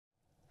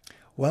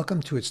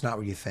Welcome to It's Not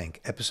What You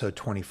Think, episode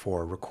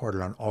 24,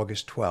 recorded on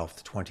August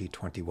 12th,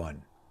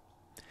 2021.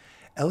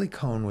 Eli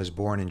Cohen was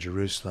born in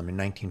Jerusalem in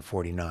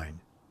 1949.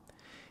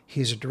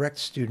 He is a direct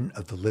student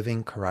of the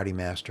living karate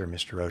master,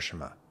 Mr.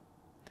 Ohshima.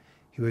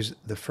 He was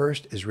the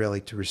first Israeli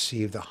to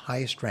receive the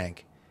highest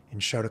rank in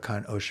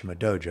Shotokan Ohshima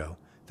Dojo,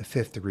 the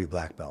 5th degree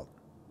black belt.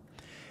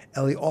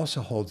 Eli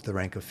also holds the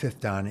rank of 5th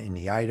Dan in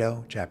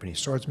Iaido, Japanese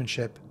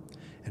swordsmanship,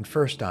 and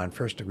 1st Dan,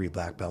 1st degree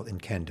black belt in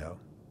Kendo.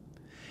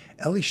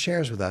 Eli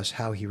shares with us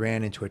how he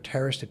ran into a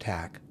terrorist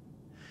attack,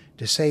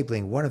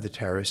 disabling one of the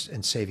terrorists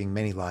and saving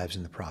many lives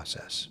in the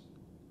process.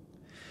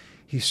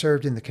 He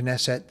served in the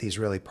Knesset, the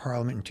Israeli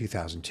parliament, in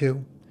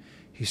 2002.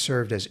 He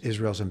served as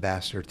Israel's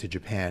ambassador to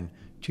Japan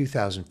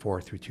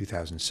 2004 through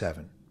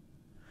 2007.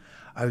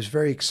 I was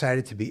very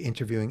excited to be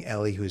interviewing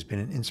Eli, who has been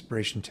an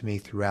inspiration to me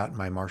throughout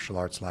my martial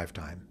arts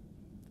lifetime.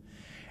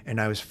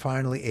 And I was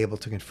finally able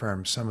to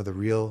confirm some of the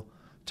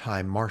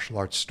real-time martial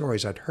arts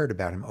stories I'd heard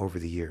about him over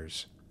the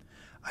years.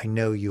 I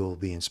know you will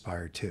be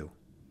inspired too.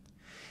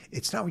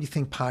 It's Not What You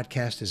Think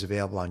podcast is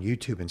available on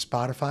YouTube and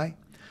Spotify,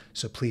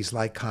 so please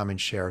like, comment,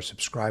 share, or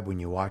subscribe when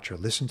you watch or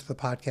listen to the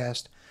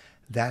podcast.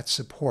 That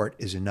support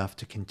is enough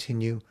to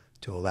continue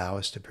to allow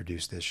us to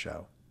produce this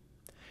show.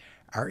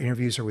 Our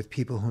interviews are with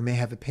people who may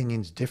have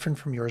opinions different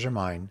from yours or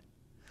mine,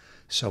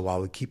 so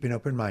while we keep an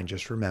open mind,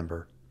 just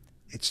remember,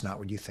 it's not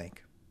what you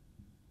think.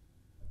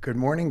 Good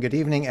morning, good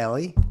evening,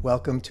 Eli.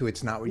 Welcome to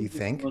It's Not What You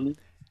Think.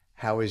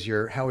 How is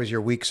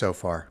your week so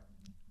far?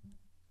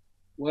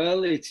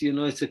 Well, it's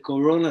a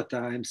Corona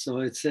time, so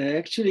it's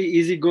actually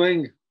easy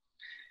going.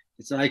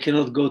 I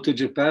cannot go to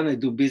Japan. I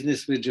do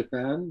business with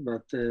Japan,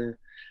 but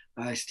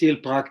I still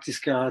practice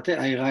karate.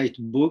 I write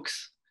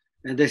books,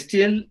 and I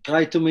still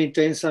try to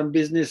maintain some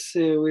business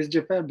with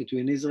Japan,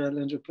 between Israel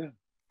and Japan.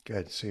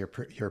 Good. So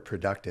you're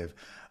productive.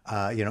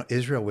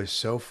 Israel was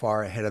so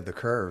far ahead of the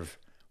curve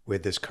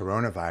with this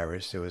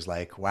coronavirus. It was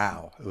like,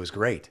 wow, it was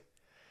great.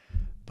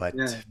 But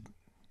yeah.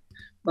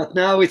 But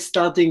now it's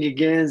starting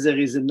again. There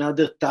is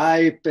another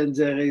type, and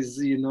there is,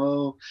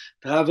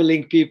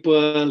 traveling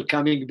people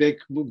coming back,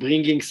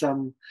 bringing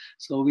some.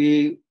 So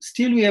we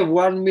have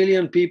 1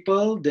 million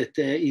people that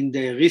in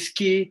the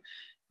risky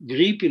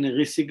group, in a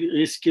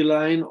risky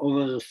line,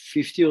 over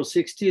 50 or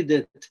 60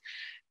 that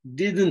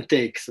didn't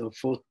take. So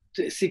for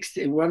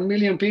 1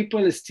 million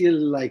people is still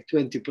like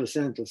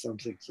 20% or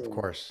something. So of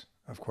course.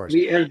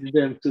 We urge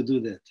them to do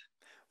that.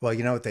 Well,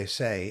 you know what they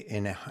say,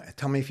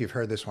 tell me if you've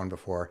heard this one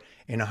before,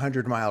 in a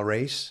 100-mile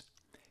race,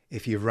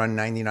 if you've run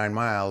 99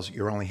 miles,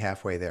 you're only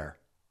halfway there.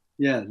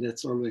 Yeah,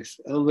 that's always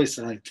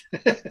right.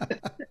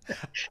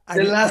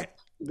 The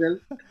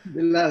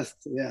last,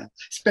 yeah.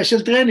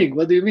 Special training,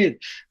 what do you mean?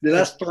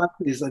 Until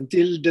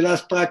the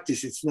last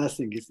practice, it's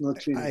nothing. It's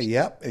not finished.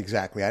 Yep,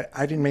 exactly.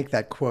 I didn't make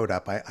that quote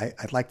up.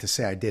 I'd like to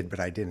say I did, but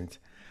I didn't.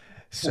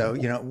 So,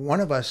 one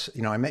of us,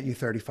 I met you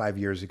 35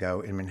 years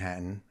ago in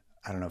Manhattan.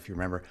 I don't know if you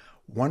remember.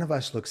 One of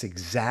us looks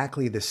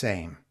exactly the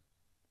same,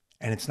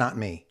 and it's not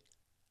me.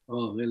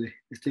 Oh, really?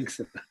 I think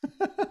so.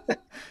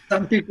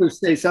 Some people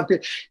say something.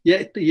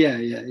 Yeah.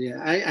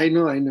 I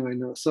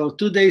know. So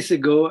 2 days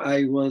ago,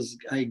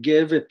 I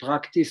gave a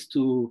practice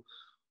to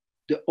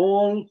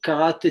all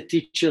karate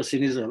teachers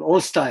in Israel,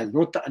 all style,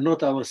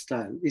 not our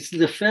style. It's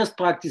the first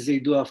practice they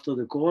do after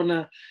the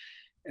corona,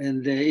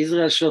 and the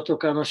Israel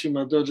Shotokan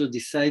Ohshima Dojo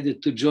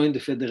decided to join the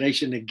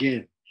federation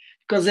again.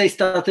 Because they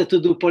started to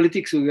do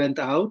politics, we went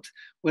out.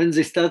 When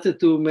they started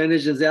to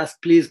manage, they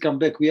asked, please come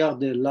back. We are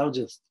the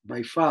largest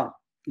by far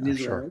in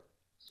Israel. Sure.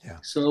 Yeah.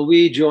 So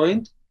we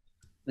joined,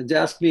 and they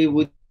asked me,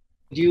 would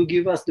you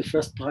give us the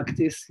first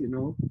practice?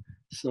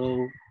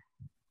 So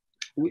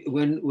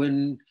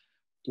when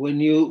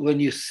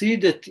you see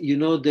that,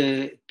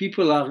 the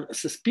people are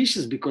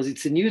suspicious because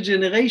it's a new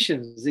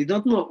generation. They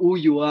don't know who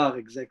you are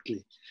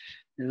exactly.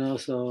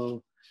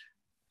 So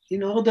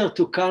in order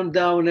to calm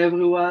down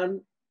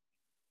everyone,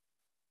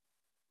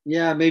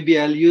 yeah, maybe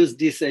I'll use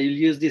this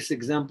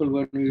example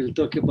when we will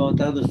talk about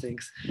other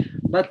things.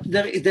 But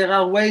there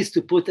are ways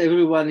to put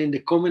everyone in the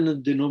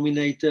common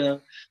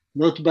denominator,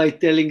 not by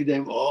telling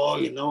them,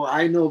 oh,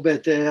 I know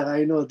better,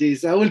 I know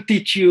this, I will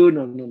teach you.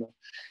 No.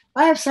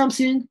 I have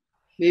something,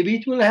 maybe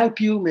it will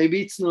help you,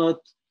 maybe it's not.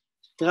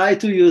 Try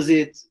to use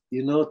it,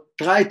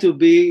 try to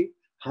be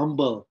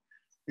humble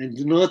and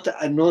not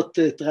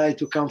try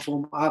to come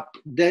from up.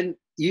 Then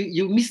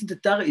you miss the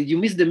target, you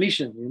miss the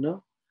mission,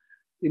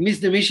 You miss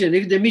the mission.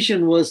 If the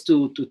mission was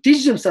to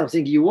teach them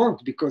something, you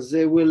won't, because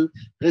they will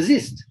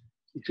resist.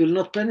 It will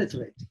not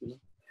penetrate.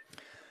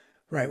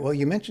 Right. Well,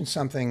 you mentioned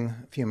something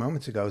a few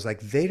moments ago. It's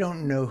like they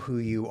don't know who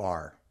you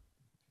are.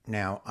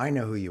 Now, I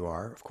know who you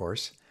are, of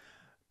course,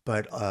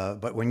 but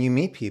when you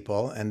meet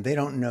people and they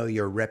don't know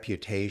your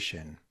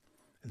reputation,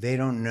 they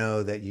don't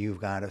know that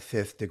you've got a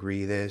 5th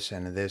degree this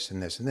and this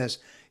and this and this.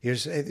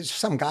 There's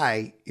some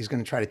guy is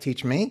going to try to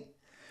teach me.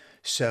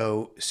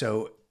 So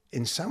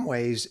in some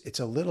ways,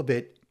 it's a little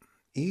bit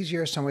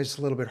easier. Some ways, it's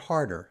a little bit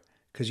harder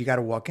because you got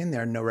to walk in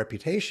there, no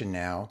reputation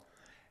now.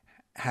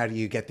 How do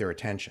you get their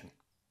attention?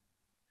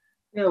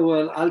 Yeah,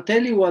 well, I'll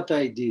tell you what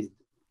I did.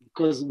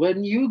 because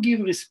when you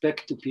give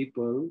respect to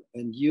people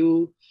and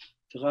you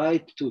try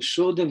to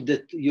show them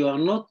that you are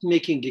not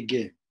making a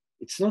game.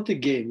 It's not a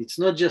game. It's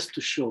not just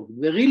to show.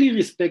 We really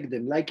respect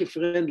them, like a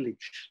friendly,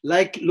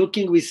 like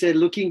looking, we said,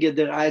 looking at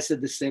their eyes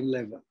at the same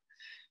level.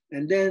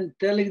 And then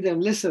telling them,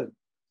 listen,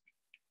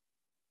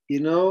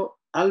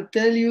 I'll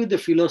tell you the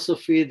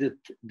philosophy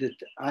that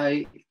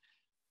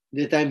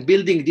I'm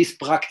building this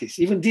practice,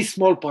 even this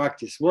small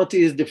practice. What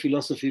is the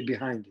philosophy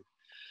behind it?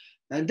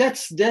 And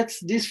that's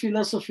this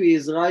philosophy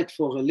is right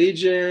for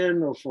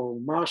religion or for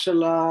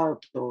martial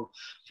art or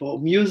for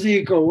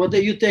music or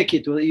whatever you take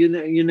it, or you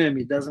name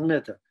it, doesn't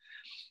matter.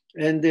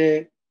 And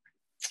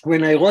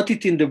when I wrote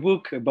it in the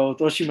book about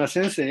Ohshima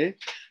Sensei,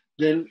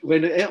 then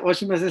when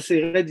Ohshima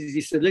Sensei read it,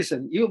 he said,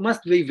 listen, you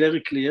must be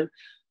very clear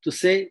to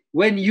say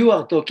when you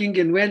are talking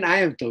and when I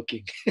am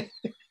talking.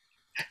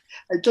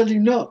 I told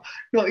him, no,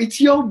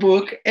 it's your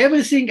book.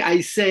 Everything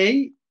I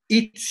say,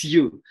 it's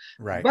you.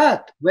 Right.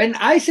 But when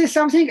I say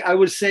something, I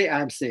will say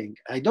I'm saying.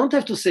 I don't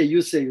have to say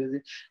you say.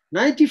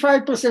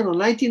 95% or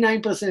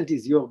 99%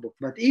 is your book.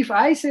 But if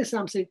I say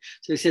something,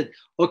 so he said,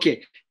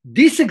 okay,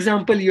 this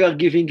example you are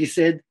giving, he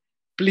said,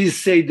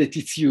 please say that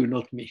it's you,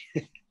 not me.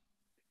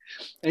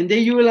 And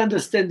then you will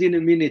understand in a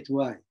minute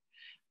why.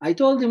 I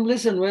told him,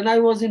 listen, when I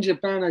was in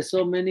Japan, I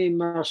saw many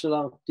martial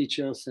art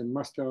teachers and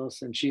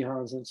masters and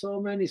shihans and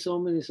so many.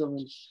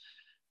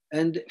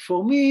 And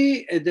for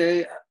me,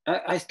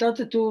 I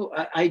started to,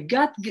 I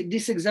got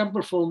this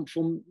example from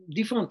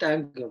different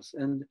angles.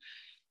 And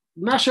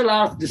martial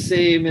arts the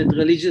same, and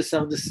religious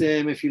are the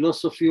same, and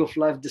philosophy of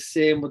life the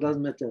same, it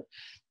doesn't matter.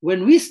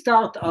 When we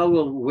start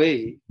our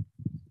way,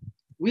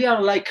 we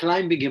are like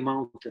climbing a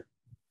mountain.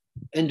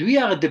 And we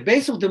are at the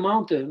base of the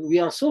mountain. We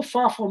are so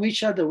far from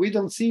each other, we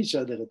don't see each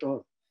other at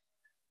all.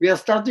 We are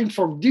starting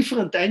from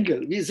different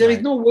angles. There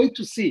is no way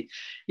to see.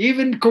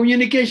 Even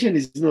communication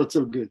is not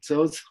so good.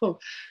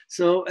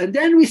 So, and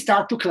then we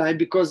start to climb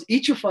because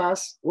each of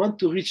us want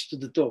to reach to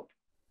the top,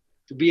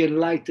 to be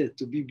enlightened,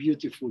 to be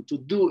beautiful,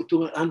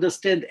 to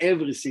understand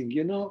everything,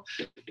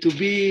 to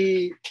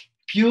be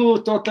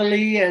pure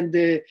totally, and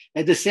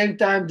at the same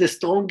time the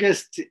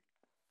strongest,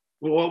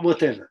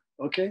 whatever.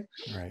 Okay,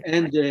 right.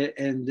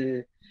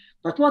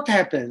 But what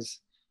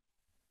happens?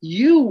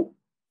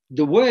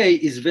 The way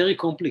is very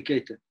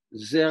complicated.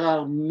 There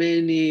are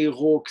many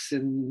rocks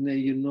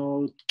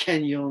and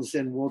canyons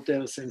and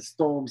waters and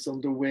storms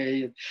on the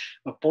way, and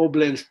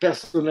problems,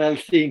 personal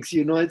things.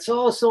 It's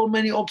so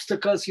many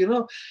obstacles.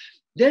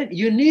 Then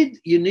you need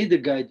a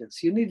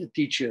guidance. You need a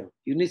teacher.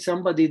 You need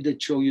somebody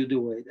that show you the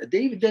way.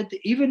 That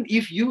even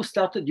if you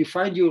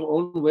find your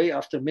own way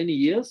after many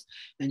years,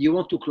 and you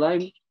want to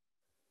climb.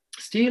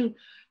 Still,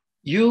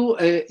 you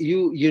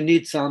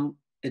need some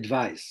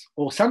advice,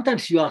 or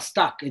sometimes you are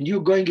stuck and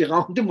you're going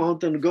around the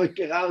mountain,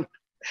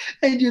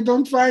 and you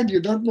don't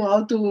know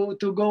how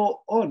to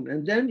go on,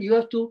 and then you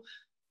have to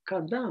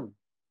calm down,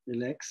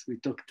 relax.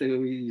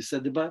 You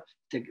said about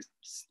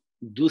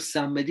do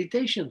some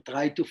meditation,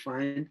 try to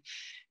find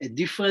a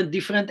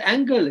different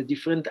angle, a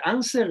different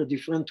answer, a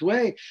different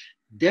way.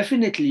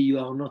 Definitely, you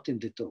are not in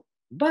the top.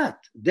 But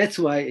that's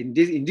why in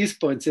this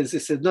point, Sensei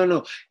said,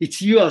 no, it's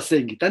you are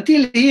saying it.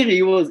 Until here,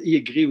 he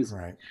agreed with me.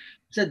 Right.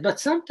 He said, but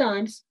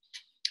sometimes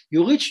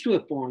you reach to a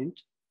point,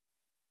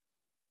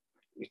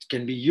 it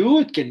can be you,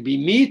 it can be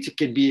me, it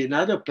can be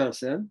another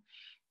person,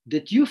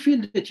 that you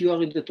feel that you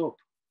are in the top.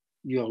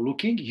 You are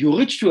looking, you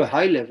reach to a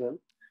high level,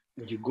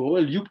 and you go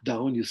and look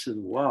down, you say,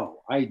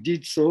 wow, I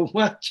did so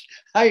much.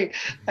 I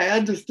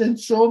understand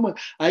so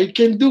much. I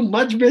can do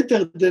much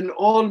better than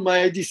all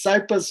my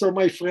disciples or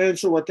my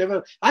friends or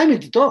whatever. I'm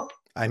at the top.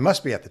 I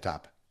must be at the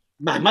top.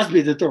 I must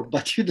be at the top,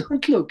 but you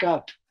don't look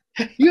up.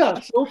 You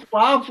are so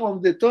far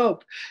from the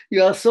top.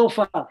 You are so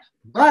far.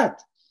 But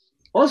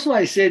also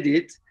I said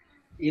it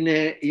in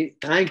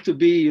trying to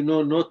be,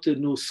 not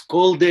to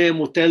scold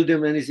them or tell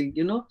them anything.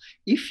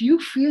 If you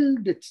feel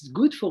that's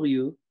good for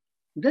you,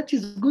 that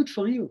is good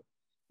for you.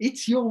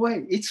 It's your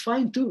way. It's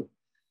fine too.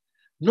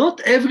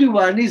 Not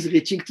everyone is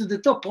reaching to the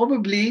top.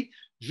 Probably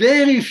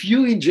very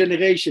few in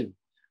generation,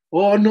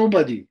 or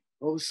nobody.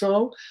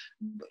 So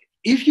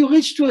if you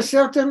reach to a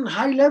certain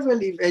high level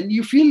and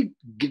you feel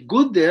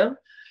good there,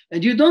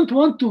 and you don't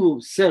want to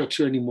search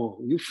anymore,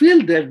 you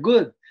feel they're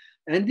good,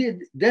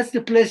 and that's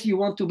the place you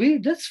want to be,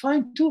 that's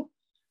fine too.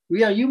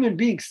 We are human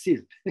beings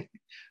still.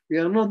 We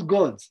are not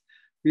gods.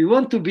 We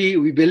want to be,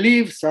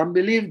 some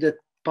believe that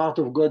part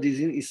of God is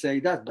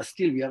inside that, but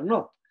still we are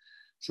not.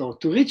 So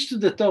to reach to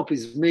the top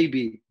is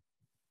maybe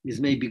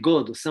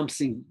God or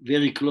something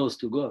very close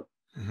to God.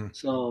 Mm-hmm.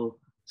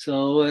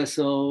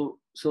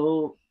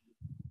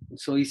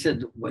 So he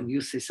said, when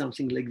you say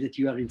something like that,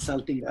 you are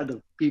insulting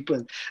other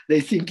people. They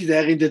think they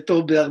are in the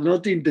top, they are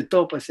not in the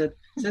top. I said,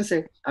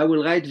 Sensei, I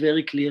will write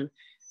very clear.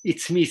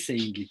 It's me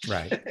saying it.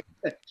 Right.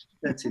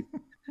 That's it.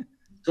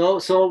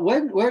 So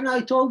when I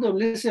told them,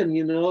 listen,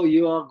 you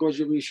are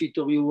Goju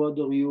Rishito, you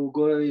Wado, you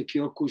go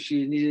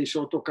Kyokushi,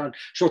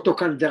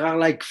 Shotokan, there are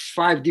like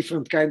 5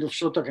 different kinds of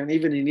Shotokan,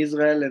 even in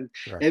Israel, and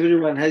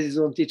everyone has his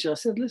own teacher. I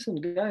said,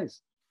 listen, guys,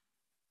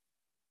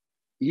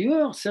 you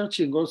are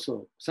searching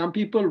also. Some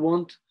people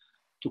want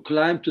to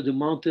climb to the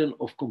mountain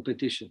of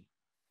competition.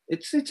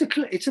 It's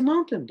a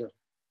mountain there.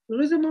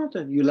 There is a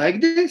mountain. You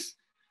like this?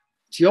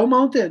 It's your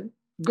mountain.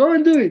 Go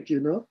and do it, you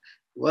know.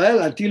 Well,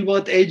 until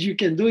what age you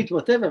can do it,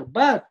 whatever.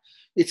 But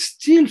it's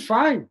still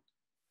fine.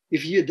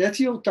 If that's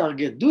your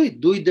target, do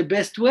it. Do it the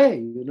best way,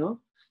 you know.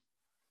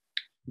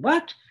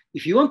 But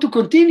if you want to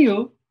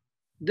continue,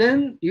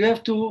 then you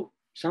have to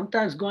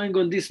sometimes going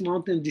on this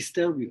mountain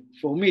disturb you.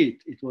 For me,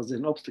 it was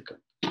an obstacle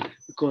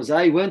because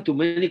I went to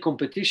many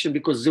competitions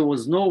because there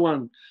was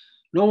nowhere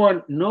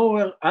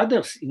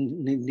others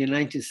in the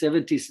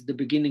 1970s, the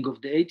beginning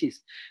of the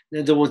 80s.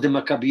 Then there was the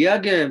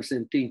Maccabiah Games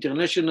and the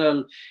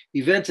international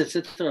events,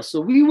 etc.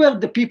 So we were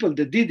the people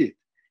that did it.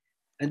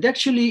 And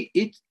actually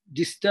it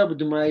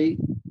disturbed my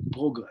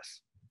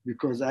progress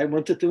because I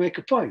wanted to make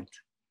a point.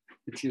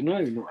 It's, you know,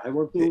 I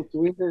want to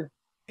win the...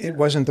 It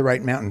wasn't the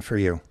right mountain for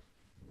you.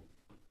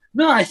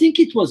 No, I think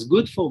it was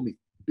good for me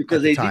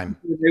because I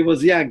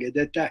was young at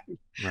that time.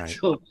 Right.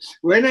 So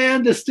when I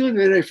understood,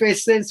 when I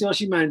faced Sensei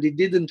Ohshima and it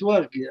didn't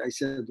work, I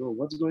said, oh,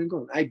 what's going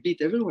on? I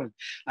beat everyone.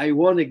 I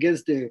won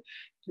against the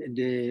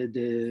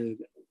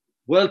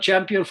world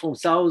champion from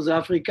South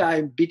Africa.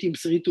 I beat him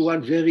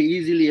 3-1 very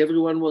easily.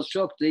 Everyone was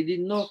shocked. They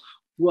didn't know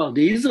who are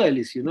the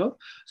Israelis, you know?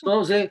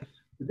 So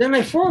then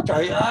I thought,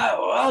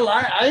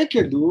 I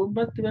can do,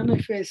 but when I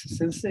face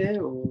Sensei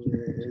or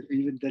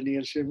even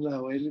Daniel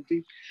Shemla or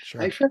anything,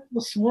 sure. I felt so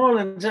small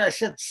and I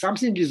said,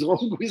 something is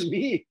wrong with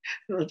me,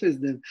 not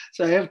with them.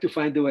 So I have to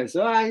find a way.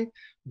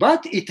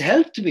 But it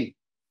helped me.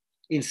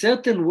 In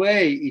certain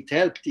way, it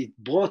helped. It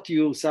brought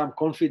you some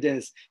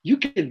confidence. You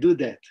can do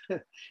that.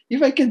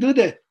 If I can do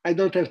that, I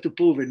don't have to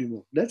prove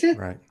anymore. That's it.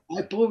 Right.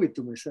 I prove it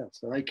to myself,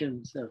 so I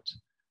can search.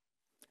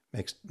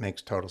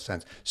 Makes total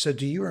sense. So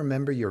do you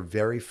remember your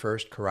very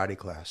first karate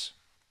class?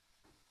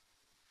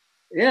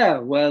 Yeah,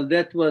 well,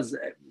 that was,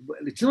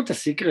 it's not a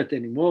secret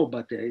anymore,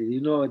 but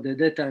you know, at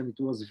that time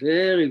it was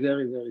very,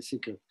 very, very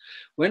secret.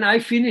 When I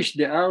finished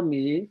the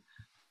army,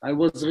 I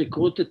was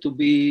recruited to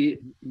be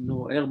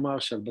air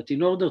marshal, but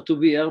in order to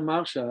be air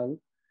marshal,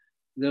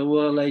 they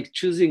were like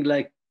choosing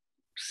like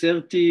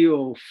 30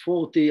 or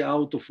 40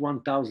 out of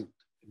 1,000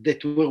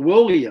 that were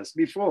warriors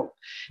before.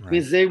 Right.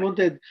 Means they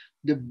wanted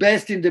the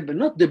best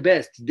not the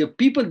best, the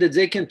people that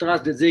they can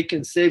trust, that they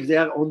can save, they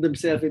are on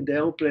themselves in the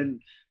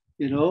airplane,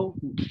 you know,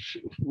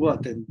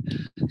 what. And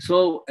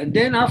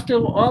then after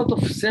out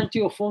of 30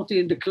 or 40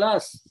 in the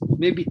class,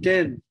 maybe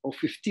 10 or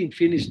 15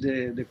 finished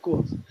the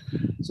course.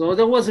 So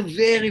that was a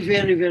very,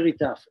 very, very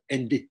tough.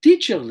 And the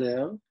teacher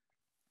there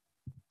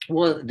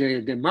was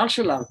the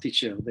martial art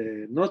teacher,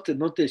 not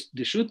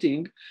the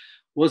shooting,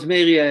 was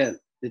Meir Yael,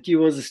 that he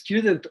was a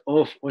student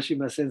of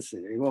Ohshima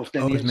Sensei. Of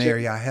Daniel Meir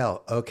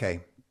Yael,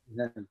 okay.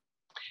 Yeah.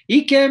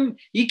 He came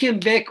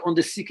back in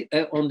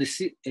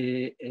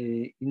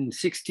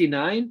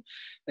 69,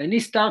 and he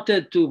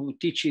started to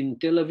teach in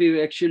Tel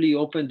Aviv. Actually,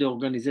 opened the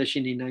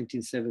organization in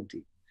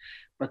 1970.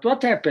 But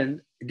what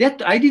happened?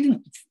 That I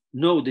didn't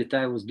know that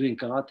I was doing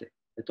karate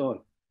at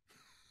all.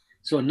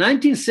 So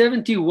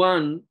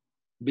 1971,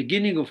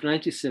 beginning of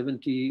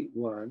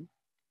 1971.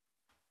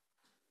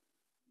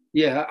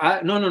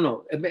 Yeah,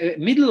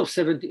 middle of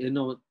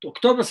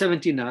October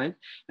 79,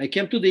 I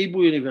came to the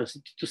Hebrew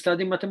University to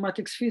study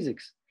mathematics,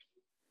 physics.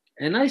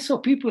 And I saw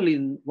people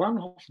in one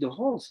of the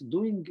halls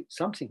doing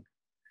something.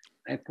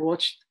 I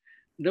approached,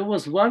 there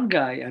was one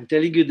guy, I'm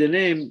telling you the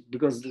name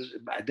because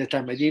at that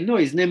time I didn't know,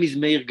 his name is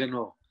Meir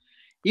Ganor.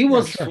 He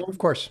was of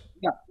course.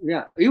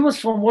 Yeah, he was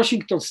from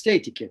Washington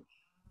State, he came.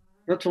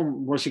 Not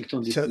from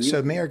Washington, D.C.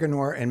 So Meir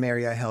Ganor and Meir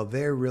Yael,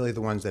 they're really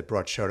the ones that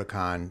brought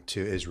Shotokan to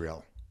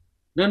Israel.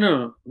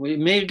 No.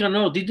 Meir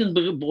Ganor didn't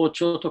brought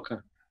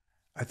Shotokan.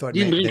 I thought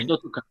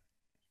Shotokan.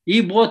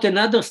 He brought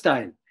another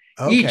style.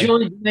 Okay. He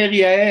joined Meir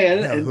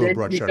Yael and then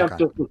he became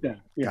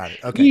Shotokan. Yeah. Got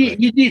it. Okay.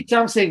 He did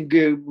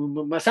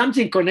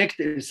something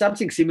connected,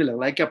 something similar,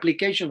 like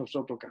application of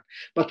Shotokan.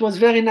 But was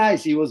very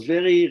nice. He was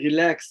very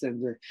relaxed.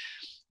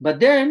 But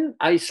then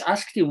I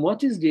asked him,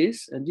 what is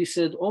this? And he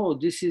said, oh,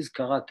 this is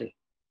karate.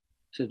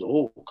 I said,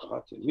 oh,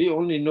 karate. We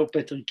only know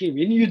Patrick Kim.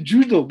 We knew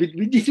judo, but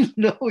we didn't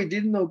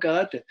know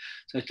karate.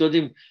 So I told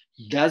him,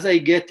 does I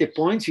get the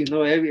points? You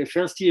know, every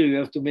first year you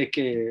have to make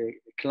a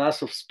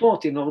class of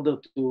sport in order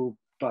to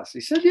pass.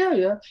 He said,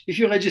 yeah. If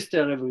you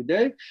register every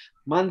day,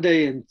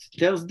 Monday and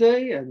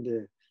Thursday,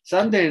 and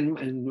Sunday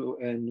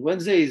and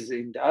Wednesday is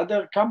in the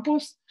other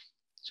campus.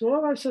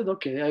 So I said,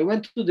 okay. I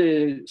went to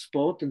the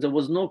sport and there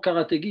was no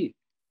karate gi. It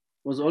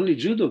was only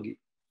judo gi.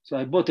 So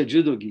I bought a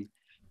judo gi.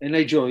 And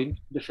I joined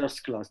the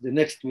first class, the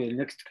next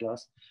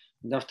class.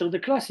 And after the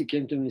class, he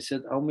came to me and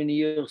said, how many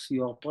years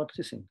you are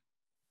practicing?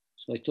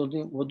 So I told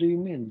him, what do you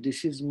mean?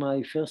 This is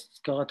my first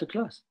karate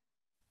class.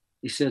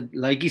 He said,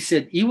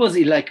 he was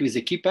like with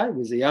a kippah,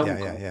 with a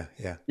yarmulke.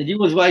 Yeah. And he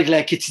was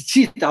like it's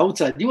sit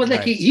outside. He was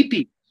like a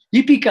hippie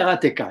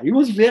karateka. He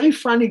was a very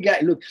funny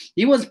guy. Look,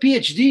 he was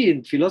PhD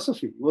in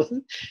philosophy.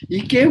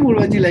 He came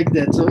already like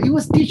that. So he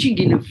was teaching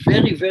in a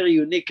very, very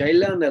unique. I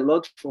learned a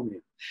lot from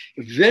him.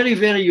 A very,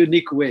 very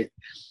unique way.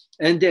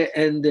 And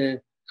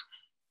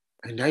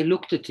And I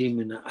looked at him,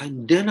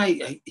 and then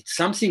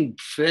something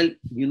felt,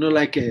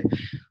 like I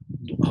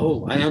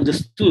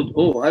understood.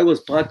 Oh, I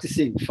was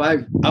practicing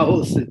 5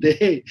 hours a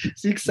day,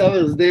 6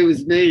 hours a day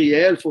with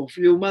Mariel for a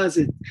few months.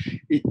 And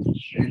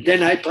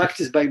then I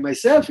practiced by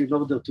myself in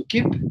order to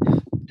keep.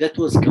 That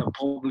was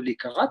probably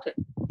karate.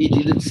 He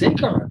didn't say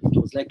karate.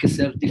 It was like a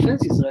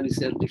self-defense, Israeli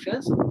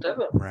self-defense or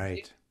whatever.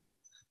 Right.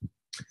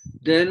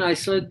 Then I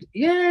said,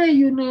 yeah,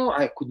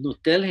 I could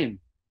not tell him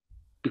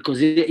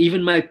because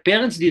even my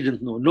parents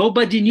didn't know.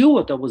 Nobody knew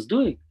what I was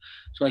doing.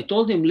 So I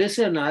told him,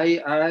 listen,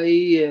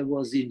 I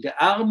was in the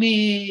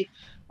army.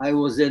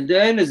 And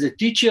then as a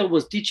teacher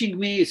was teaching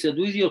me, he said,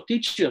 who is your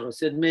teacher? I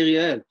said,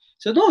 Mariel. He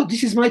said, oh,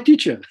 this is my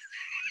teacher.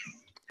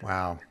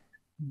 Wow.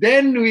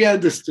 Then we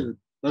understood.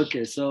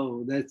 Okay,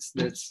 so that's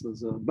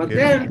so. But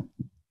then,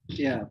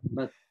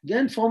 but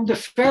then from the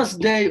first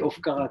day of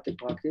karate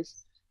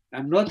practice,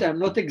 I'm not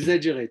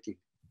exaggerating.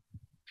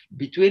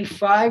 Between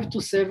 5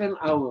 to 7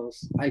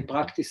 hours, I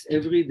practice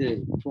every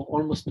day for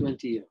almost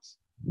 20 years.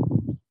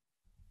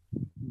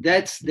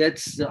 That's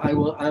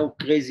how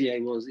crazy I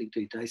was into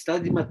it. I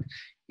studied,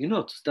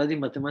 to study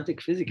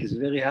mathematics, physics is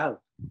very hard.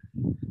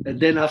 And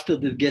then after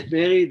they get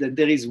married, and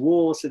there is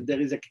wars, and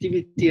there is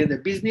activity and a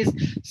business,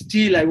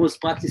 still I was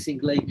practicing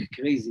like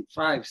crazy,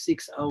 5,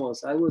 6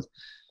 hours.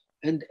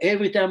 And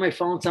every time I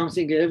found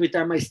something, every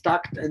time I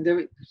stuck,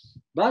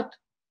 but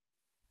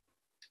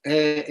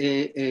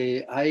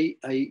it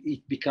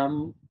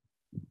became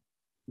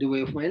the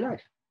way of my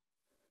life.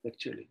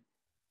 Actually,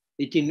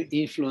 it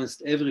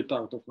influenced every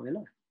part of my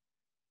life.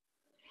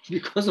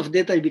 Because of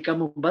that, I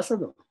became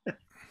ambassador.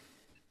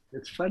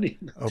 That's funny.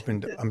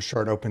 I'm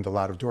sure it opened a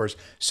lot of doors.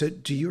 So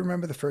do you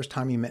remember the first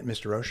time you met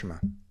Mr.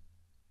 Ohshima?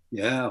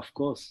 Yeah, of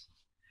course.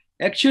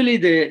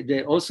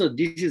 Actually, also,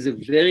 this is a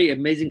very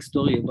amazing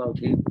story about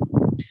him.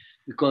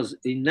 Because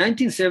in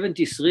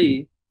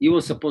 1973, he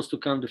was supposed to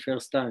come the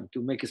first time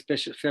to make a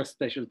first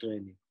special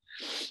training.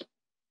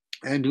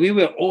 And we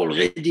were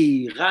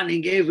already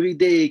running every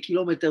day,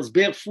 kilometers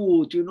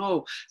barefoot,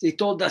 They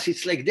told us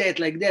it's like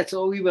that.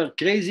 So we were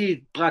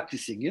crazy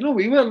practicing.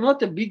 We were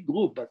not a big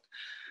group, but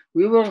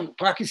we were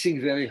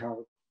practicing very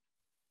hard.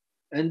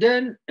 And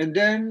then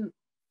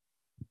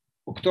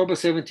October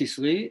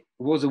 73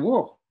 was a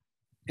war.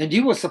 And he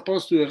was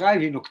supposed to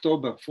arrive in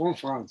October from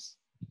France.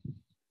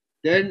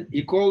 Then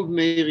he called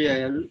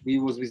Mariel. He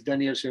was with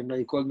Daniel Shemla.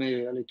 He called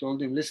Mariel. He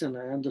told him, listen,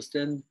 I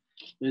understand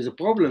there is a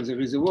problem. There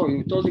is a war.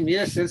 He told him,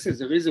 yes,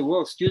 there is a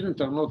war. Students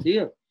are not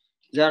here.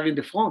 They are in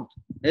the front.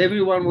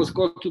 Everyone was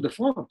called to the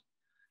front.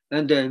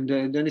 And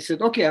then he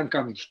said, okay, I'm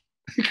coming.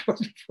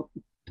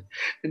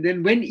 And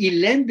then when he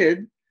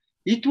landed,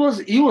 he was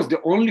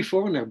the only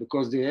foreigner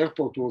because the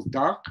airport was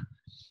dark.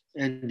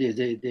 And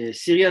the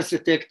Syrians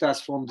attacked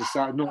us from the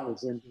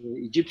north and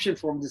the Egyptians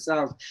from the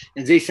south.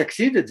 And they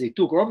succeeded. They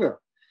took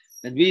over.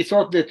 And we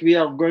thought that we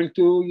are going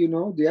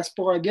to,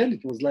 diaspora again.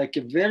 It was like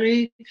a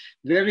very,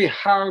 very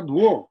hard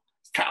war.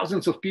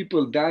 Thousands of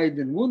people died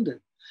and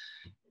wounded.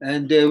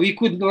 And we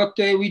could not,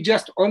 we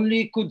just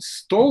only could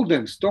stop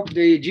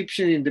the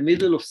Egyptians in the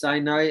middle of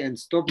Sinai and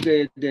stop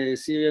the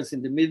Syrians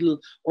in the middle,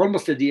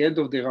 almost at the end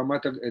of the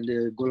Ramat and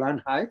the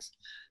Golan Heights.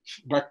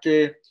 But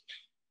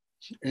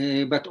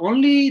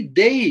only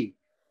they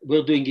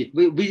were doing it.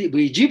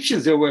 We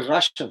Egyptians, they were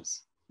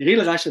Russians.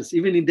 Real Russians,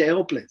 even in the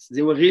airplanes.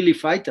 They were really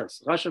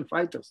fighters, Russian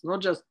fighters, not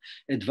just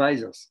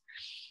advisors.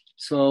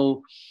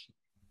 So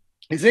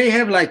they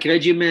have like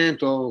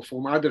regiment or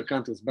from other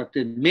countries, but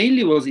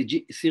mainly was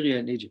Syria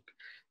and Egypt.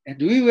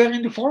 And we were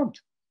in the front.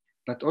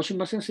 But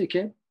Ohshima Sensei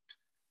came.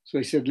 So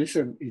he said,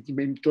 listen, he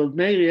told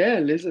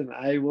Mariel, listen,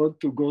 I want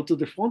to go to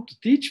the front to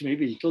teach.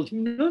 Maybe he told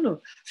him, no,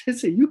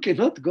 Sensei, you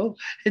cannot go.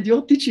 And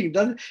you're teaching,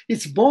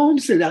 it's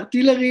bombs and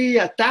artillery,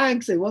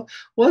 tanks. And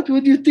what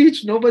would you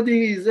teach?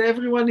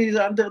 Everyone is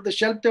under the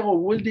shelter of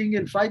welding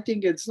and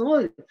fighting. It's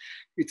not,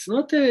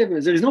 there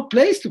is no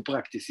place to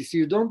practice. If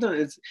you don't,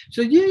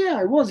 so yeah,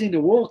 I was in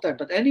the wartime.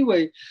 But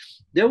anyway,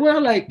 there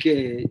were like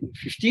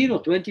 15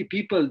 or 20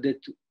 people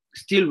that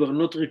still were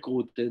not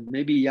recruited,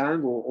 maybe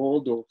young or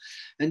old,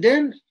 and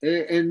then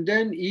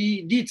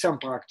he did some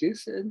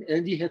practice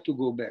and he had to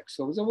go back.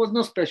 So there was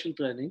no special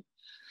training.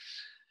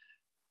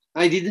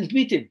 I didn't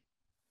meet him.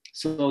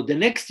 So the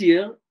next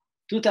year,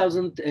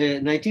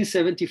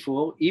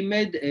 1974, he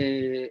made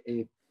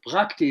a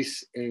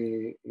practice,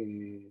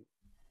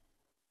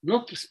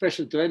 not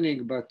special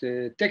training, but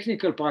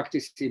technical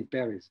practice in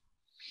Paris.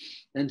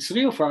 And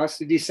 3 of us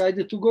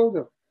decided to go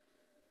there.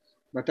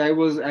 But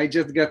I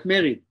just got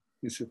married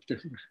in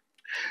September.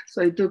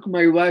 So I took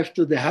my wife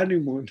to the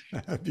honeymoon.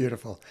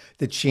 Beautiful.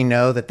 Did she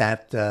know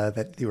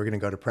that you were going to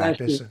go to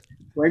practice?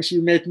 When she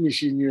met me,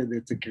 she knew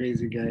that's a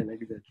crazy guy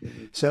like that.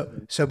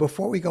 So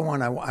before we go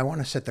on, I want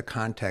to set the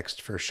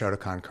context for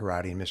Shotokan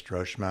Karate and Mr.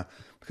 Ohshima,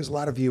 because a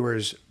lot of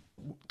viewers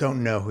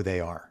don't know who they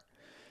are.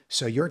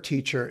 So your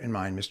teacher and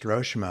mine, Mr.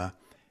 Ohshima,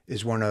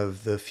 is one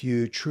of the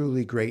few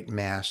truly great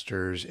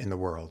masters in the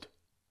world.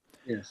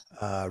 Yes.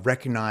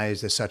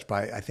 Recognized as such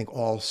by, I think,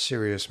 all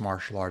serious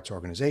martial arts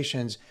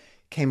organizations.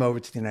 Came over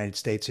to the United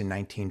States in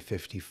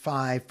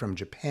 1955 from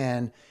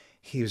Japan.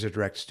 He was a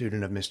direct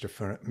student of Master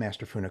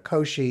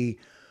Funakoshi,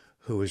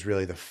 who was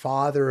really the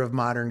father of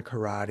modern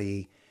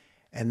karate.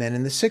 And then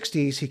in the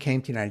 60s, he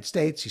came to the United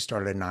States. He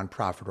started a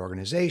nonprofit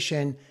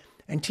organization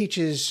and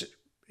teaches,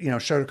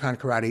 Shotokan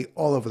karate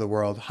all over the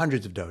world,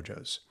 hundreds of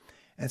dojos.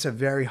 And it's a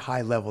very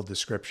high level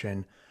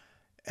description.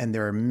 And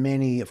there are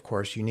many, of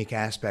course, unique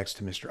aspects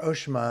to Mr.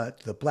 Ohshima,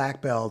 to the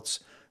black belts,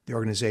 the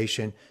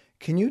organization.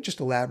 Can you just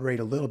elaborate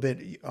a little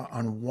bit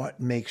on what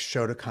makes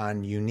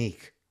Shotokan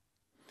unique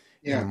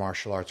in the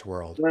martial arts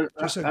world? Well,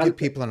 Just to give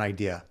people an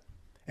idea.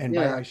 And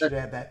I should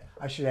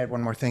add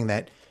one more thing,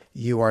 that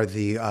you are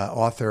the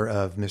author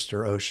of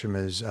Mr.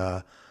 Ohshima's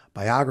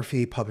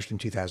biography, published in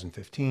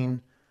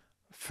 2015.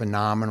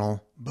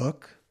 Phenomenal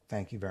book.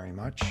 Thank you very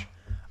much.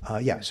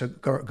 So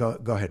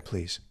go ahead,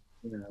 please.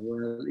 Yeah,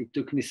 well, it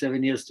took me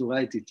 7 years to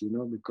write it,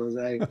 because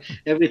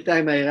every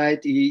time I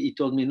write, he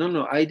told me,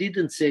 no, I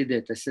didn't say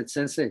that. I said,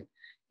 Sensei,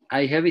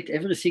 I have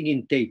everything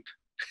in tape.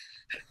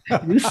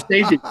 You said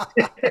it.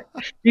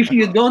 If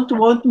you don't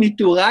want me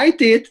to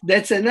write it,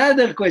 that's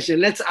another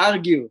question. Let's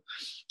argue.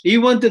 He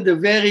wanted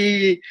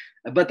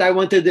but I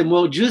wanted a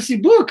more juicy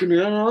book,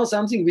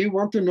 something we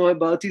want to know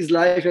about his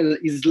life,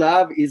 his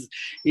love,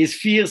 his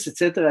fears,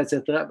 etc.,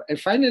 etc. And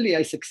finally,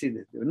 I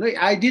succeeded.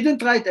 I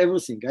didn't write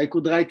everything. I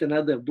could write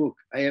another book.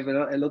 I have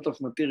a lot of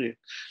material,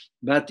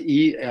 but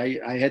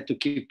I had to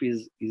keep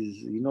his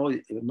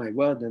my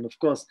word. And of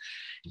course,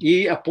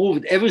 he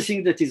approved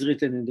everything that is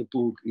written in the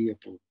book. He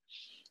approved.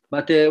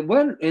 But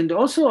and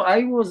also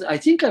I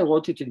think I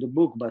wrote it in the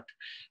book, but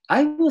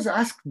I was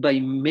asked by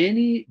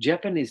many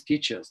Japanese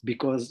teachers,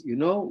 because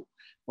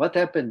what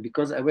happened,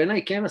 because when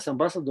I came as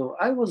ambassador,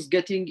 I was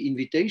getting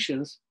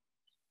invitations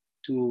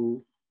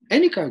to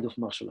any kind of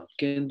martial art,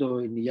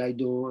 Kendo and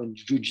Iaido and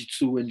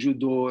Jiu-Jitsu and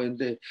Judo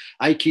and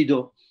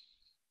Aikido.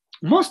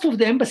 Most of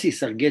the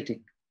embassies are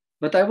getting,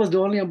 but I was the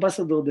only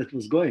ambassador that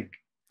was going.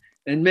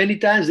 And many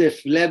times the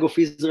flag of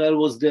Israel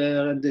was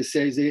there, and they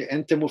say the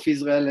anthem of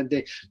Israel, and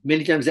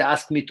many times they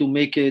asked me to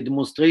make a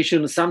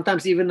demonstration.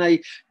 Sometimes even I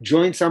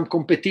joined some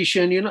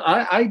competition.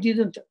 I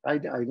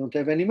don't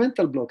have any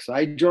mental blocks. So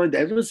I joined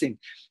everything.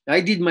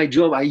 I did my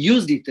job. I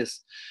used it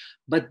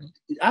but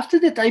after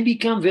that, I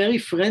became very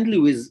friendly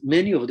with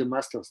many of the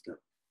masters there,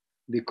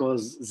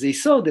 because they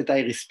saw that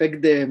I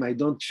respect them. I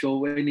don't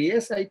show any,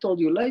 yes, I told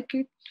you, like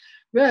it.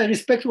 Well, I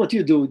respect what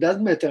you do. It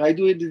doesn't matter. I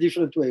do it a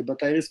different way,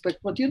 but I respect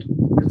what you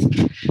do.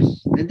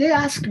 And they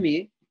ask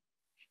me,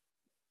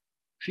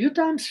 few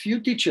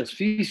teachers,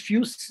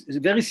 few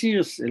very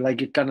serious, like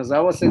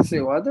Kanazawa Sensei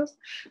or others,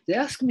 they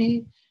ask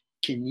me,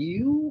 can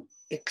you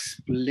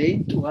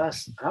explain to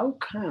us how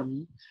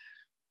come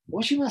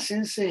Ohshima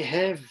Sensei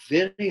have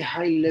very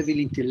high-level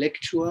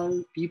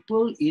intellectual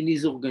people in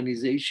his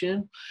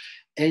organization,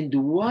 and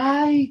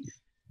why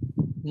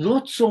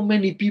not so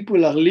many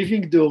people are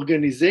leaving the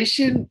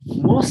organization?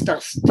 Most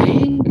are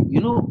staying.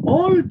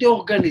 All the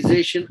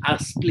organization are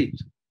split.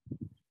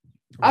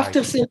 Right.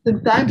 After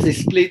certain times, they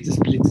split.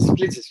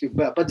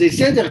 But they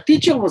said their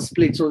teacher was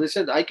split, so they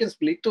said, I can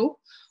split too.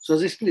 So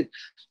they split.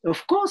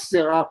 Of course,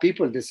 there are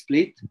people that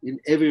split in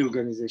every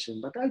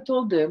organization, but I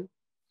told them,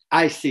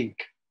 I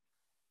think,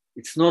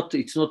 it's not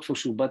for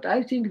sure, but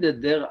I think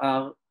that there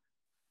are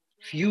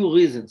few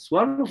reasons.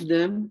 One of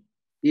them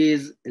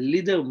is a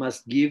leader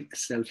must give a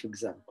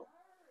self-example.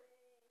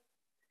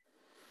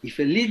 If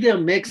a leader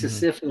makes a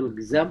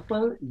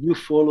self-example, you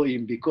follow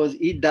him, because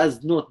he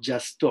does not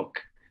just talk.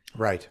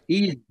 Right.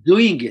 He's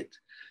doing it.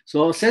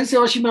 So Sensei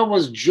Ohshima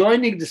was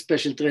joining the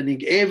special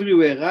training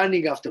everywhere,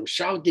 running after,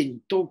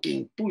 shouting,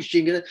 talking,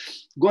 pushing,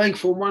 going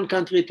from one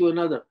country to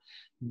another.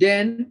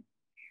 Then,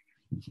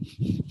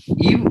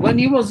 when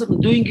he was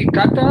doing a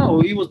kata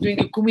or he was doing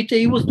a kumite,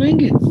 he was doing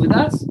it with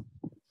us.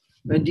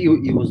 And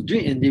he was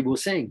doing, and they were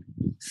saying,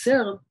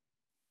 sir,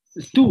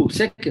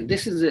 second,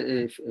 this is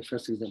a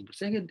first example.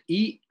 Second,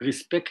 he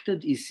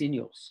respected his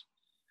seniors.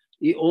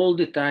 He all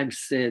the time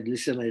said,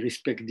 listen, I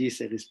respect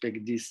this, I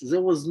respect this.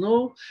 There was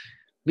no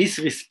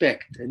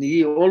misrespect. And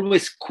he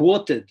always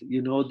quoted,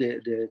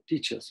 the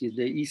teachers.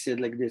 He said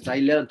like this, I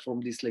learned from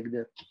this like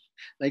that,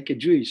 like a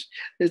Jewish.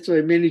 That's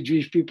why many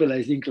Jewish people,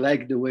 I think,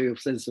 like the way of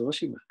Sensei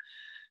Ohshima,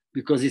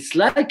 because it's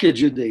like a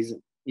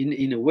Judaism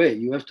in a way.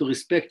 You have to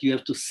respect, you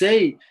have to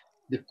say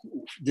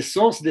the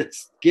source that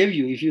gave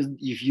you.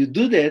 If you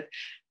do that,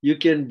 you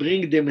can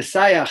bring the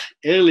Messiah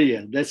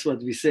earlier. That's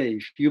what we say.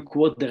 If you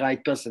quote the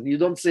right person, you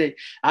don't say,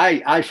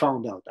 I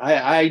found out.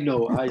 I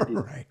know I did.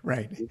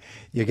 Right.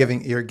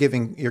 You're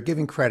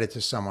giving credit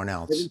to someone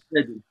else.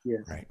 Credit,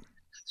 yes. Right.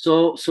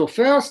 So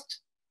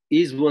first,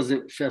 was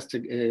a first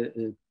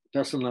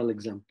personal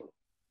example.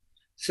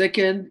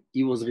 Second,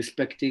 he was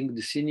respecting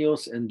the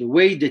seniors and the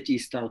way that he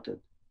started.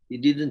 He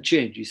didn't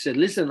change. He said,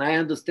 listen, I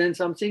understand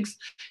some things.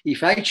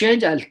 If I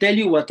change, I'll tell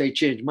you what I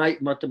changed, my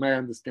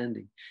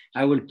understanding.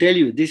 I will tell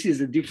you, this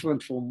is a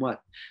different from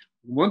what.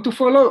 You want to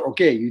follow?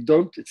 Okay, you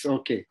don't, it's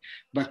okay.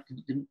 But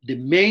the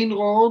main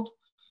road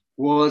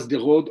was the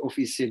road of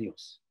his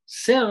seniors.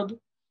 Third,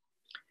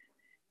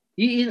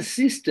 he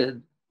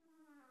insisted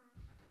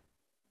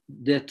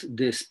that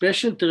the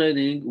special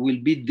training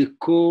will be the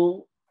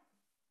core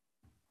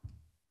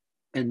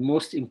and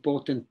most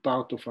important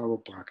part of our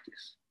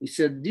practice. He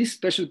said this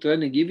special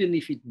training, even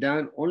if it's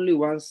done only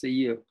once a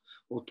year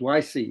or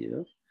twice a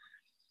year,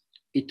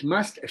 it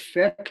must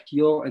affect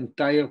your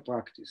entire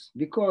practice,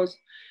 because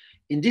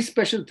in this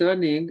special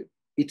training,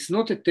 it's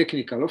not a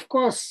technical. Of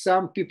course,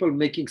 some people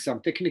making some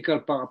technical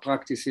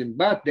practicing,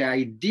 but the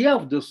idea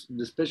of the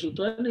special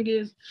training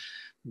is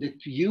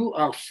that you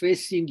are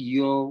facing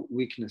your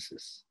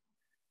weaknesses,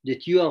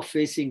 that you are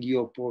facing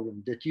your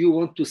problem, that you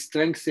want to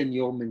strengthen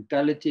your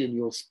mentality and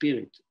your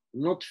spirit,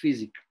 not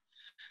physical,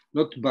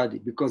 not body,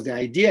 because the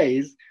idea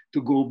is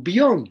to go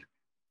beyond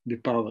the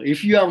power.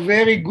 If you are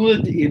very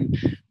good in,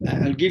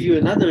 I'll give you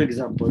another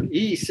example.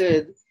 He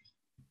said,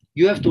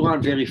 you have to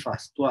run very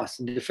fast to us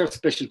in the first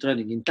special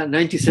training in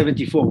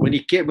 1974. When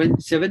he came, in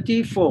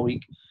 74, he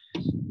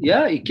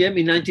came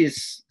in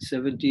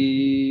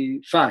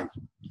 1975,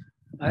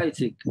 I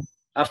think.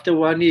 After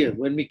 1 year,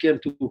 when we came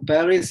to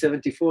Paris,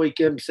 74, he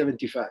came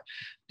 75.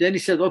 Then he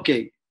said,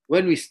 okay,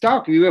 when we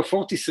start, we were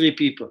 43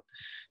 people.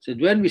 Said,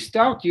 when we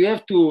start, you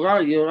have to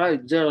run, you're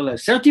right, there are like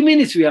 30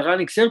 minutes, we are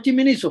running 30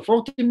 minutes or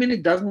 40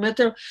 minutes, doesn't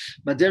matter.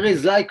 But there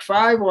is like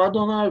 5 or I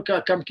don't know,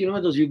 come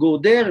kilometers, you go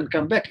there and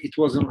come back. It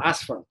was on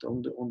asphalt,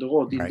 on the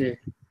road, right, in the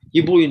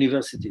Hebrew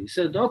University. He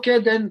said, okay,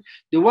 then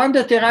the one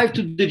that arrived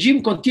to the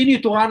gym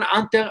continue to run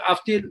until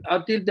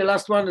the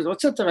last one,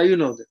 etc. You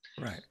know that.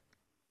 Right.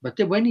 But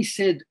then when he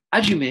said,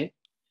 Hajime,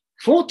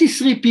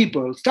 43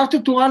 people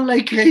started to run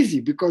like crazy,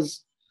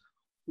 because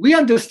we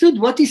understood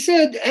what he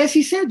said. As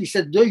he said,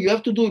 no, you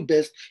have to do it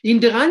best. In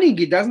the running,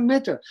 it doesn't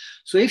matter.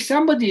 So if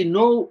somebody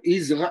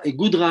is a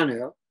good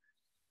runner,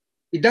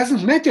 it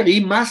doesn't matter. He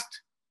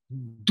must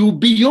do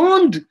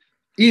beyond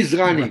his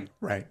running.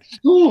 Right.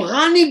 So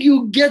running,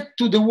 you get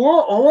to the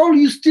wall, or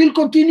you still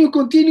continue,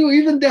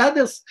 even the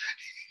others,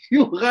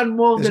 you run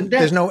more than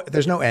that.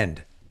 There's no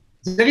end.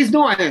 There is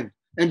no end.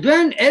 And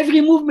then every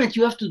movement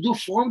you have to do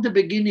from the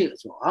beginning.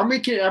 So how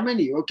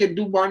many? You can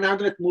do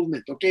 100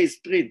 movement, okay,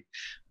 sprint.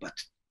 But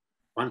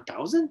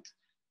 1,000,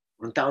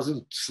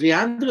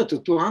 1,300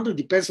 or 200,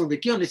 depends on the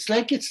key. It's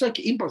like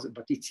impossible.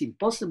 But it's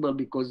impossible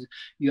because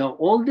you are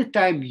all the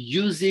time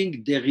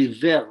using the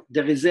reserve,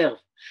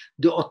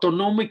 the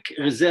autonomic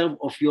reserve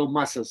of your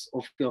muscles,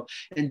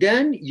 and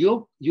then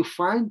you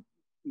find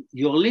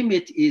your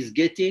limit is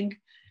getting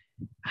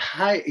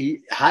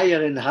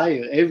higher and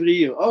higher every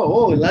year.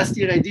 Last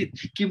year I did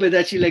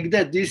Kibadachi like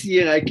that. This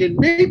year I can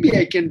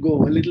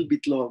go a little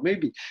bit lower.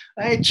 Maybe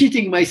I'm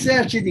cheating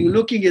myself,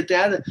 looking at the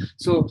other.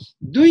 So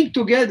doing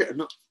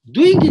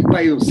it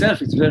by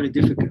yourself is very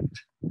difficult.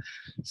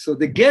 So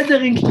the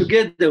gathering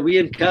together, we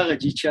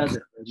encourage each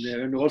other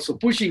and also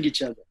pushing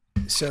each other.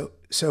 So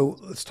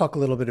let's talk a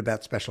little bit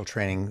about special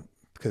training,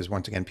 because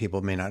once again,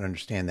 people may not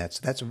understand that.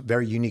 So that's a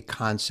very unique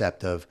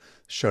concept of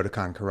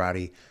Shotokan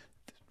karate.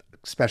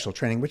 Special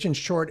training, which in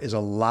short is a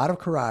lot of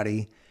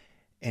karate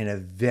in a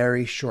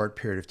very short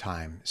period of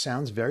time.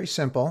 Sounds very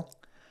simple,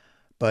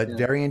 but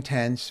very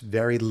intense,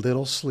 very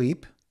little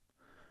sleep.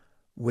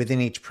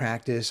 Within each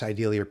practice,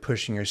 ideally you're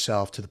pushing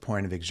yourself to the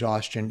point of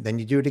exhaustion. Then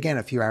you do it again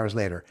a few hours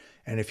later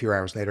and a few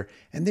hours later.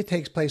 And it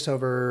takes place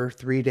over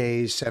 3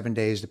 days, 7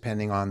 days,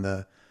 depending on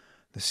the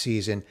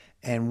season.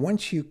 And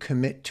once you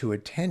commit to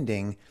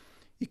attending,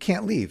 you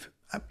can't leave.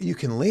 You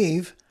can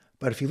leave,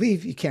 but if you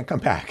leave, you can't come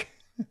back.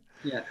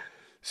 Yeah.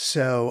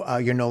 So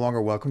you're no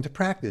longer welcome to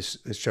practice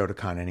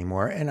Shotokan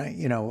anymore. And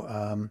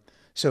and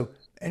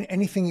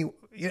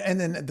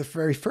then the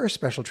very first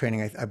special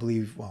training, I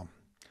believe,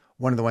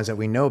 one of the ones that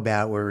we know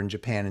about were in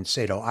Japan in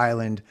Sado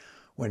Island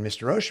when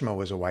Mr. Ohshima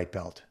was a white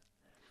belt.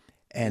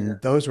 And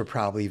those were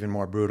probably even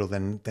more brutal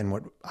than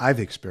what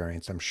I've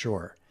experienced, I'm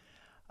sure.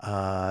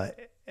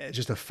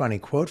 Just a funny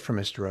quote from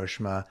Mr.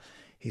 Ohshima.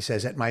 He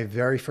says, at my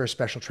very first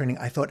special training,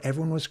 I thought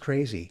everyone was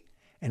crazy.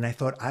 And I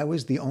thought I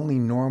was the only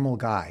normal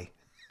guy.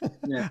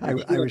 I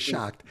was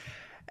shocked.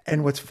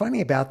 And what's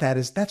funny about that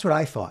is that's what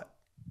I thought.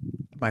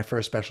 My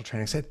first special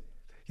training, I said,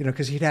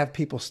 because he'd have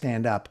people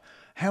stand up.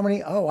 How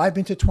many? Oh, I've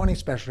been to 20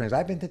 special trainings.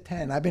 I've been to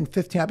 10. I've been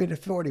 15. I've been to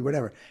 40,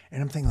 whatever.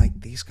 And I'm thinking like,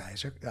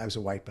 I was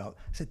a white belt.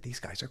 I said, these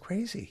guys are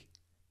crazy.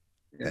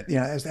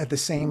 Yeah. I had the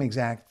same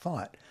exact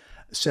thought.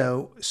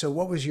 So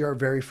what was your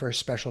very first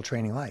special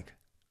training like?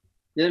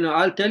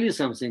 I'll tell you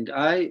something.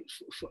 Many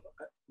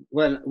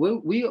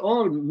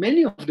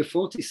of the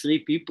 43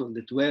 people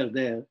that were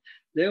there,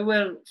 they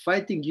were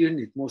fighting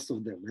unit, most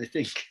of them, I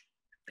think.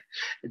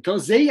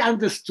 Because they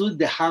understood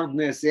the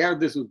hardness,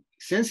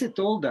 Sensei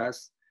told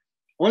us,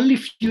 only a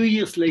few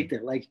years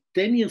later, like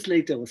 10 years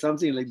later or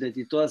something like that,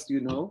 it was,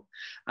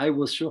 I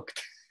was shocked.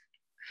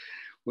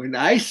 When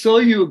I saw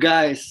you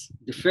guys,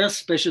 the first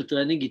special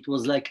training, it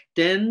was like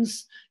 10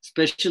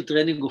 special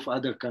training of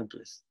other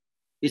countries.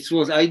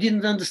 I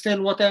didn't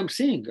understand what I'm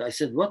saying. I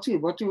said,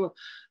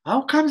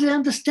 how come they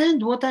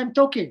understand what I'm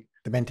talking?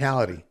 The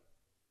mentality.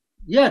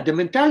 Yeah, the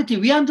mentality.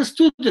 We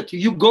understood that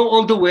you go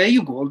all the way,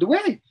 you go all the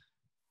way.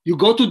 You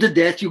go to the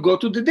death, you go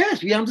to the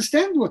death. We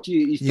understand what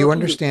you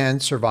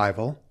understand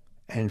survival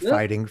and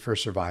fighting for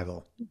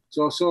survival.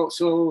 So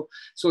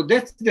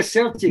that's the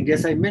third thing,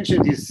 as I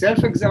mentioned, is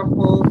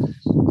self-example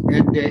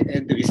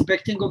and the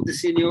respecting of the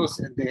seniors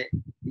and the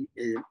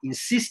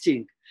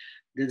insisting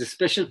that the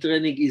special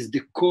training is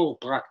the core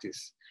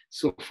practice.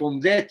 So from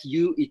that,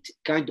 it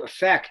kind of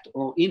affect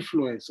or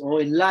influence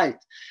or enlighten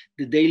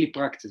the daily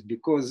practice,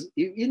 because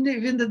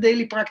even the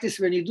daily practice,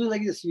 when you do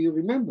like this, you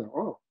remember,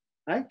 oh,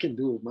 I can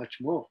do much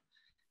more.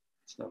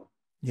 So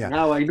yeah.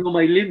 Now I know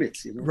my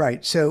limits.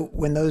 Right. So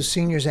when those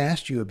seniors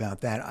asked you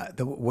about that,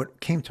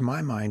 what came to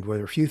my mind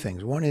were a few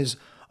things. One is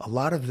a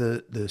lot of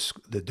the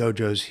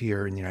dojos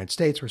here in the United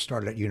States were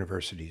started at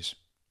universities.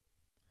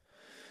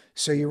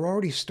 So you're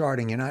already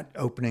starting, you're not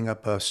opening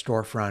up a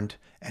storefront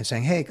and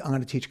saying, hey, I'm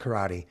going to teach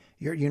karate.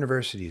 You're at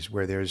universities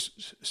where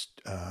there's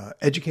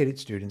educated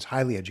students,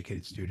 highly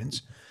educated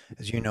students.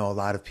 As you know, a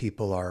lot of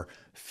people are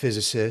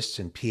physicists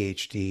and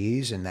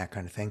PhDs and that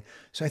kind of thing.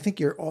 So I think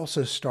you're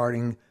also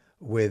starting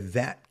with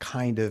that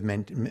kind of,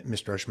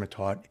 Mr. Ohshima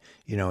taught,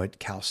 at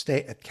Cal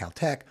State, at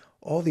Caltech,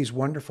 all these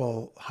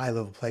wonderful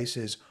high-level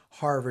places,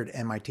 Harvard,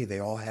 MIT, they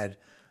all had,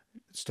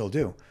 still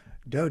do,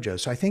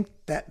 dojos. So I think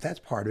that's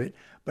part of it.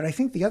 But I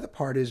think the other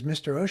part is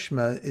Mr.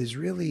 Ohshima is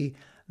really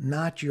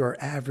not your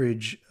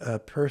average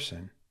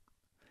person.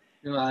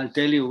 I'll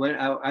tell you, when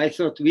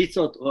we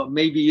thought, or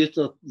maybe you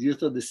thought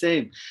the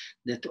same,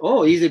 that,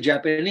 oh, he's a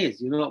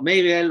Japanese.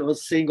 Mariel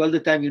was saying all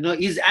the time,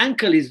 his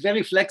ankle is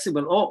very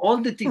flexible. All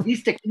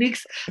these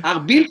techniques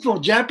are built for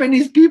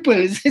Japanese people.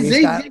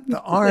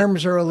 The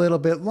arms are a little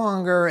bit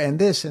longer and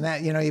this and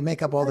that, you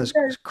make up all this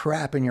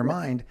crap in your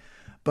mind.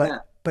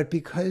 But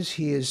because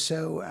he is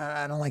so,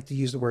 I don't like to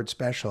use the word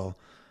special,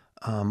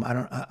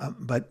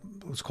 but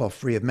let's call it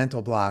free of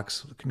mental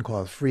blocks. We can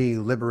call it free,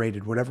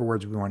 liberated, whatever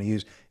words we want to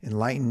use,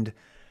 enlightened.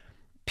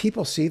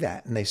 People see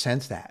that and they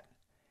sense that.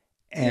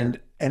 And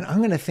I'm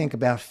going to think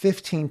about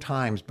 15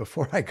 times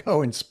before I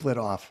go and split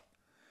off,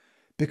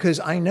 because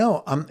I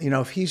know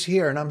if he's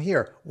here and I'm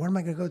here, what am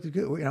I going to go to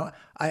do?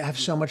 I have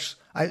so much,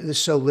 there's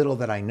so little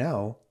that I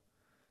know.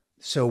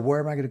 So where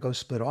am I going to go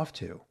split off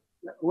to?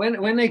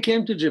 When I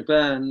came to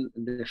Japan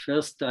the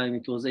first time,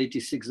 it was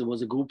 86. There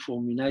was a group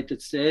from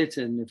United States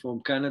and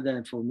from Canada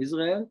and from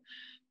Israel.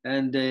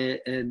 And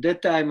at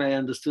that time, I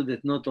understood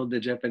that not all the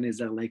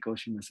Japanese are like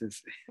Ohshima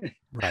Sensei.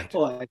 Right.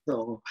 I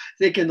thought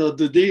they cannot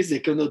do this, they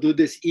cannot do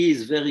this. He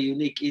is very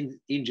unique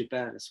in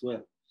Japan as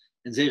well.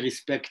 And they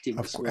respect him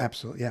as well.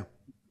 Absolutely, yeah.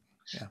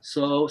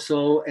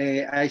 So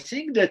I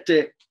think that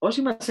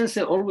Ohshima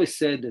Sensei always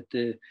said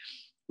that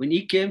when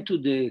he came to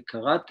the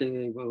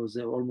karate, he was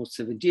almost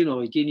 17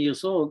 or 18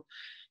 years old,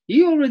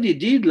 he already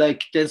did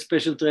like 10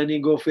 special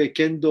training of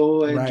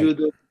Kendo and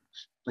judo,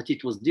 but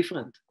it was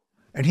different.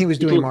 And he was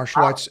doing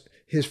martial arts.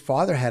 His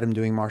father had him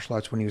doing martial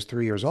arts when he was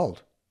 3 years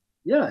old.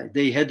 Yeah,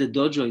 they had a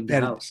dojo in the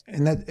house.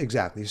 And that,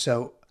 exactly.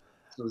 So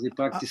they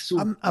practiced.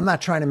 I'm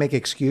not trying to make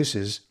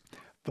excuses,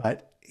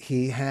 but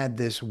he had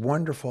this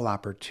wonderful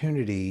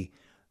opportunity,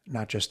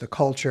 not just the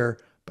culture,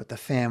 but the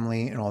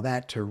family and all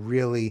that, to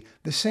really,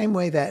 the same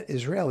way that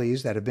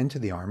Israelis that have been to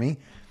the army,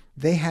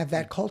 they have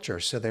that culture.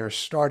 So they're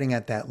starting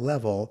at that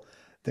level.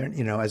 They're,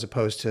 as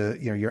opposed to,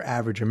 your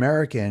average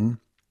American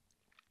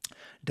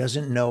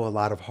doesn't know a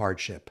lot of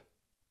hardship.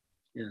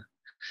 Yeah.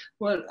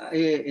 Well, I'll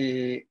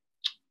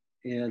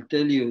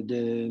tell you,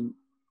 the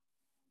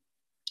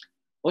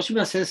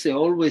Ohshima Sensei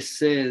always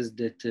says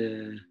that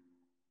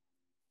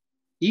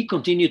he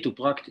continued to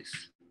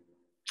practice.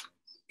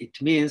 It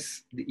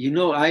means,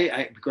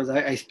 because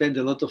I spend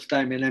a lot of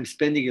time and I'm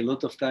spending a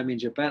lot of time in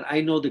Japan,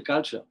 I know the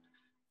culture.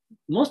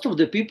 Most of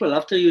the people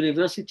after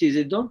university,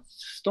 they don't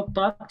stop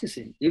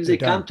practicing. If they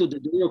come to the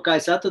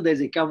Dojo Saturdays,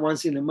 they come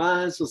once in a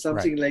month or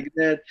something like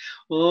that.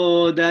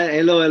 Oh,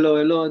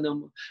 hello.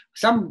 No.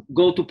 Some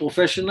go to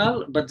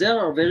professional, but there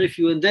are very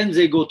few. And then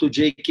they go to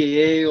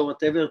JKA or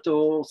whatever,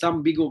 to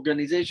some big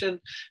organization,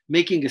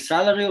 making a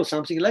salary or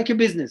something like a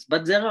business.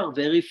 But there are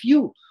very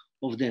few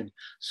of them.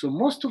 So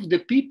most of the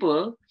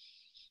people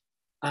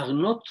are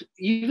not,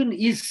 even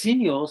his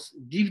seniors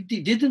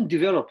didn't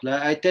develop.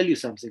 Like, I tell you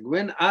something.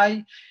 When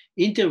I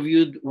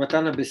interviewed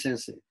Watanabe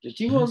Sensei, that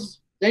he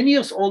was 10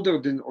 years older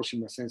than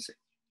Ohshima Sensei.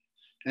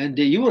 And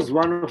he was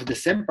one of the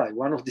senpai,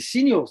 one of the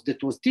seniors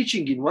that was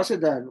teaching in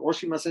Waseda. And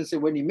Ohshima Sensei,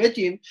 when he met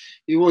him,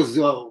 he was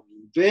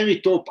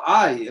very top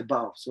eye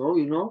above. So,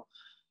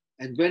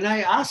 and when I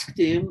asked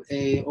him,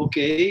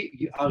 okay,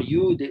 are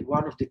you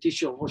one of the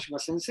teachers of Ohshima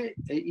Sensei?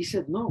 He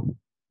said, no,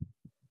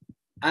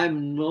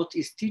 I'm not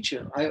his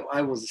teacher.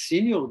 I was a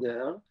senior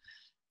there,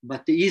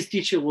 but his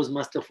teacher was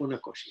Master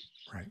Funakoshi.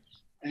 Right.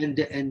 And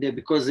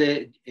because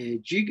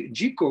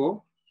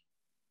Jiko,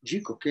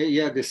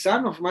 the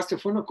son of Master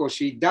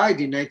Funakoshi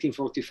died in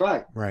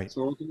 1945. Right.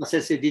 So Ohshima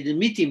Sensei didn't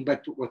meet him,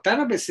 but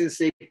Watanabe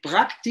Sensei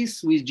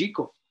practiced with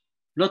Jiko,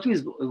 not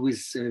with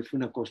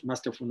Funakoshi,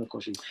 Master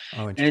Funakoshi.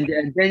 Oh,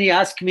 and then he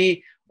asked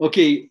me,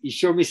 okay, he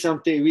showed me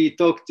something. We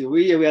talked.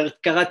 We are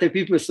karate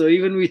people, so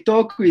even we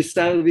talk, we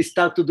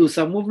start to do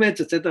some movements,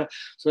 etc.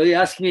 So he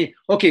asked me,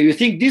 okay, you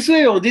think this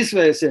way or this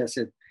way? I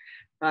said,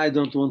 I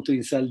don't want to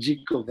insult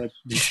Jiko, but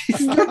this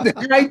is not the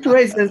right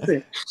way,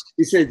 Sensei.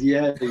 He said,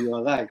 yeah, you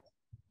are right.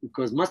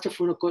 because Master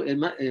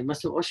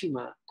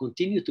Ohshima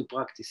continued to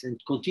practice and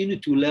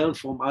continued to learn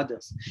from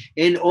others,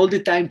 and all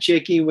the time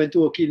checking, went to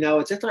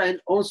Okinawa, etc., and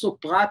also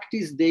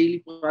practice,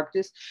 daily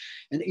practice.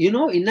 And in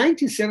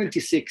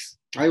 1976,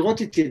 I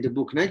wrote it in the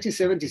book,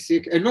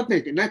 1976, not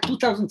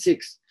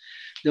 2006,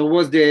 there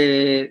was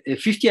the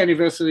 50th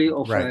anniversary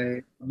of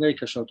Right.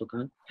 America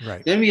Shotokan.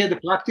 Right. Then we had the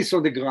practice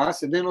on the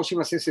grass, and then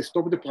Ohshima Sensei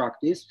stopped the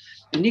practice,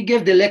 and he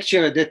gave the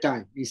lecture at that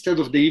time instead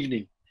of the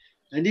evening.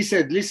 And he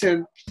said,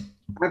 listen,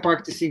 I'm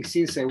practicing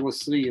since I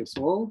was 3 years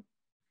old,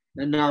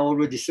 and now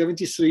already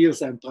 73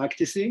 years I'm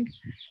practicing.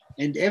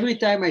 And every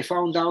time I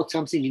found out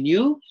something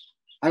new,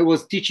 I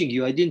was teaching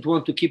you. I didn't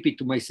want to keep it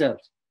to myself.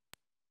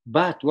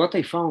 But what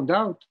I found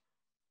out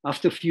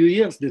after a few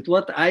years, that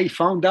what I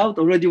found out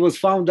already was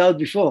found out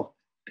before.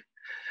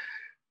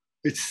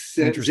 It's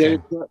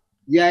interesting.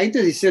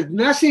 He said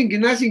nothing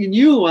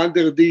new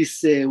under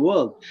this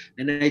world.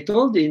 And I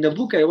told in the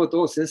book I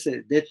wrote,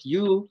 Sensei, that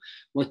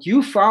what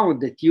you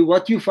found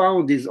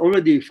is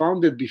already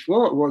founded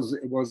before,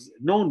 was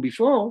known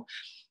before.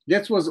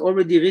 That was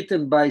already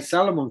written by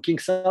Solomon, King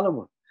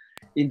Solomon,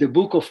 in the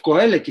book of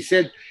Kohelet. He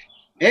said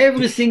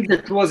everything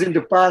that was in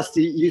the past,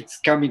 it's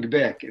coming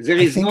back. There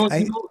is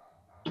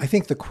I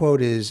think the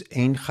quote is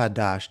 "Ein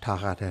chadash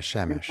tachat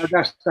hashemesh"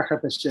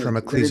 from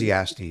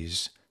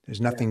Ecclesiastes. There's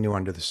nothing new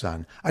under the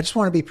sun. I just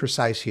want to be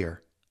precise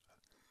here.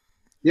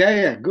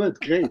 Yeah, good,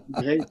 great.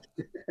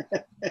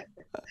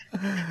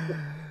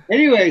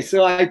 Anyway,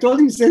 so I told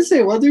him,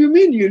 Sensei, what do you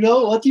mean?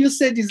 What you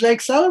said is like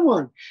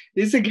Solomon.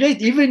 It's a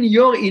great, even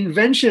your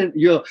invention,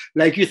 you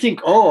think,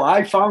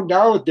 I found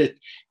out that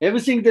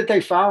everything that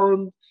I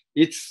found,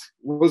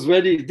 was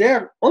already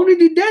there.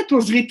 Already that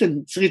was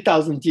written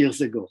 3,000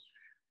 years ago.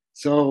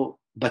 So,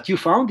 but you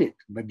found it.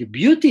 But the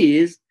beauty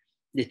is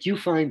that you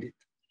find it.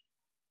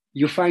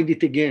 You find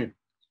it again.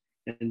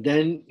 And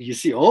then you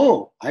see,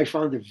 I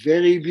found a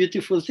very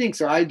beautiful thing.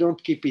 So I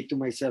don't keep it to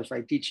myself.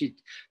 I teach it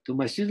to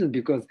my students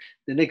because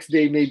the next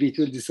day maybe it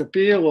will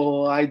disappear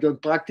or I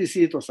don't practice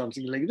it or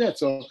something like that.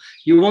 So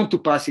you want to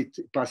pass it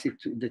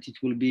that it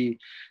will be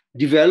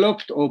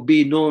developed or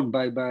be known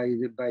by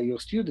your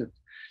student.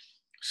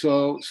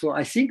 So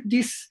I think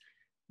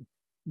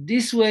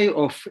this way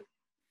of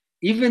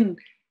even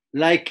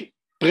like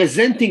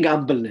presenting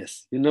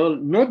humbleness,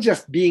 not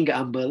just being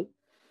humble,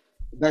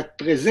 but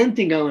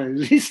presenting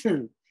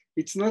listen,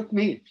 it's not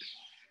me.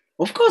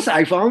 Of course,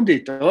 I found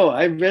it.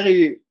 I'm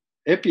very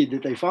happy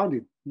that I found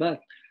it,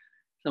 but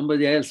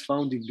somebody else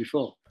found it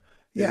before.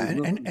 Yeah,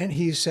 and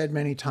he said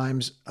many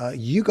times,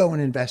 you go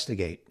and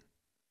investigate.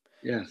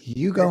 Yeah.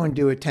 You go and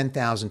do it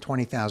 10,000,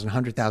 20,000,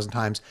 100,000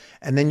 times,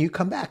 and then you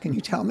come back and you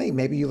tell me,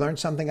 maybe you learned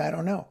something I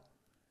don't know.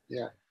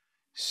 Yeah.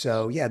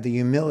 So yeah, the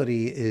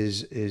humility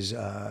is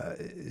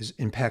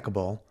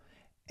impeccable,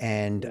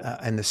 and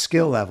the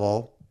skill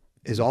level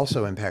is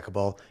also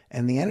impeccable,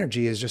 and the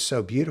energy is just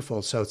so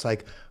beautiful. So it's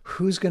like,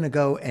 who's going to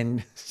go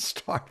and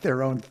start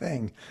their own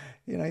thing?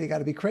 You got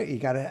to be crazy. You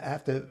got to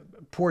have to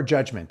poor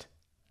judgment,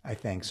 I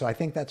think. So I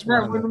think that's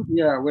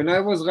when I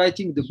was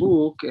writing the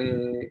book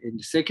in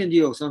the second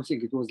year or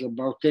something, it was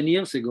about 10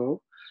 years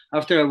ago,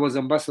 after I was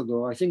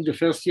ambassador. I think the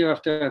first year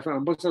after I was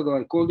ambassador,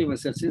 I called him and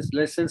said,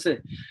 Sensei,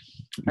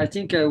 I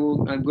think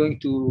I'm going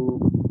to,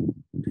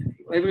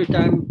 every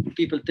time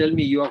people tell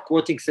me you are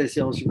quoting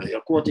Sensei Ohshima,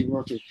 you're quoting.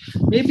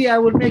 Maybe I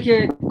will make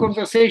a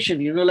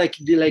conversation, like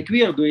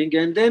we are doing,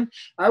 and then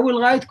I will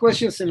write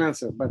questions and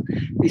answers. But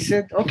he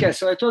said, okay.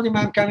 So I told him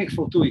I'm coming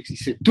for 2 weeks. He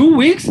said, 2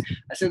 weeks?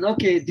 I said,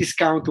 okay,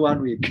 discount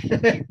 1 week.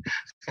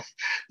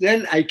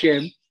 Then I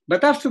came.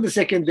 But after the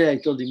second day, I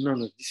told him,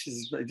 no,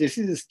 this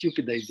is a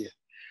stupid idea.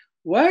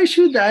 Why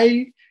should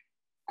I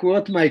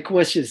quote my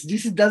questions?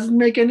 This doesn't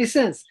make any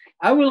sense.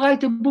 I will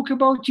write a book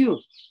about you.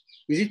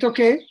 Is it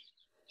okay?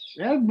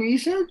 Yeah, he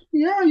said,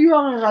 yeah, you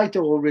are a writer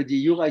already.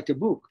 You write a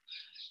book.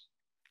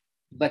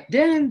 But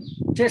then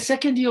the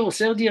second year or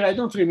third year, I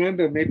don't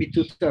remember, maybe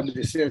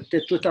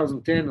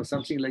 2010 or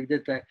something like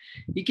that.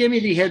 He came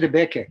in, he had a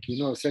backache,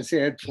 Sensei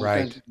had from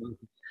time to time.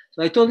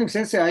 So I told him,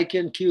 Sensei, I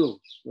can cure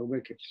your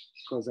backache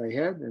because I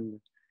had. And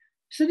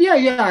he said,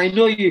 yeah, I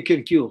know you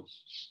can cure.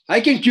 I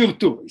can cure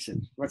too. He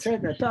said, what's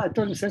that? I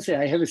told him, Sensei,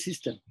 I have a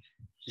system.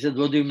 He said,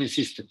 what do you mean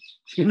system?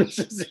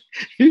 Sensei,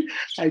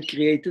 I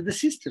created a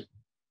system,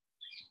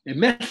 a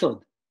method.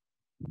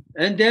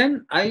 And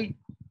then I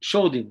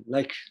showed him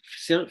like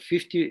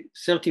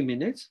 30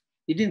 minutes.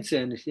 He didn't say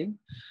anything.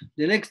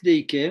 The next day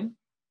he came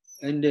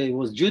and there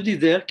was Judy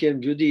there,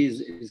 Judy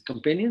is his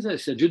companions. I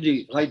said,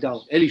 Judy, write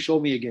down. Eli, show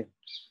me again.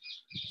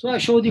 So I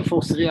showed him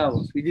for 3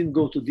 hours. We didn't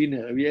go to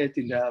dinner. We ate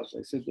in the house.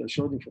 I said, I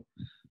showed him for.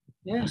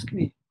 He asked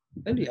me,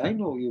 Eli, I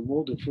know you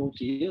more than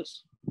 40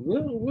 years.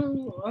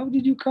 Well, how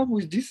did you come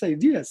with these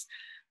ideas?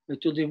 I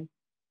told him,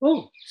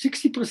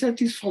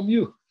 60% is from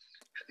you,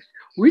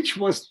 which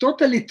was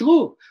totally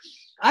true.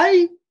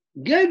 I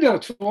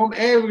gathered from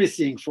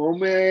everything, from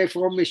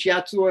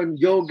shiatsu and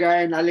yoga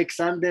and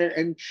Alexander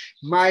and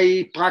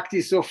my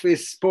practice of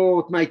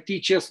sport, my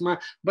teachers,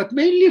 but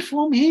mainly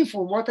from him,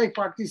 from what I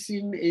practice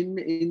in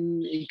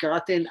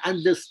karate and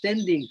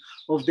understanding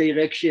of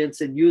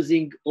directions and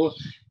using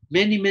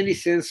many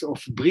sense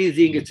of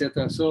breathing,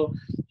 etc. So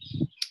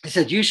I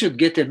said, you should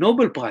get a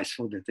Nobel Prize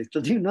for that. I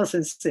told him, no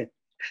sense.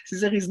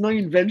 There is no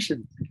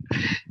invention.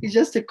 It's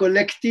just a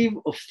collective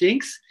of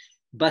things,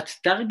 but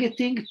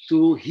targeting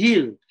to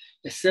heal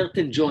a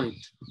certain joint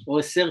or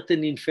a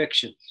certain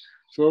infection.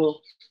 So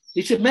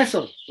it's a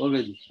method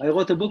already. I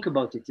wrote a book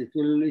about it.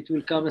 It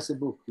will come as a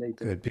book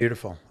later. Good,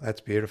 beautiful.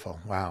 That's beautiful.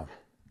 Wow,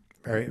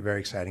 very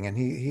exciting.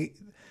 And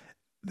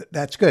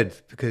that's good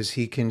because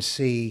he can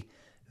see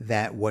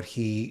that what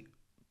he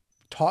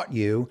taught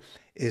you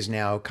is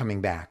now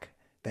coming back.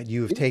 That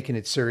you have taken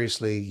it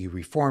seriously. You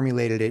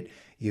reformulated it.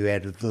 You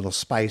added a little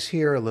spice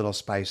here, a little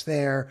spice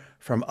there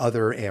from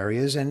other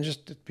areas. And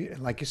just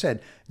like you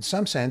said, in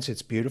some sense,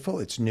 it's beautiful,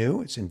 it's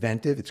new, it's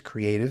inventive, it's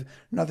creative. In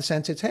another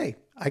sense, it's, hey,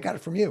 I got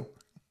it from you.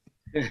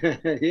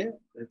 Yeah,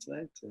 that's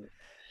right.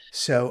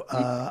 So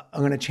I'm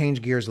going to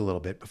change gears a little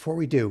bit. Before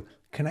we do,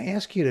 can I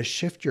ask you to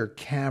shift your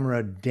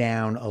camera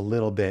down a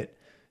little bit?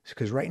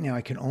 Because right now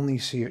I can only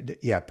see your,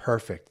 yeah,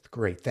 perfect.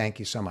 Great. Thank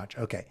you so much.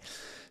 Okay.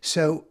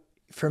 So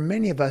for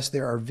many of us,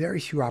 there are very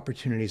few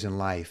opportunities in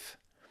life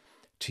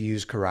to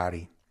use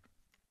karate,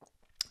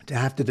 to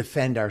have to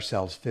defend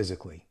ourselves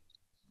physically.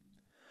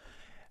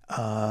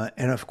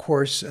 And of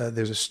course,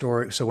 there's a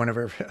story. So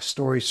whenever a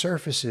story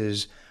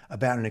surfaces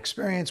about an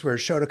experience where a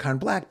Shotokan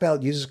black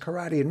belt uses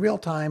karate in real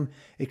time,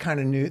 it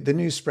kind of the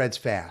news spreads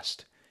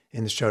fast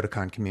in the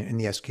Shotokan community, in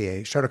the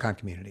SKA Shotokan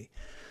community.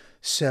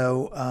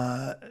 So,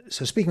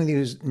 so speaking with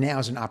you now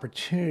is an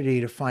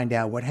opportunity to find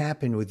out what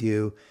happened with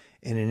you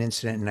in an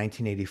incident in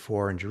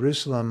 1984 in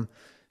Jerusalem,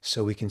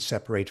 so we can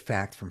separate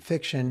fact from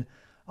fiction.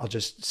 I'll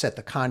just set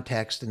the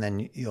context, and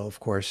then you'll, of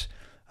course,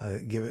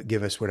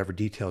 give us whatever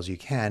details you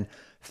can.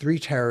 3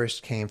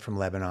 terrorists came from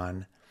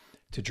Lebanon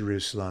to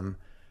Jerusalem.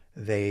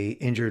 They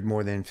injured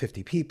more than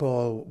 50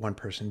 people. 1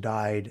 person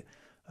died.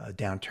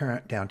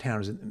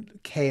 Downtown,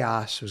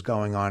 chaos was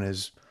going on,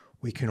 as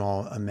we can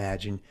all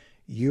imagine.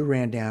 You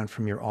ran down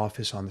from your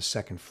office on the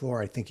 2nd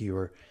floor. I think you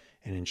were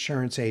an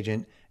insurance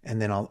agent,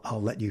 and then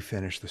I'll let you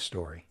finish the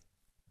story.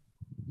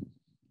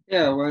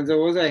 Yeah, when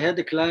I had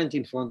a client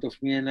in front of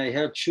me and I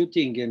heard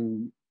shooting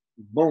and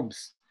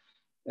bombs.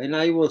 And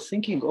I was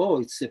thinking, oh,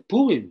 it's a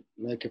Purim,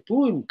 like a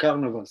Purim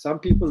carnival. Some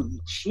people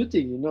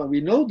shooting, we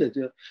know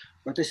that.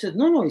 But I said,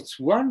 no, it's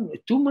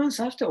 2 months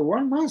after,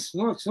 1 month.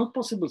 No, it's not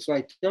possible. So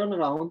I turned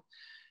around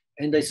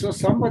and I saw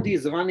somebody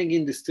is running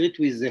in the street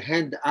with the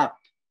hand up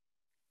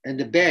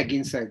and a bag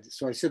inside.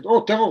 So I said,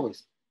 oh,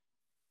 terrorist.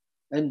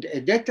 And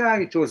at that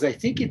time, I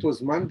think it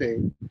was Monday,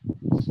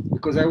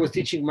 because I was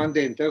teaching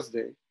Monday and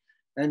Thursday.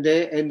 And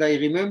I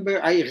remember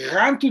I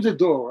ran to the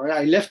door.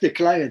 I left the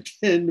client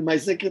and my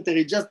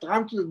secretary just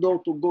ran to the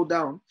door to go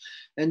down.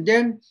 And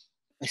then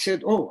I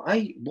said, oh,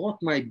 I brought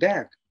my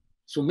bag.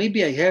 So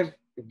maybe I have,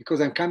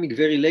 because I'm coming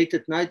very late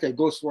at night, I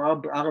go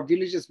through Arab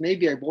villages,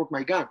 maybe I brought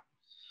my gun.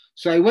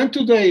 So I went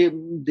to the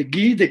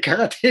gi, the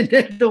karate, and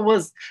then there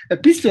was a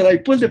pistol. I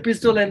pulled the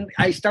pistol and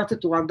I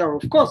started to run down.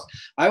 Of course,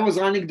 I was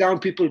running down,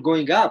 people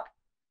going up.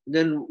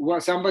 Then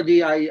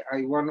somebody,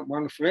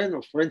 one friend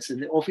or friends in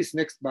the office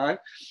next by,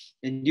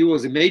 and he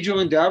was a major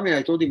in the army.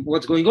 I told him,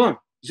 what's going on?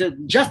 He said,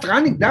 just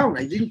running down.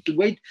 I didn't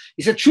wait.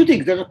 He said,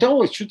 shooting. There are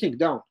terrorists shooting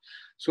down.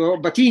 So,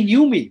 but he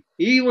knew me.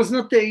 He was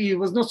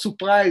not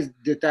surprised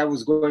that I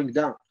was going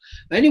down.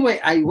 Anyway,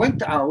 I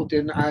went out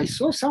and I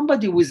saw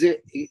somebody with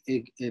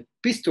a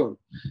pistol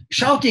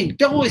shouting,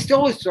 terrorist,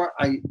 terrorist. So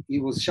he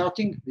was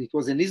shouting. It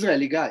was an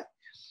Israeli guy.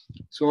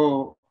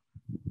 So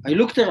I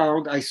looked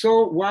around. I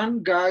saw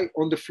one guy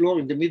on the floor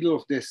in the middle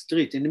of the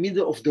street, in the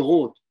middle of the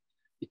road,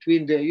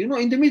 between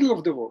in the middle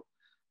of the road.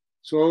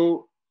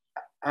 So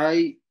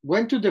I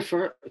went to the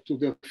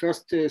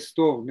first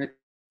store next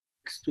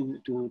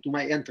to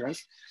my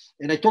entrance,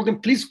 and I told them,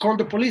 please call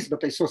the police.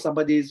 But I saw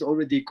somebody is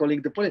already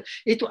calling the police.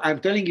 I'm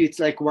telling you, it's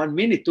like 1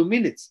 minute, 2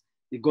 minutes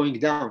going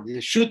down.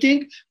 The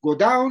shooting, go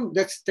down,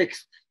 that's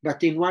text.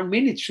 But in 1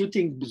 minute,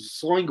 shooting,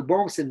 throwing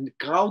bombs and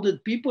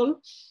crowded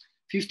people,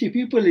 50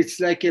 people, it's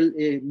like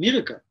a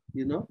miracle,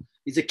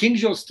 It's a King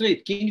George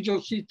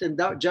Street and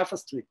Jaffa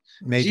Street.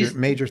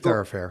 Major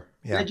thoroughfare.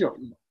 Yeah. Major.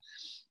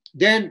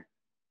 Then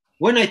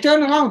when I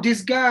turned around,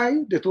 this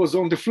guy that was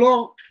on the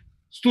floor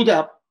stood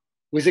up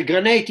with a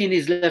grenade in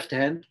his left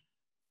hand.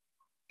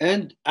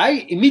 And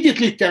I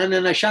immediately turned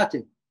and I shot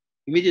him.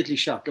 Immediately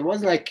shot. It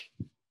was like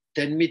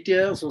 10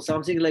 meters or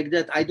something like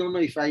that. I don't know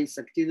if I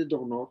succeeded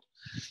or not.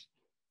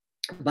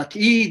 But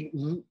he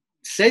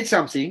said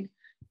something.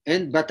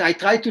 But I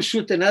tried to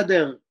shoot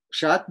another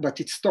shot, but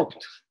it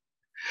stopped.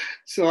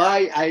 So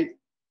I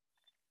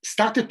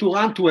started to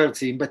run towards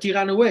him, but he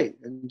ran away.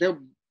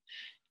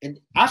 And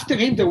after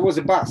him, there was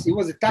a bus. He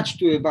was attached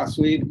to a bus.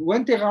 So he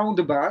went around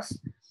the bus,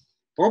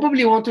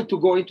 probably wanted to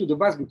go into the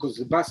bus because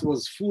the bus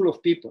was full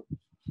of people,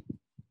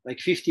 like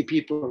 50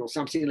 people or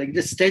something like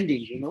this,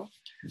 standing,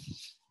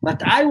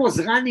 But I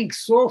was running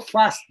so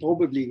fast,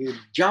 probably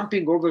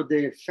jumping over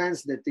the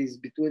fence that is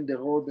between the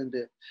road and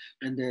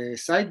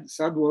the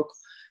sidewalk.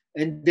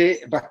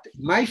 But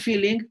my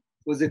feeling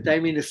was that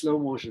I'm in a slow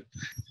motion.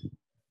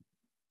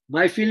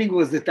 My feeling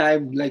was that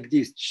I'm like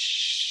this.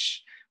 Shh.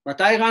 But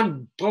I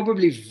ran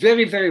probably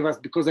very, very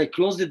fast because I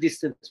closed the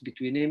distance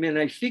between him and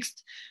I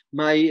fixed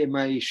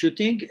my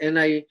shooting and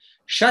I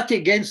shot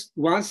against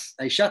once.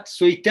 I shot,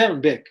 so he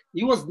turned back.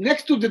 He was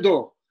next to the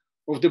door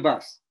of the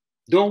bus.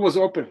 Door was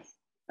open.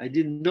 I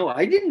didn't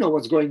know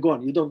what's going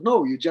on. You don't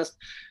know. You just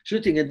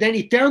shooting. And then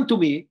he turned to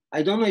me.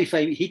 I don't know if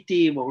I hit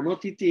him or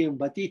not hit him,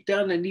 but he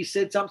turned and he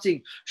said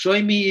something,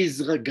 showing me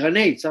his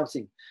grenade,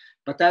 something.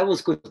 But I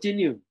was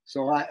continuing.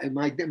 So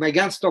my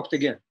gun stopped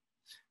again.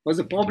 Was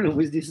a problem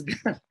with this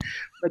gun.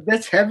 But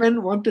that's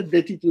heaven wanted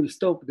that it will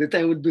stop, that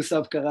I would do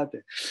some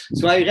karate.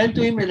 So I ran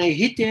to him and I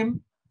hit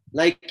him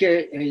like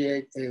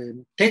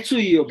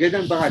Tetsui or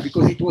Gedan Barai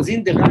because it was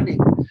in the running.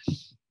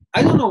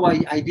 I don't know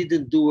why I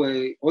didn't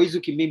do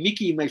Oizuki.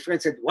 Miki, my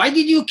friend, said, why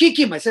did you kick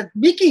him? I said,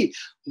 Miki,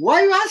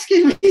 why are you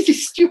asking me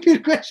these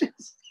stupid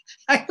questions?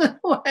 I don't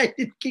know why I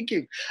didn't kick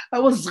him. I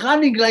was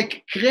running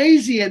like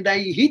crazy and I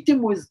hit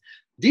him with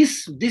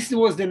this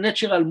was the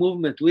natural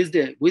movement with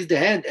the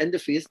hand and the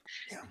fist.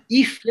 Yeah.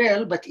 He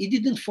fell, but he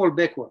didn't fall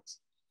backwards.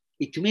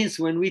 It means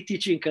when we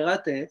teach in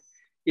karate,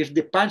 if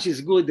the punch is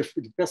good, the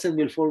person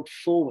will fall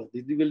forward.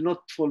 It will not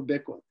fall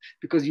backward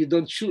because you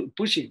don't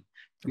push him.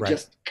 You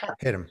just cut.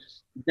 Hit him.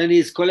 Then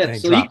he's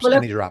collapsed.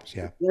 And he drops,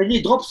 yeah. When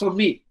he drops on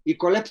me, he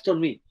collapsed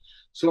on me.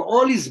 So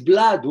all his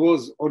blood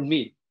was on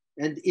me.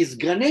 And his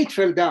grenade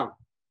fell down.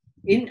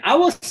 In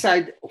our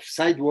side of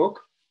sidewalk,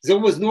 there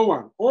was no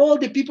one. All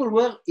the people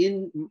were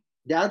in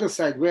the other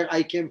side where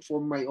I came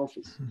from my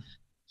office.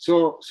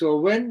 So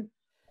when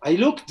I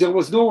looked, there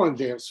was no one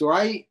there.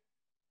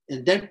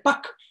 And then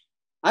pack.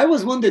 I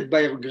was wounded by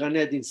a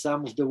grenade in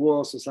some of the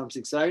wars or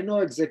something. So I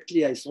know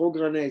exactly, I throw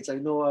grenades, I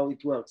know how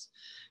it works.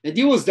 And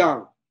he was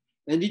down.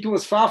 And it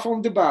was far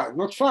from the bus.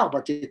 Not far,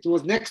 but it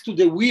was next to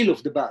the wheel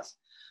of the bus.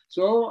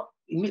 So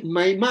in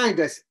my mind,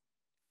 I said,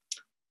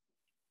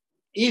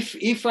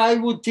 if I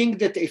would think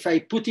that if I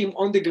put him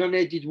on the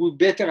grenade, it would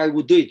be better, I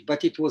would do it,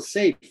 but it was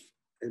safe.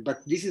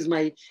 But this is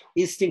my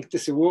instinct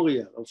as a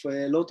warrior of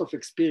a lot of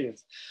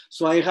experience.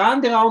 So I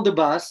ran around the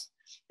bus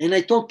and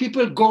I told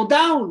people, go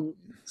down,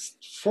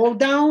 fall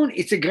down,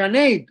 it's a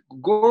grenade,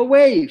 go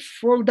away,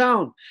 fall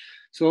down.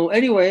 So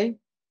anyway,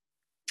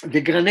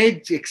 the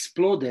grenade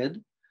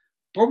exploded,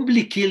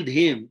 probably killed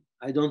him.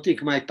 I don't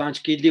think my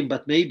punch killed him,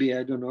 but maybe,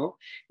 I don't know.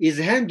 His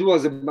hand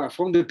was,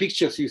 from the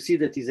pictures, you see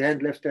that his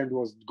left hand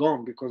was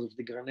gone because of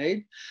the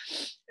grenade.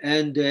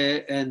 And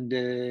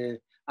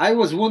I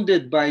was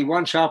wounded by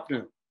one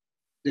sharpener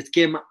that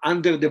came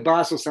under the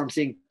bus or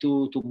something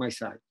to my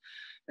side.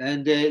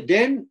 And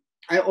then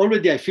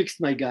I fixed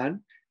my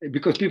gun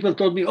because people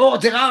told me, oh,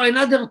 there are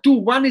another two.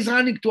 One is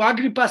running to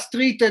Agrippa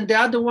Street and the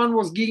other one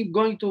was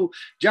going to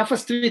Jaffa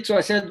Street. So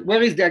I said,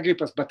 where is the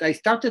Agrippa? But I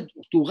started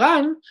to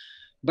run.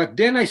 But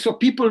then I saw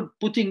people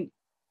putting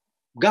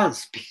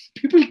guns.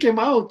 People came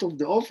out of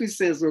the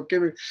offices or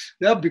came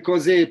there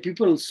because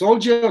people,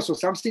 soldiers or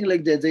something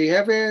like that, they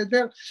have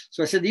there.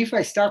 So I said, if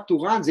I start to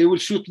run, they will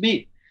shoot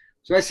me.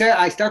 So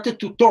I started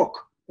to talk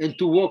and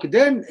to walk.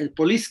 Then a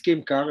police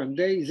came car and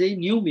they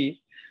knew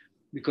me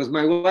because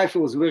my wife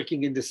was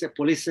working in the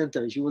police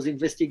center. She was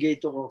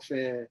investigator of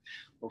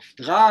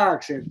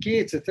drugs and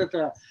kids,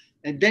 etc.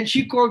 And then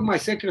she called my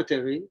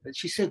secretary and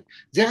she said,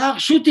 they are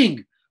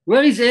shooting.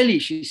 Where is Eli?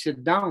 She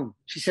said, down.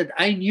 She said,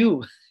 I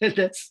knew.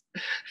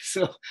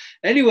 So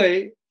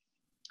anyway,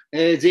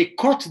 they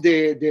caught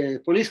the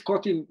police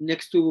caught him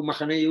next to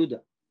Machane Yehuda,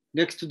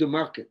 next to the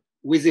market,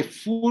 with a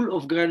full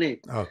of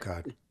grenade. Oh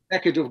God.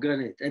 Package of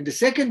grenade. And the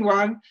second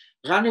one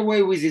ran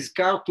away with his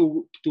car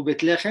to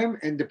Bethlehem,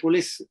 and the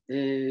police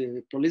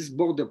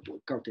border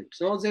caught him.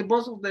 So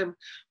both of them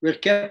were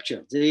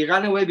captured. They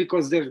ran away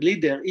because their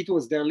leader, it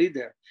was their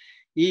leader,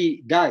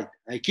 he died.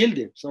 I killed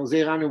him. So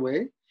they ran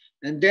away.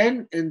 And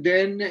then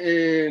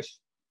they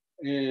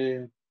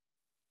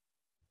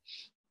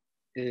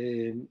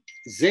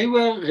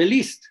were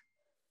released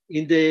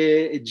in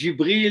the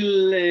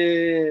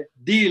Jibril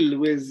deal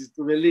with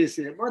release,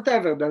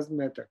 whatever, doesn't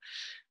matter.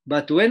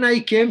 But when I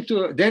came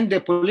to, then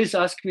the police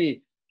asked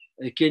me,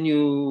 can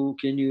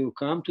you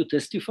come to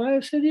testify?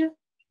 I said, yeah.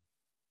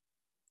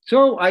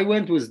 So I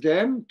went with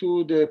them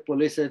to the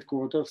police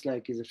headquarters,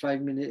 like it's a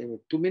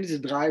 2 minutes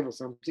drive or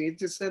something.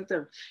 It's a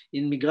center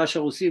in Migrash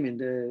Harusim, in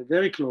the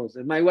very close.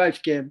 And my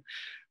wife came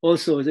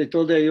also. They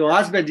told her, your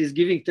husband is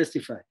giving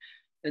testify.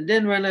 And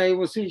then when I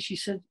was in, she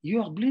said,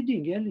 you are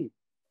bleeding, Eli.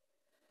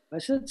 I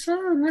said,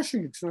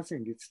 nothing, it's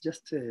nothing. It's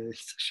just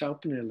it's a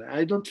sharpener.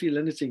 I don't feel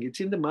anything. It's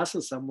in the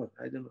muscle somewhere.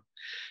 I don't know.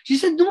 She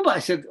said, no, but I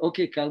said,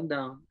 okay, calm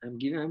down.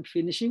 I'm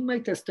finishing my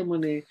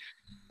testimony.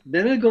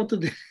 Then I'll go to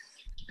the...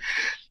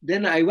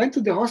 Then I went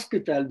to the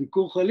hospital,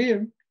 Bikur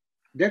Cholim.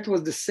 That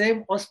was the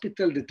same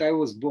hospital that I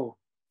was born.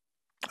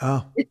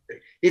 Oh.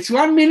 It's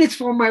 1 minute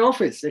from my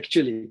office,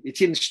 actually.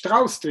 It's in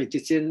Strauss Street.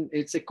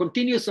 It's a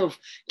continuous of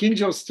King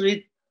George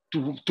Street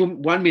to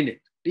 1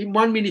 minute, in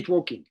 1 minute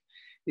walking.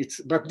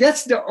 But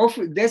that's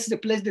the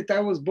place that I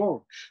was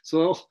born.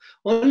 So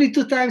only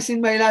 2 times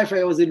in my life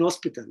I was in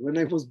hospital, when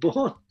I was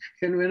born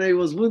and when I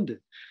was wounded.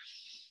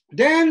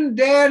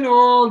 Then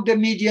all the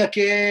media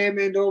came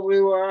and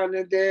everyone,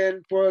 and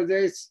then for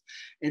this,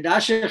 and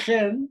Asher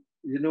Chen,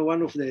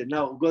 one of the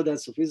now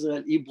goddess of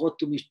Israel, he brought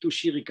to me 2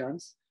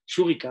 shurikens.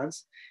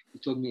 He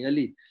told me,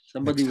 Eli,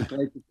 somebody will try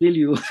to kill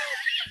you.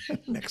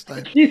 Next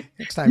time you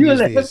will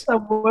have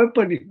some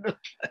weapon.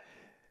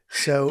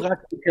 So,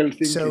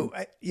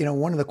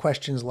 one of the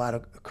questions a lot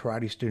of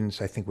karate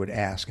students, I think, would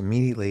ask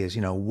immediately is,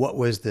 what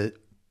was the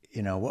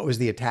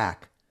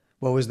attack?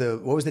 What was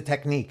the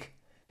technique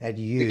that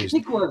you used?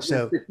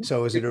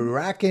 So was it a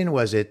Uraken?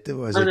 Was it?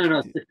 No.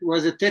 It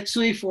was a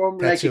Tetsui from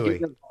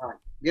Tetsui. Like a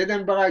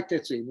Gedan Barai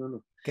Tetsui.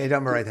 No.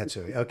 Gedan Barai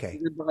Tetsui. Okay.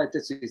 Gedan Barai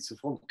Tetsui. It's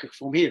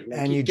from here. Like,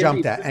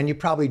 and you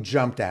probably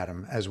jumped at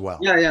him as well.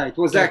 Yeah. It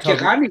was like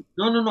running.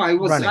 No. I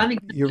was running.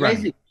 You're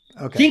crazy.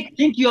 Running. Okay.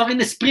 Think you are in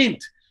a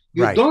sprint.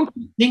 You don't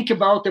think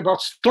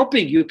about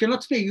stopping. You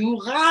cannot stay. You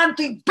run,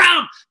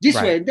 bam, this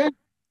way, and then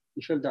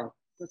you fell down.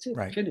 That's it.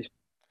 Finished.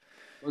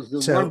 It was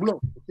the one blow.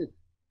 That's it.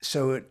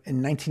 So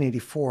in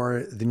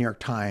 1984, the New York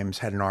Times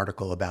had an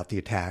article about the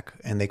attack,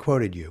 and they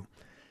quoted you.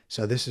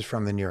 So this is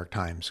from the New York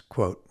Times,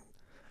 quote,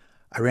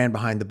 "I ran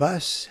behind the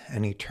bus,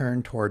 and he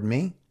turned toward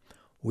me.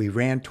 We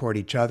ran toward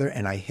each other,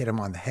 and I hit him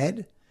on the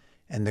head,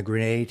 and the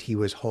grenade he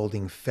was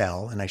holding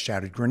fell, and I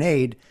shouted,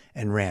 'Grenade,'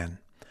 and ran.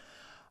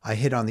 I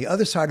hit on the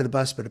other side of the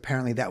bus, but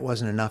apparently that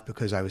wasn't enough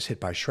because I was hit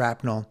by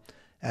shrapnel.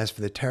 As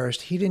for the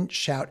terrorist, he didn't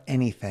shout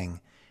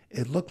anything.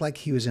 It looked like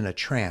he was in a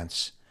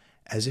trance,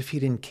 as if he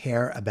didn't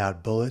care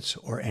about bullets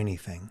or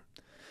anything."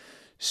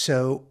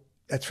 So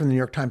that's from the New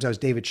York Times. That was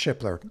David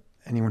Shipler.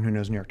 Anyone who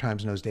knows New York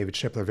Times knows David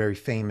Shipler, very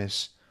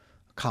famous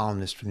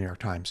columnist for the New York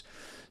Times.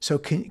 So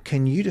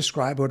can you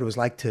describe what it was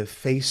like to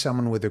face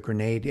someone with a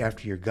grenade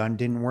after your gun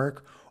didn't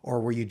work? Or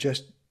were you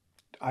just,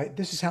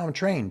 this is how I'm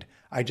trained.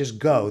 I just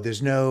go.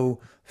 There's no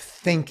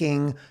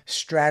thinking,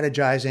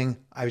 strategizing.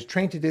 I was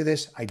trained to do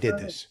this. I did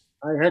this.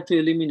 I had to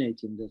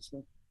eliminate him. That's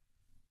it.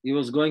 He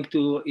was going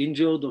to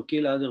injure or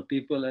kill other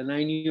people, and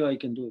I knew I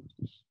can do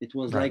it. It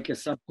was like a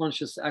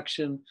subconscious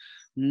action,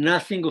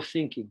 nothing of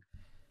thinking.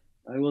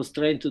 I was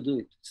trained to do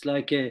it. It's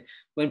like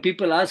when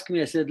people ask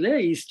me, I said,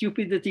 "Hey, he's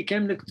stupid that he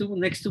came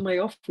next to my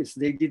office."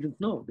 They didn't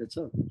know. That's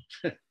all.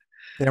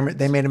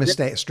 They made a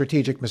mistake, a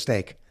strategic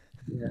mistake.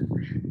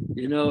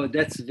 Yeah.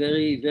 That's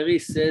very, very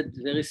sad,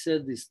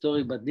 this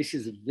story, but this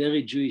is a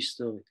very Jewish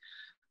story.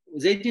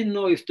 They didn't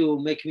know if to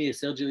make me a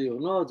surgery or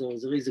not.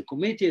 There is a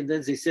committee, and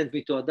then they sent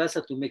me to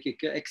Hadassah to make an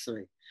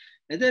X-ray.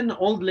 And then an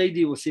old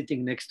lady was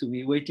sitting next to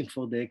me, waiting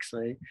for the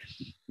X-ray.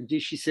 And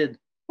she said,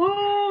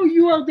 "Oh,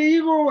 you are the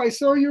hero. I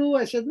saw you."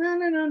 I said, No,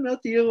 not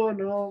hero.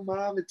 No,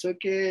 Mom, it's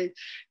okay.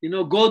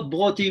 God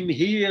brought him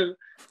here,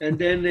 and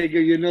then,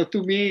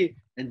 to me.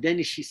 And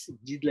then she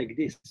did like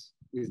this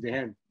with the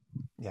hand.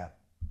 Yeah.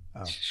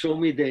 Oh. Show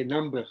me the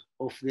number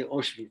of the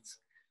Auschwitz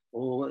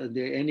or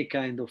any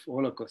kind of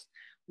Holocaust.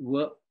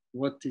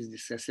 What is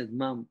this? I said,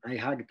 "Mom," I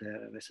hugged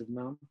her. I said,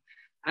 "Mom,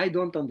 I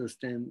don't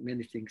understand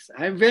many things.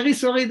 I'm very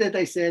sorry that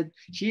I said."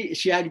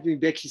 She hugged me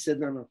back. She said,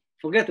 No,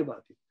 forget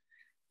about it.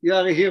 You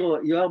are a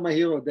hero. You are my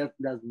hero. That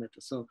doesn't matter.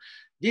 So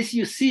this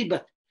you see,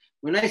 but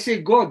when I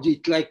say God,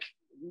 it's like,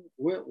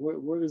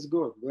 where is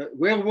God?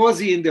 Where was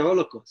he in the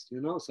Holocaust?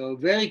 So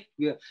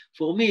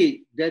for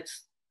me,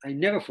 I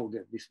never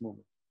forget this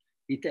moment.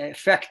 It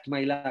affected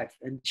my life,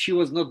 and she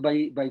was not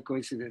by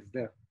coincidence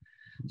there.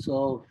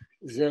 So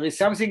there is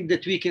something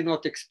that we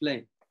cannot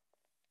explain.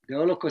 The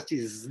Holocaust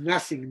is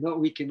nothing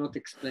we cannot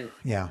explain.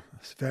 Yeah,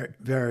 it's very,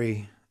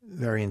 very,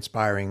 very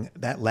inspiring.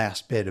 That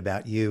last bit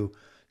about you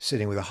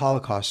sitting with a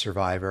Holocaust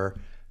survivor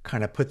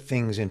kind of put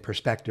things in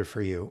perspective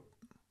for you.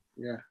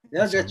 Yeah,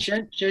 that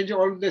changed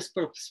all this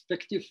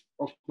perspective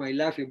of my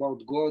life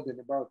about God and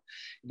about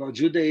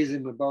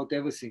Judaism, about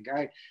everything.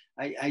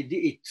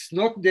 It's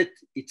not that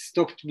it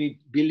stopped me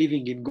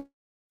believing in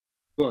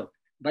God,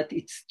 but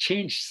it's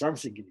changed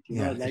something in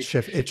it.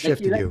 It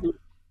shifted you.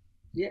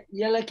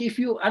 Yeah, like if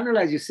you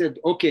analyze, you said,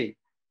 okay,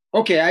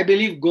 I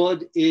believe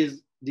God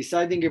is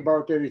deciding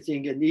about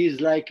everything, and he's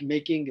like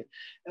making,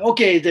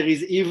 there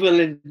is evil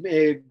and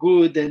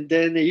good, and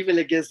then evil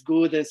against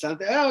good and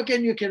something.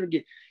 You can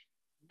get.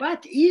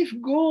 But if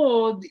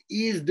God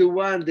is the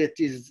one that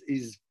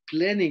is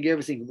planning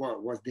everything,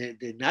 was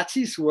the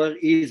Nazis were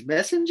his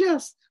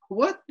messengers?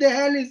 What the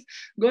hell is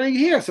going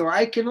here? So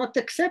I cannot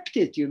accept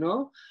it,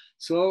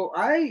 So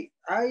I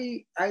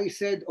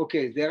said,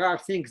 okay, there are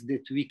things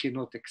that we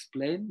cannot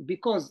explain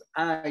because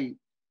I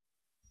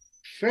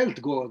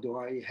felt God,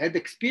 or I had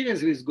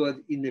experience with God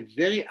in a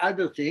very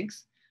other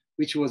things,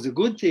 which was a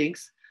good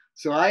things.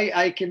 So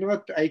I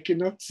cannot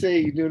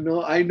say,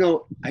 I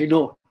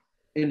know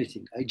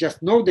anything. I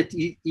just know that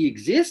he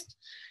exists,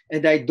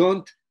 and I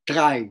don't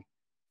try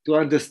to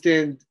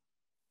understand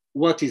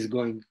what is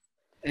going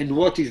and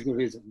what is the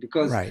reason.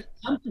 Because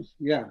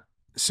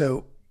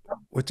So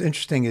what's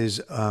interesting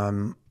is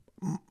I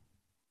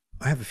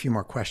have a few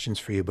more questions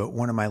for you, but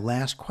one of my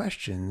last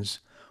questions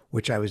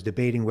which I was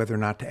debating whether or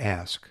not to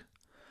ask,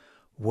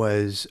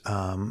 was,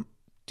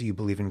 do you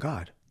believe in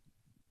God?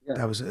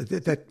 Yeah.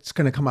 That's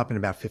going to come up in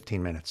about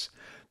 15 minutes,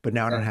 but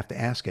now I don't Yeah. have to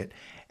ask it.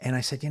 And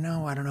I said,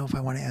 I don't know if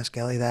I want to ask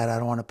Eli that. I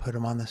don't want to put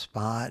him on the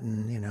spot,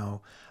 and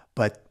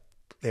but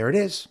there it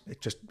is.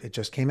 It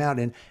just came out,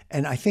 and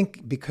I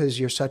think because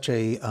you're such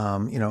a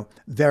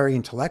very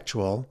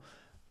intellectual,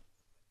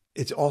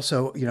 it's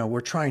also,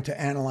 we're trying to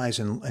analyze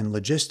and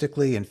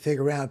logistically and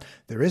figure out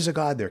there is a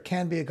God, there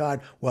can be a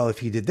God. Well, if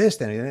he did this,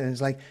 then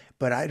it's like,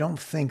 but I don't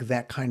think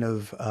that kind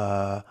of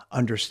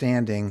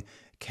understanding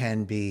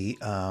can be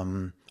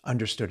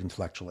understood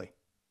intellectually.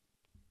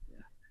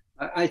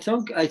 I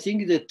think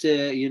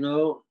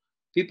that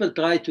people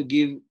try to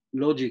give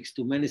logics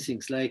to many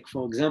things. Like,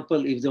 for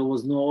example, if there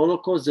was no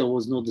Holocaust, there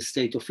was no the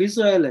state of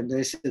Israel, and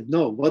they said,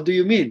 no. What do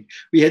you mean?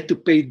 We had to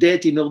pay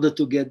debt in order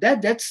to get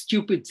that. That's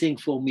stupid thing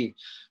for me.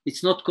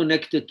 It's not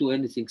connected to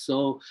anything.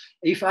 So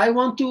if I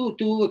want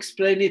to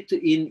explain it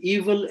in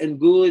evil and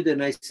good,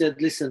 and I said,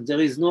 listen,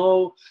 there is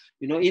no.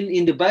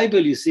 In the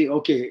Bible, you see,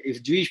 okay,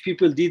 if Jewish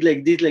people did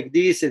like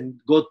this, and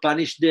God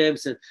punished them,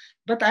 so,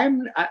 but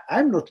I'm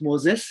not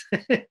Moses.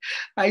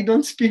 I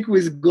don't speak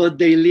with God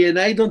daily, and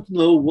I don't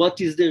know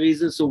what is the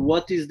reason. So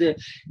what is the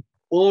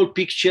whole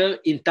picture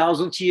in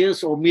 1,000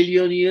 years or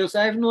million years?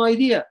 I have no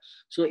idea.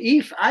 So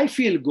if I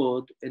feel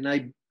God and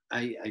I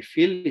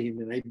feel Him,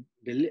 and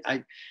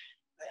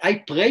I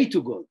pray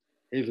to God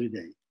every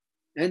day,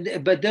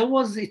 but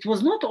it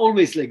was not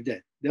always like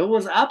that. There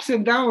was ups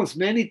and downs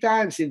many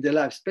times in the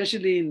life,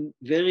 especially in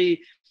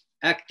very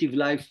active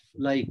life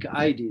like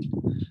I did.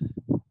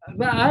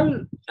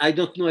 But I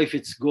don't know if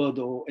it's God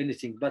or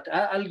anything, but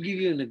I'll give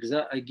you an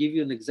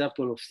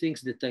example of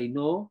things that I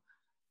know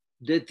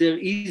that there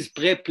is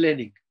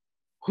pre-planning.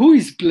 Who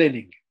is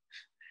planning?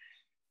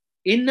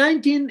 In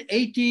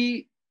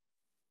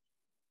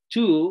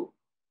 1982,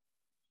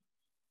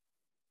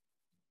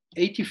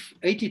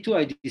 82,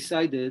 I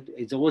decided,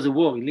 there was a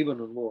war, in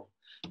Lebanon war.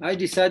 I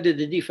decided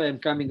that if I am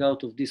coming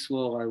out of this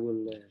war, I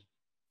will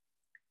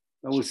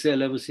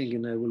sell everything,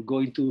 and I will go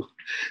into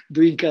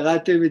doing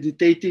karate,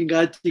 meditating,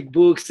 writing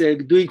books,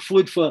 making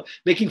food for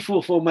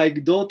my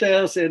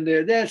daughters, and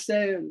that's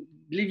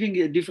living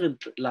a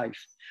different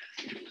life.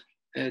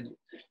 And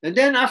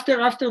then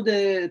after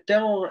the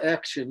terror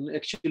action,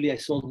 actually I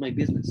sold my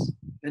business,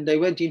 and I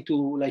went into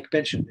like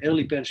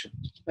early pension.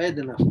 I had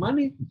enough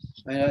money.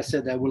 I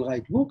said I will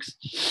write books,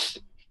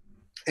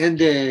 and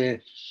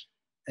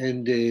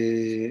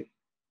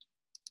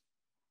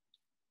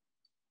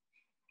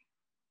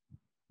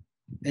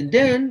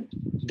then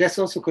that's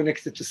also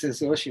connected to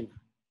Sensei Ohshima.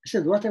 I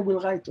said, what I will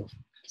write of?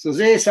 So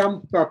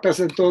some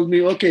person told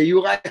me, okay,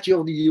 you write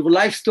your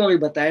life story,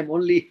 but I'm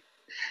only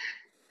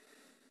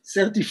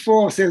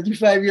 34,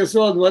 35 years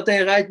old. What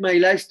I write my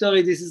life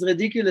story, this is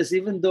ridiculous,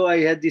 even though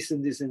I had this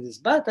and this and this.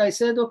 But I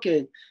said,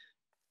 okay.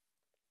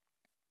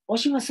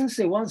 Ohshima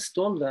Sensei once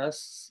told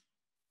us,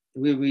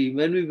 when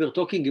we were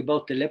talking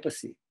about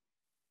telepathy,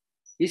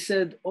 he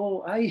said,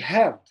 oh, I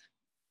heard,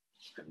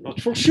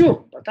 not for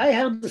sure, but I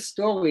heard the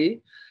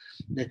story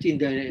that in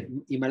the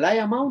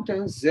Himalaya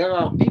mountains, there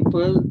are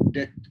people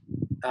that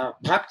are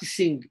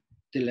practicing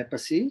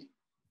telepathy,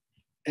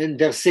 and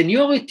their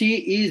seniority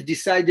is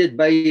decided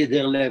by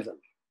their level.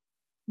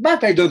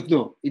 But I don't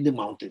know in the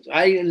mountains.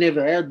 I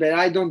never heard, but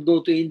I don't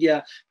go to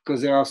India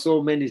because there are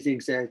so many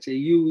things that say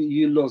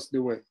you lost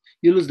the way.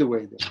 You lose the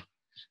way there.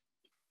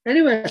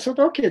 Anyway, I thought,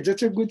 okay,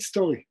 that's a good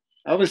story.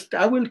 I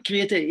will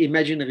create an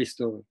imaginary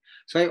story.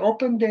 So I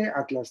opened the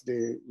atlas,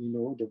 the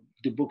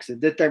books.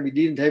 At that time, we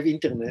didn't have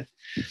internet.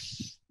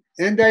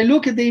 And I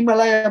look at the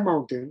Himalaya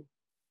mountain,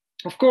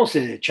 of course,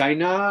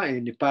 China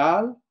and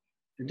Nepal.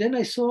 And then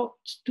I saw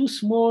two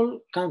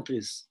small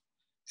countries,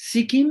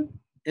 Sikkim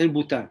and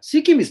Bhutan.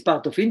 Sikkim is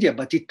part of India,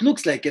 but it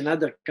looks like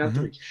another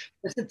country.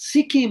 Mm-hmm. I said,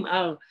 Sikkim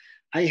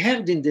I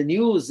heard in the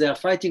news they are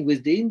fighting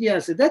with the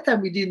Indians. At that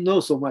time, we didn't know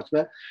so much.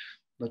 But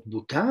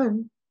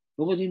Bhutan,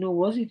 nobody knows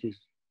what it is.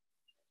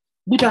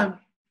 Bhutan.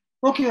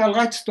 Okay, I'll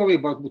write a story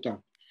about Bhutan.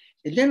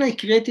 And then I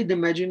created an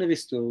imaginary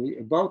story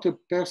about a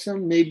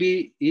person,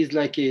 maybe he's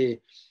like a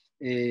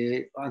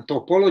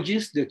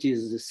anthropologist that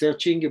is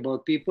searching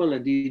about people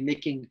and he's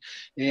making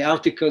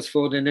articles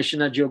for the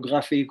National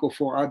Geographic or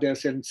for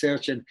others and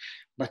search.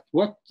 But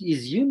what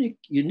his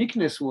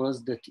uniqueness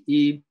was that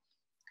he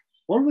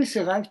always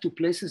arrived to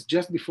places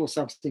just before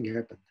something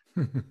happened.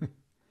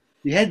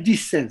 He had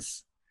this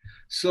sense.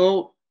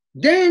 So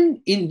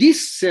then in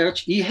this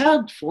search, he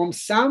heard from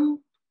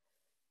some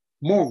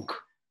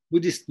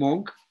Buddhist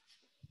monk,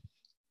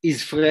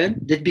 his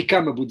friend that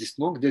became a Buddhist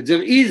monk, that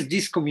there is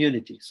this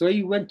community. So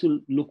he went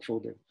to look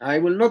for them. I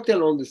will not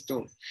tell all the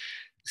story.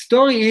 The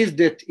story is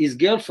that his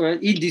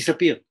girlfriend, he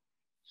disappeared.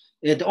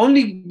 And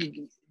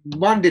only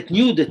one that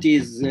knew that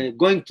he's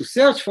going to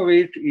search for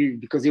it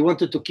because he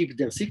wanted to keep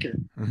their secret.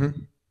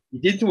 Mm-hmm. He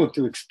didn't want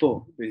to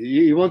explore.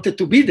 He wanted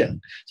to be there.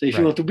 So if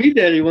you want to be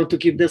there, you want to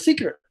keep their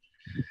secret.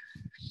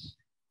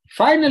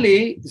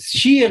 Finally,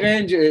 she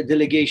arranged a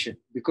delegation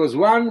because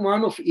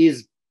one of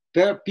his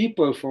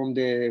people from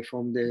the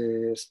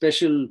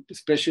special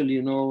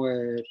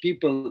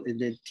people,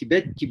 the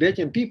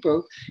Tibetan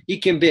people, he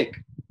came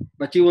back,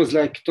 but he was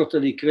like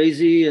totally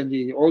crazy,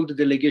 and all the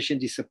delegation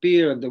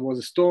disappeared, and there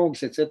was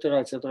storms, etc.,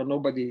 etc.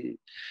 Nobody,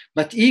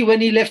 but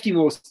when he left, he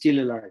was still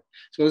alive.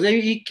 So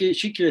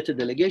she created a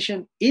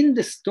delegation. In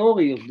the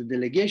story of the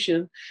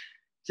delegation,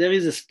 there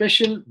is a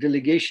special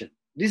delegation.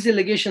 These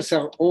delegations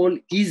are all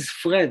his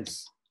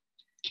friends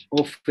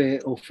of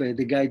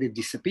the guy that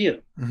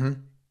disappeared. Mm-hmm.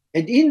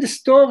 And in the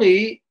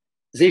story,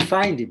 they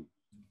find him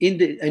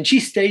and she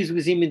stays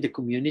with him in the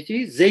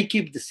community. They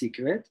keep the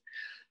secret.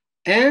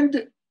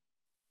 And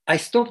I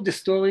stopped the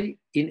story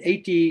in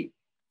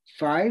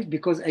 85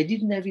 because I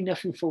didn't have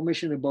enough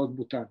information about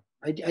Bhutan.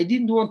 I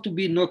didn't want to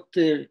be not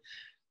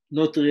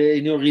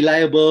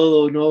reliable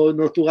or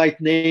not to write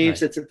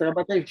names, right, etc.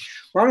 But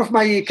one of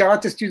my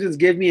karate students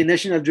gave me a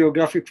National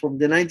Geographic from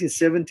the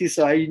 1970s,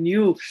 so I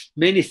knew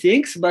many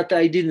things, but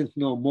I didn't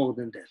know more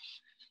than that.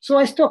 So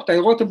I stopped. I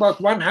wrote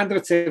about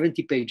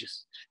 170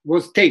 pages. It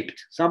was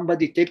taped.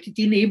 Somebody taped it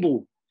in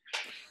Hebrew.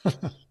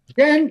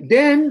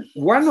 Then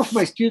one of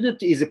my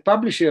students is a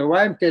publisher.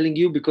 Why I'm telling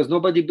you? Because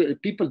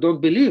people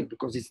don't believe,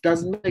 because it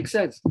doesn't make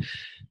sense,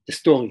 the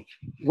story.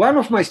 One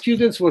of my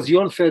students was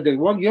Yon Feder.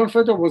 Yon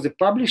Feder was a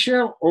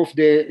publisher of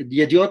the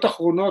Yediot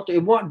Achronot,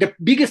 the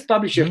biggest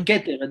publisher,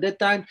 Keter, at that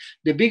time,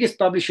 the biggest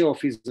publisher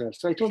of Israel.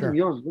 So I told him,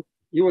 Yon, look,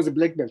 he was a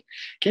black belt.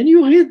 Can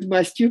you read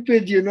my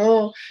stupid,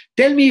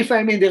 tell me if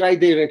I'm in the right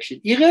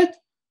direction. He read.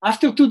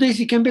 After 2 days,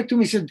 he came back to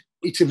me and said,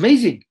 it's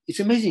amazing.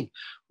 It's amazing.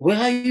 Where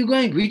are you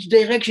going? Which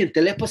direction?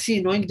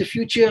 Telepathy, knowing the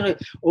future,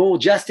 or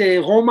just a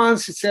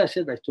romance? I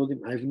told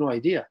him, I have no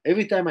idea.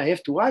 Every time I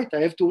have to write, I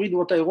have to read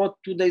what I wrote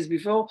 2 days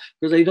before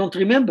because I don't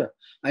remember.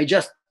 I'm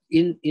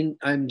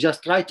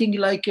just writing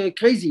like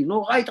crazy.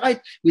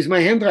 Write with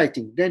my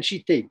handwriting. Then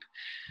she taped.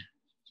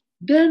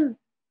 Then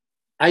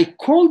I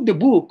called the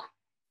book.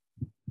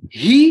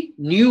 He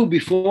knew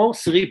before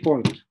 3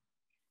 points.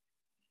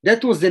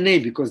 That was the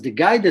name, because the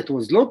guy that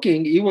was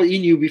looking, he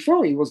knew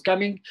before. He was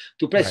coming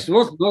to place.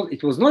 Right.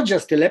 It was not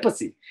just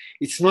telepathy.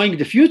 It's knowing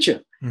the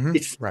future. Mm-hmm.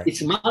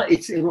 It's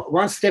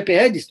one step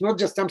ahead. It's not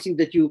just something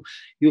that you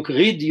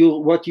read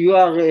what you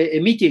are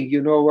emitting.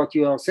 What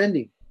you are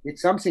sending.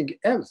 It's something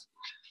else.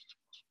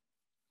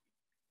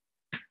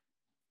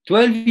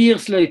 12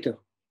 years later,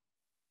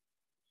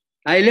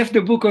 I left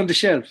the book on the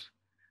shelf.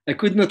 I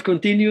could not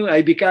continue.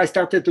 I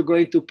started to go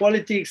into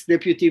politics,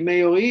 deputy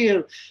mayor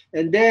here,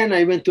 and then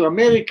I went to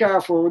America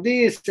for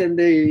this, and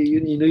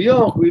in New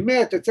York we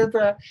met,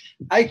 etc.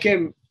 I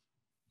came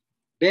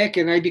back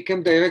and I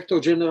became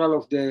director general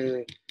of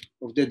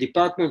the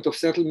Department of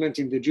Settlement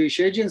in the Jewish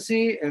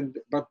Agency, and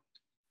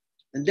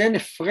then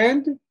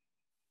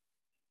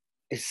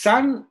a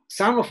son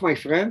of my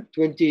friend,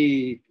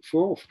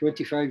 24,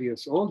 25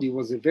 years old. He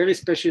was a very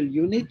special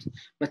unit,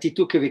 but he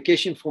took a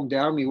vacation from the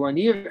army 1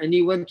 year and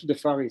he went to the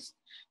Far East.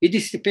 He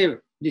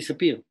disappeared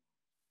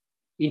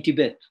in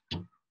Tibet.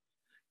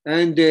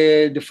 And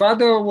the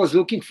father was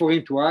looking for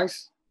him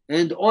twice,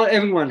 and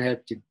everyone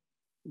helped him.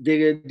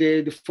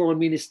 The foreign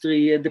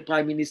ministry and the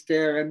prime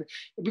minister, and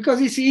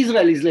because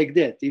Israel is like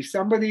that. If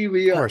somebody,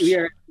 we are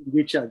with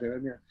each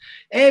other.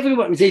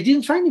 Everyone, they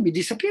didn't find him. He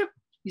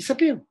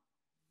disappeared.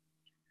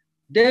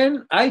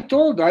 Then I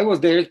was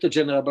director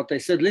general, but I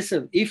said,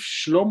 listen, if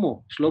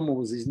Shlomo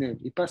was his name,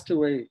 he passed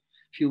away a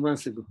few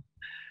months ago.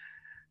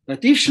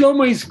 But if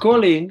Shlomo is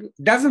calling,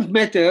 doesn't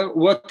matter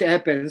what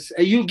happens,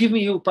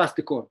 you pass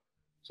the call.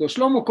 So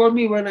Shlomo called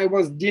me when I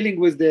was dealing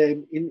with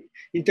the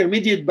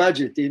intermediate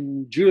budget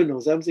in June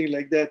or something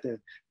like that.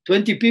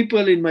 20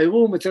 people in my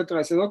room, etc.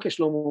 I said, okay,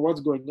 Shlomo,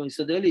 what's going on? He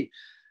said, Eli,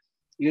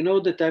 you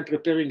know that I'm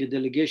preparing a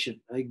delegation.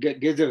 I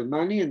gathered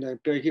money and I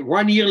prepared it.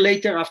 1 year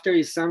later, after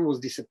his son was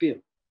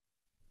disappeared,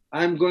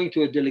 I'm going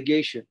to a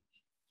delegation.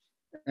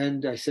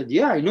 And I said,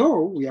 yeah, I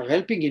know. We are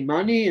helping in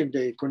money and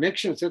the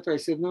connection, etc. I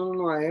said,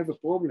 no, I have a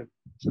problem.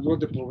 I said, what's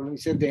the problem? He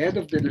said, the head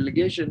of the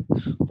delegation,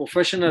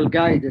 professional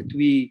guy that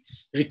we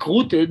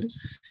recruited,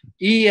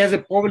 he has a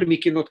problem. He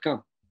cannot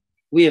come.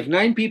 We have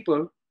 9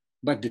 people,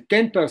 but the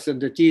 10th person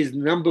that is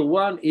number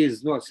 1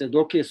 is no. I said,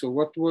 okay, so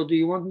what do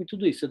you want me to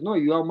do? He said, no,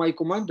 you are my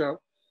commander.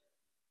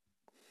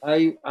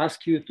 I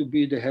ask you to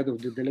be the head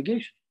of the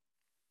delegation.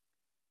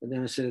 And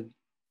then I said,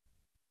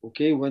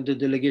 okay, when the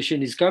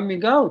delegation is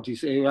coming out? He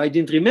said, I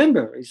didn't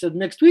remember. He said,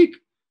 next week.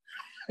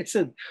 I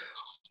said,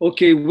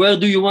 okay, where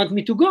do you want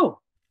me to go?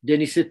 Then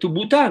he said, to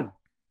Bhutan.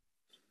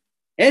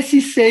 As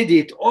he said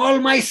it, all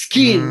my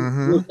skin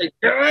was like,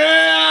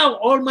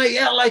 all my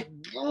hair like,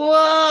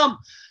 boom.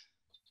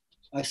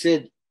 I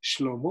said,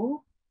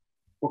 Shlomo,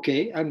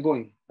 okay, I'm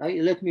going.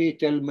 Let me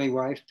tell my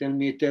wife, tell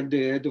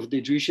the head of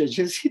the Jewish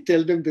agency,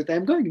 tell them that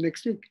I'm going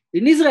next week.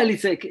 In Israel,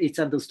 it's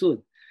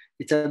understood.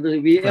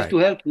 We have to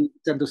help.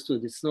 It's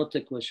understood. It's not a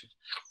question.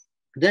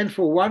 Then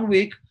for 1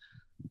 week,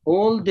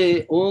 all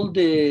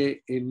the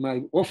in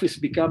my office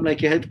become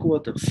like a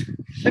headquarters.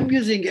 I'm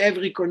using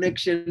every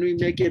connection. We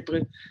make it.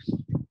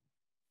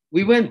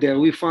 We went there.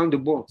 We found the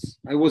boss.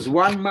 I was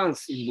 1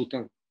 month in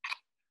Bhutan,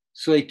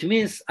 so it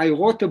means I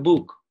wrote a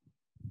book,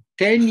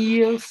 10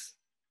 years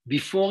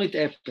before it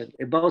happened,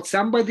 about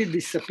somebody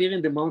disappearing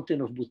in the mountain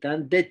of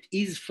Bhutan, that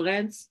his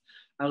friends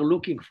are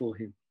looking for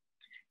him.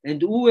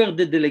 And who were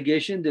the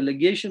delegation?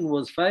 Delegation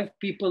was 5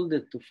 people,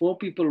 that 4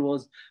 people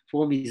was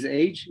from his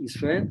age, his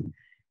friend,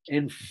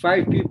 and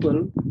 5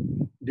 people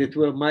that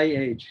were my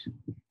age,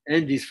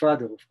 and his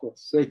father, of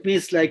course. So it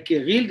means like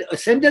a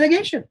same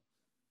delegation,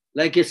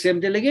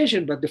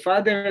 but the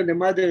father and the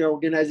mother are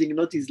organizing,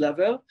 not his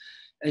lover,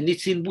 and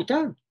it's in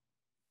Bhutan.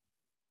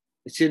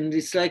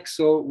 It's like,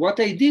 so what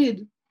I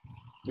did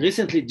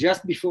recently,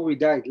 just before he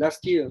died, last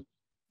year,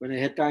 when I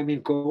had time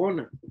in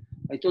Corona,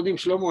 I told him,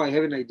 Shlomo, I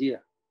have an idea.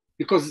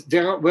 Because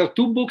there were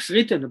 2 books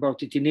written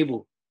about it in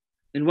Hebrew.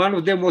 And one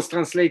of them was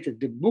translated.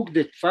 The book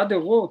that father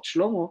wrote,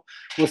 Shlomo,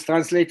 was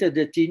translated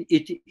that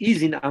it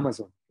is in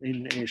Amazon,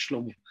 in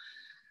Shlomo.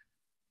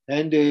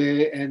 And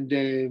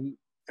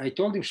I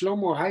told him,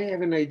 Shlomo, I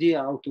have an idea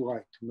how to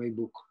write my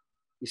book.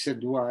 He said,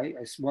 why?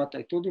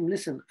 I told him,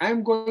 listen,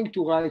 I'm going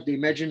to write the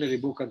imaginary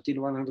book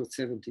until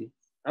 170.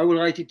 I will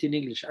write it in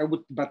English,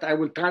 but I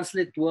will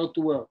translate word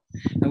to word.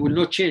 I will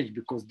not change,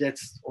 because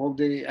that's all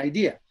the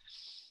idea.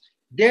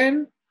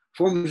 Then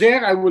from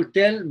there, I will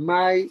tell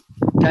my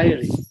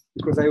diary,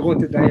 because I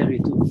wrote a diary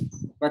too.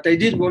 But I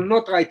will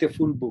not write a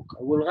full book.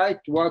 I will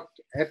write what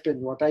happened,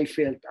 what I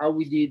felt, how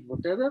we did,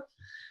 whatever.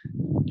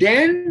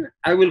 Then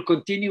I will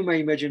continue my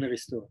imaginary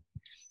story.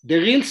 The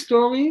real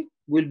story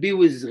will be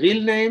with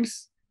real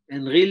names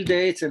and real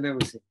dates and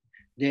everything.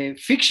 The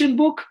fiction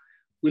book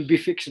will be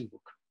fiction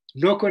book.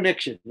 No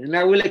connection. And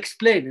I will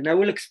explain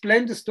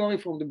the story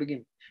from the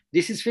beginning.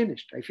 This is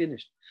finished. I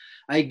finished.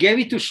 I gave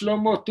it to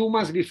Shlomo 2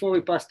 months before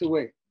he passed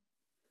away.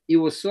 He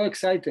was so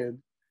excited.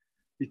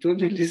 He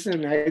told me,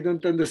 listen, I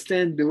don't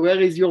understand.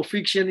 Where is your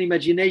fiction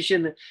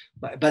imagination?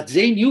 But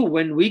they knew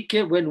when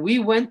we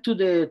went to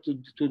the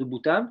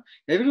Bhutan,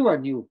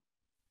 everyone knew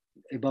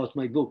about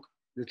my book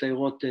that I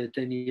wrote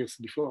 10 years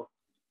before.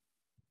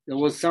 There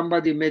was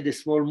somebody made a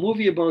small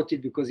movie about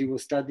it because he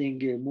was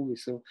studying a movie.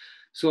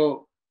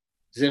 So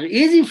there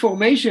is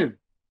information.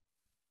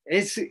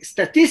 It's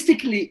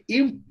statistically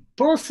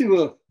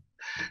impossible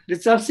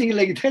that something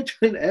like that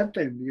will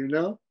happen,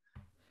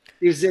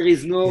 if there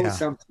is no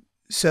something.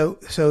 So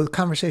the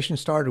conversation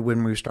started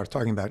when we started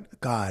talking about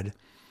God.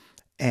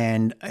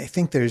 And I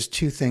think there's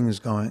 2 things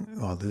going,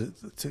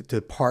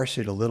 to parse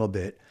it a little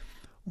bit.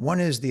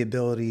 One is the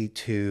ability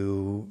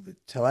to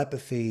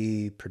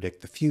telepathy,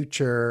 predict the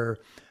future,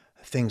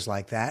 things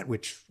like that,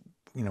 which,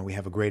 we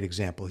have a great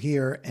example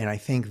here. And I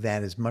think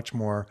that is much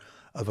more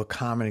of a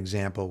common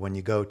example when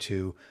you go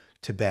to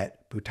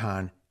Tibet,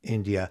 Bhutan,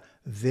 India.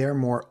 They're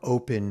more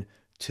open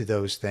to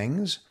those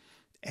things.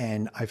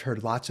 And I've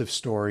heard lots of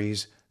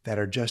stories that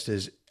are just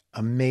as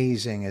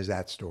amazing as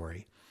that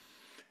story.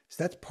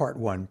 So that's part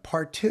 1.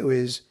 Part 2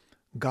 is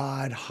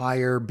God,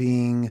 higher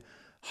being,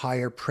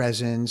 higher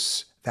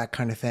presence, that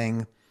kind of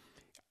thing.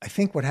 I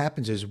think what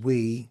happens is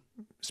we,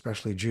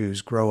 especially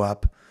Jews, grow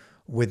up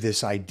with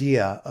this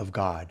idea of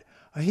God.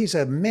 He's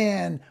a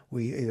man,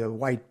 a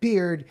white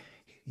beard,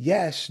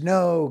 yes,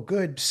 no,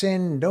 good,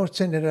 sin, don't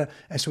sin.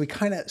 And so we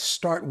kind of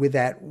start with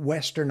that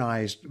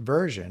westernized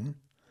version.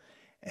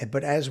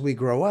 But as we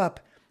grow up,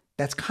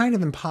 that's kind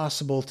of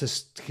impossible to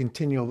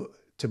continue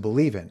to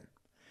believe in.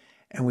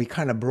 And we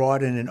kind of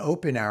broaden and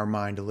open our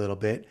mind a little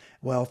bit.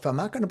 Well, if I'm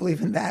not going to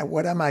believe in that,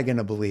 what am I going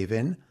to believe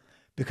in?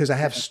 Because I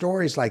have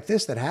stories like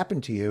this that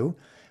happen to you.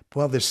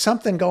 Well, there's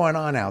something going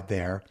on out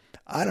there.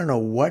 I don't know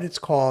what it's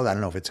called. I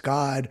don't know if it's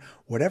God,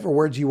 whatever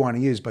words you want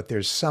to use, but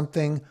there's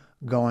something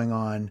going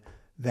on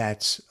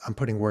I'm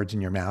putting words in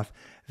your mouth,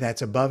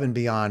 that's above and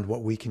beyond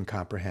what we can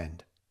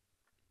comprehend.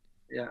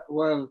 Yeah,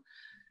 well,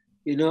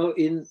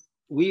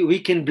 we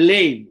can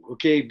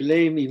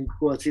blame in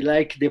quotes,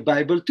 like the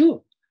Bible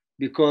too,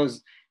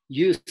 because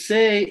you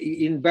say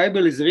in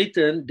Bible is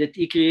written that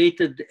he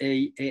created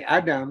a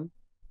Adam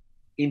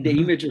in the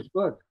image of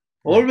God.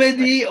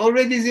 Right.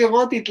 Already they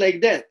wrote it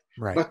like that.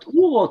 Right. But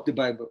who wrote the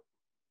Bible?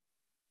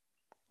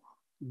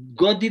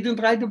 God didn't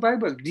write the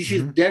Bible. This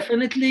is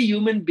definitely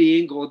human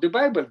being wrote the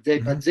Bible.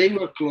 But they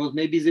were close.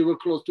 Maybe they were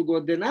close to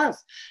God than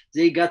us.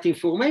 They got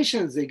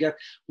information.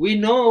 We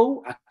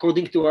know,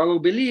 according to our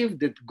belief,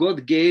 that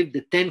God gave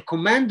the 10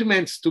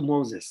 commandments to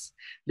Moses.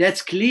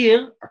 That's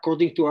clear,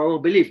 according to our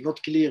belief,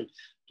 not clear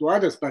to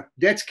others, but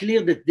that's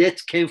clear that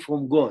came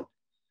from God.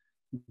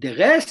 The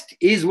rest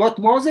is what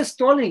Moses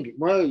told him.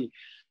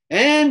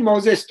 And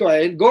Moses told,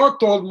 and God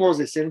told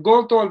Moses, and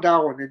God told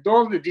Aaron, and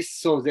all this.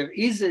 So there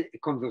is a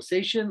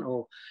conversation,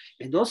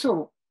 and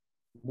also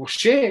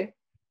Moshe,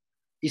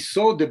 he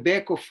saw the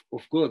back of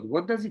God.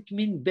 What does it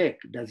mean back?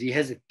 Does he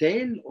has a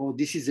tail, or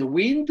this is a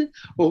wind,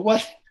 or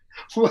what?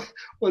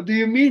 What do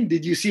you mean?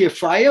 Did you see a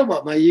fire?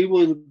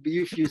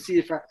 If you see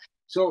a fire.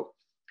 So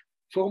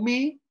for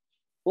me,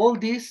 all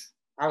these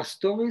are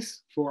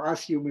stories for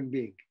us human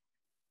beings.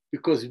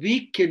 Because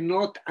we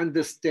cannot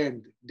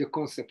understand the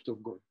concept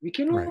of God. We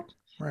cannot.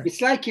 Right. It's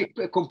like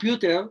a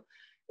computer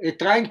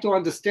trying to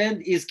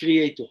understand his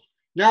creator.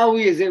 Now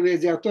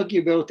they are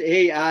talking about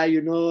AI,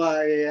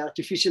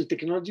 artificial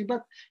technology,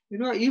 but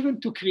even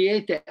to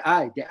create the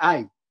eye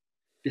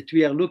that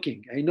we are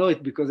looking. I know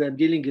it because I'm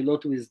dealing a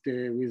lot with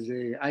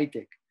eye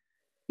tech.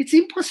 It's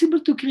impossible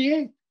to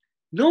create.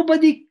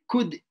 Nobody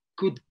could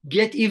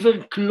get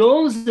even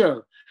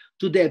closer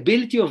to the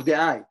ability of the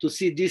eye to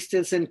see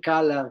distance and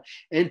color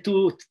and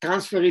to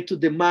transfer it to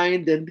the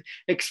mind and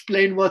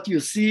explain what you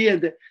see.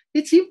 And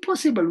it's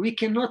impossible. We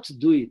cannot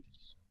do it.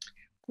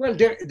 Well,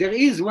 there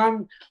is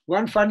one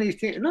funny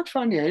thing, not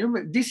funny.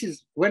 This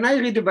is when I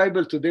read the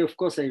Bible today. Of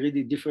course, I read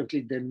it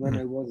differently than when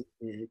I was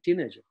a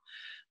teenager.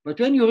 But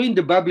when you read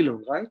the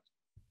Babylon, right?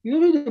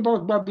 You read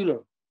about Babylon.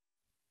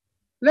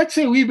 Let's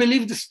say we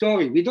believe the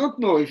story. We don't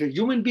know if a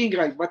human being,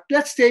 right? But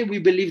let's say we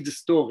believe the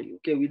story.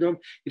 Okay, we don't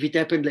if it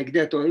happened like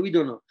that or we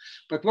don't know.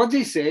 But what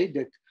they say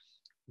that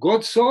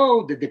God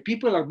saw that the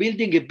people are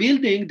building a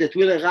building that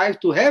will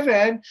arrive to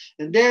heaven,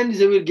 and then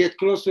they will get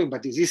close to him.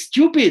 But this is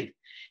stupid.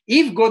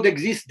 If God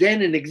exists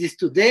then and exists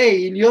today,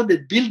 you know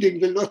that building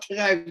will not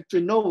arrive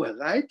to nowhere,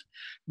 right?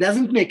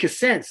 Doesn't make a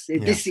sense. Yeah.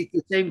 This is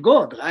the same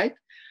God, right?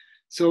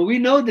 So we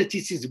know that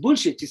this is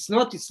bullshit. It's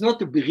not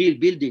a real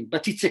building,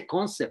 but it's a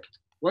concept.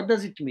 What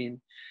does it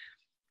mean?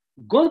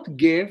 God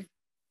gave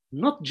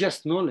not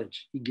just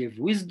knowledge, he gave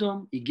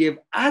wisdom, he gave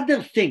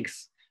other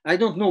things. I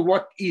don't know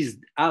what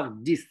are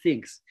these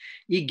things.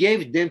 He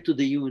gave them to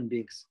the human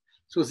beings.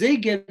 So they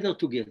gathered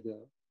together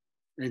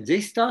and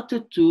they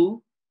started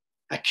to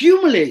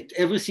accumulate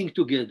everything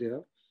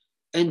together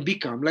and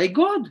become like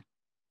God.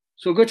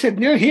 So God said,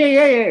 no,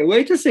 yeah,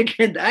 wait a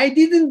second. I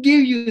didn't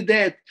give you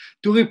that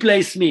to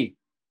replace me.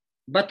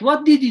 But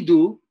what did he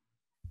do?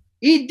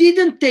 He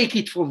didn't take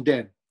it from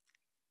them.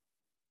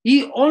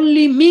 He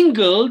only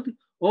mingled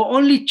or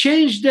only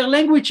changed their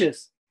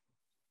languages.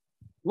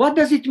 What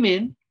does it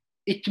mean?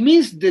 It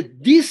means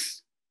that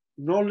this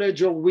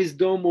knowledge or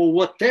wisdom or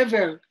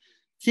whatever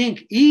thing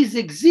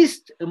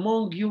exists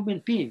among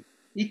human beings.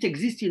 It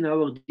exists in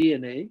our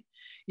DNA.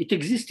 It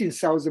exists in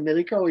South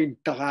America or in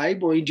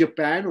tribe or in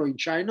Japan or in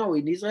China or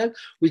in Israel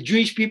with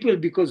Jewish people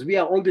because we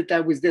are all the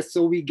time with that.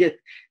 So we get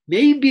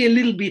maybe a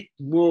little bit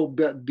more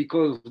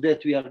because of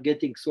that we are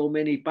getting so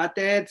many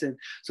patents and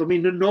so many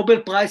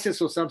Nobel Prizes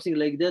or something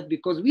like that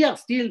because we are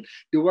still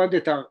the ones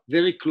that are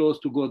very close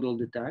to God all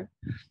the time.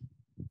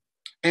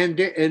 And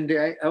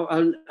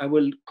I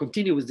will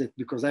continue with that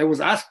because I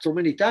was asked so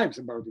many times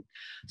about it.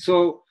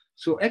 So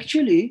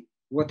actually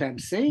what I'm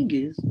saying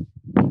is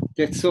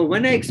that so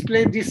when I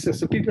explain this,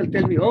 so people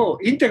tell me, oh,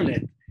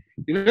 internet.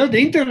 The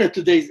internet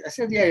today, I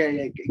said,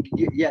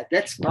 yeah,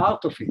 that's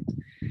part of it.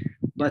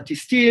 But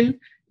still,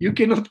 you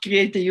cannot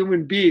create a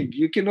human being.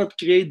 You cannot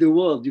create the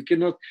world. You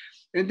cannot.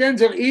 And then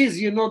there is,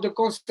 the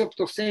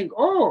concept of saying,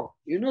 oh,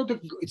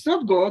 it's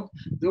not God.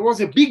 There was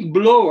a big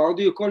blow. How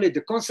do you call it?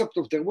 The concept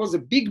of there was a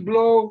big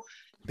blow.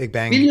 Big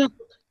bang.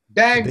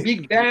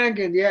 Big bang.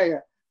 And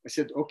yeah. I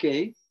said,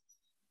 okay,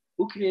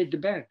 who created the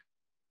bang?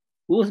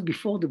 Who was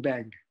before the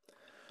bang?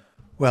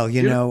 Well,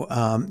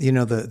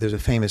 there's a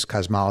famous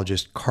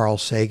cosmologist, Carl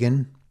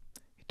Sagan.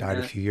 He died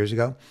a few years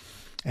ago.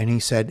 And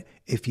he said,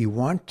 if you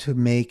want to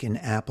make an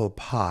apple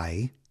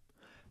pie,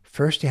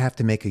 first you have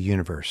to make a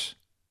universe.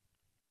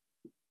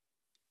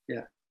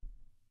 Yeah.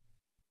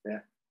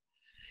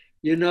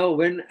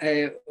 When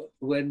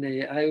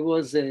I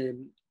was, I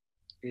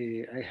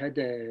had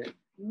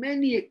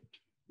many,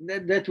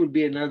 that will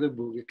be another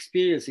book,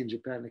 experience in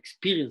Japan,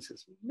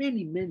 experiences,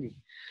 many.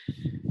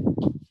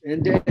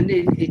 And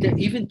it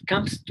even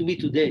comes to me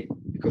today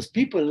because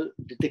people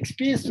that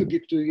experience to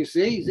get to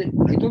say,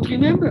 I don't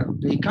remember.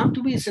 They come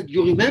to me and said,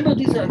 you remember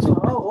this? I said,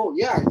 oh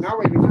yeah, now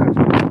I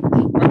remember.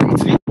 But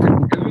it's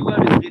written.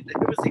 Everyone is written.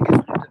 Everything is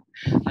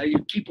written. I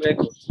keep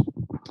records.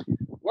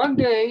 One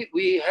day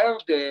we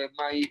heard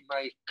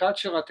my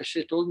culture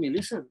attaché told me,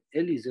 listen,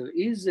 Eli, there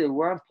is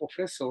one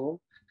professor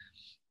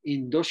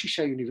in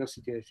Doshisha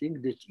University, I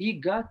think, that he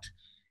got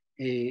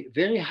a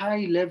very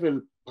high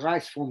level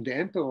prize from the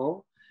emperor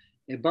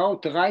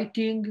about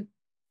writing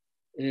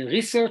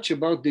research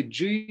about the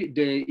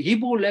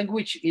Hebrew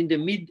language in the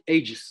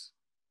mid-ages.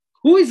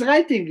 Who is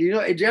writing?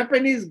 A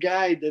Japanese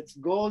guy that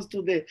goes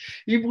to the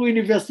Hebrew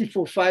University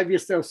for 5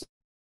 years.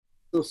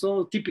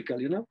 So typical,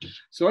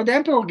 So the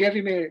emperor gave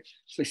him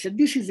so he said,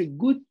 this is a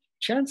good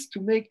chance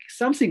to make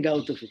something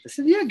out of it. I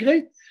said, yeah,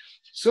 great.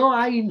 So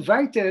I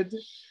invited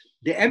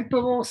the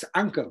emperor's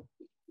uncle.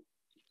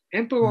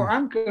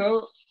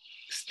 Uncle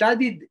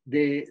studied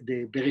the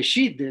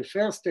Bereshit, the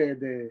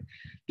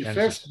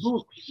first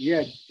book,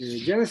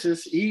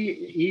 Genesis.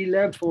 He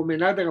learned from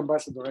another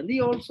ambassador, and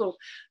he also.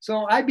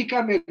 So I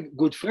become a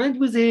good friend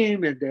with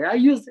him, and I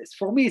use it.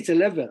 For me, it's a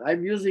lever.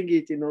 I'm using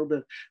it in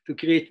order to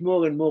create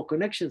more and more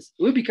connections.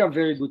 We become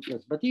very good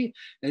friends. But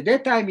at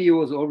that time he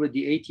was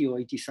already 80 or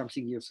 80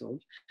 something years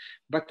old.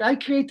 But I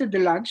created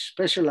the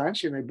special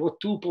lunch, and I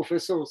brought 2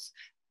 professors,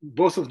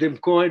 both of them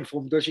Cohen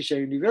from Doshisha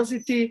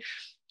University.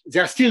 They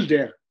are still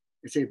there.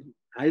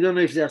 I don't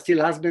know if they're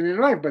still husband and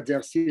wife, but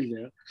they're still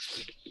there.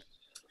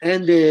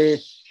 And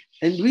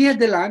we had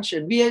the lunch,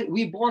 and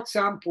we brought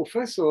some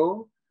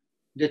professor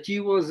that he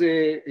was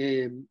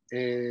a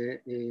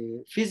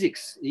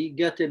physics. He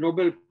got a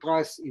Nobel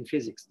Prize in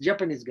physics,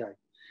 Japanese guy.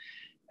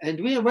 And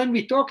when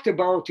we talked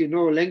about,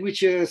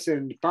 languages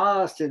and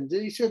past, and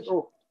he said,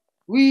 oh,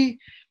 we,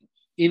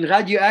 in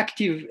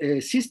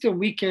radioactive system,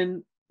 we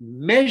can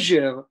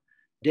measure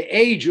the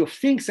age of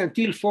things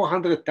until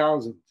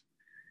 400,000.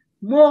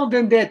 More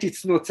than that,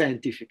 it's not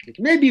scientific.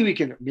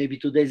 Maybe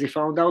today they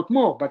found out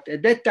more, but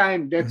at that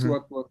time, that's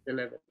what was the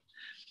level.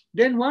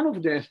 Then one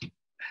of them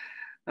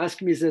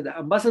asked me, said,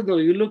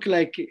 Ambassador, you look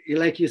like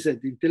you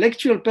said,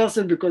 intellectual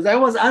person, because I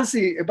was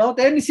answering about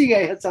anything,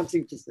 I had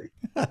something to say.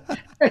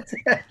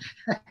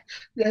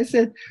 I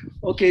said,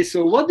 okay,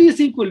 so what do you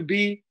think will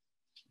be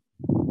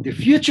the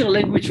future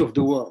language of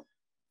the world?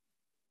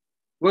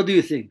 What do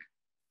you think?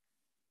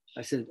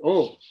 I said,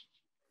 oh,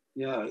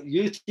 yeah,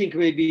 you think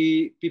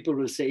maybe people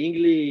will say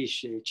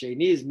English,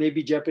 Chinese,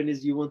 maybe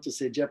Japanese, you want to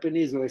say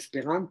Japanese or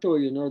Esperanto,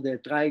 they're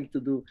trying to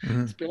do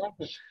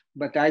Esperanto,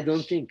 but I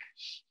don't think.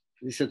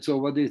 He said, so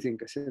what do you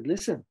think? I said,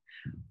 listen,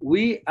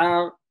 we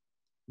are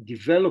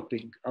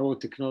developing our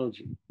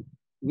technology.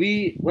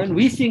 When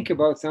we think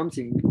about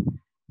something,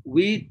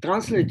 we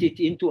translate it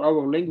into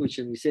our language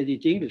and we said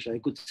it in English. I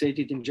could say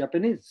it in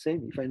Japanese,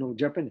 same if I know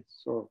Japanese.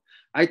 So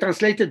I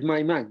translated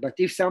my mind, but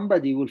if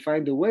somebody will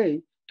find a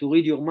way to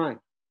read your mind,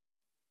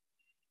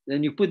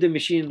 then you put the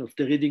machine of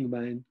the reading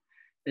mind,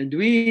 and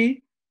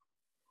you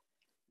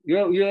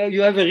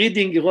have a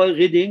reading and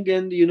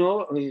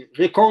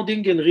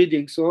recording and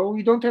reading, so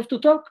we don't have to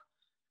talk.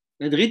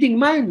 And reading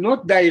mind,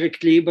 not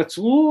directly, but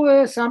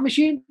through some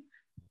machine.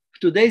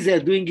 Today they are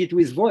doing it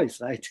with voice,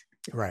 right?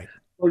 Right.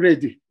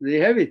 Already they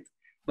have it,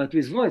 but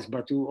with voice.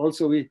 But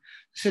also we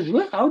said,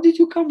 well, how did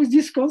you come with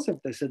this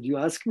concept? I said, you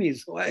ask me,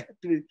 so I had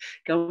to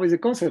come with a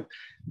concept.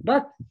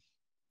 But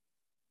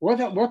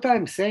what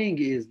I'm saying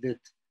is that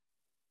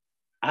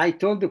I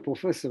told the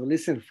professor,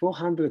 listen,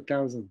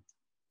 400,000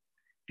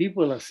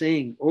 people are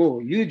saying, oh,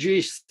 you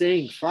Jewish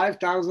saying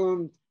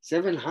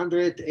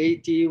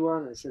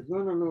 5,781. I said,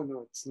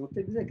 no, it's not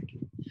exactly.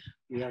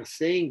 We are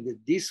saying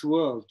that this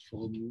world,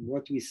 from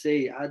what we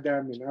say,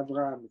 Adam and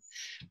Abraham,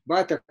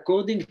 but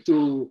according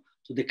to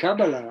the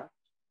Kabbalah,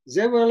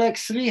 there were like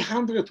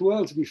 300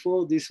 worlds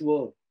before this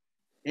world,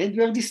 and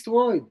we are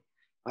destroyed.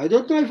 I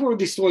don't know if we're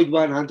destroyed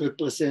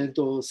 100%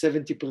 or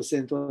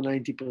 70% or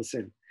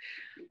 90%.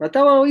 But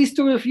our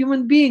history of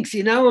human beings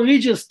in our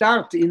region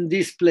start in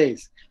this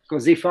place,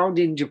 because they found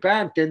in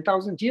Japan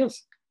 10,000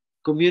 years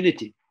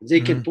community.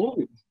 They can prove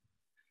it.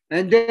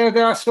 And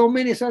there are so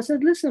many. So I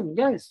said, listen,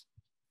 guys,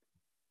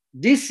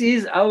 this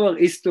is our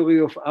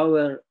history of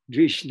our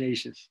Jewish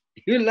nations.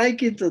 You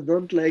like it or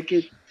don't like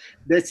it,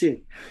 that's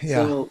it.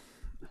 Yeah.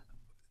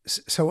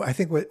 So I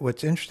think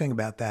what's interesting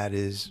about that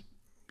is,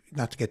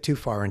 not to get too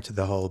far into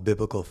the whole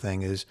biblical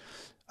thing, is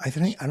I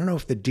don't know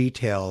if the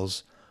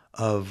details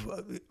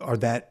are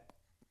that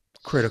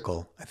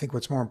critical. I think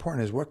what's more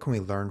important is what can we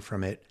learn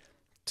from it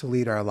to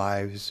lead our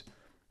lives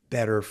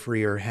better,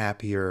 freer,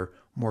 happier,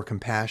 more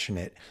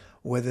compassionate.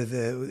 Whether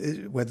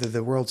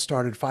the world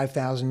started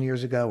 5,000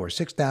 years ago or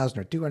 6,000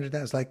 or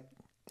 200,000, like,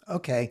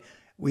 okay,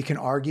 we can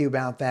argue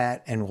about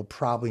that and we'll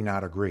probably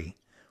not agree,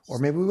 or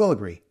maybe we will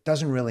agree.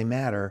 Doesn't really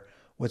matter.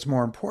 What's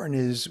more important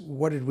is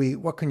what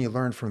can you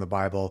learn from the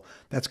Bible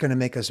that's going to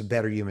make us a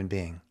better human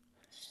being?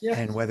 Yeah.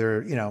 And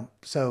whether,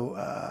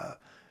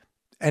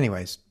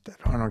 anyways,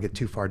 I don't get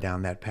too far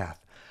down that path,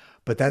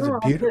 but that's a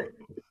beautiful.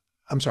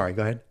 I'm sorry.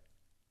 Go ahead.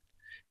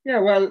 Yeah.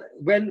 Well,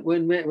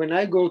 when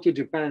I go to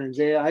Japan and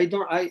say I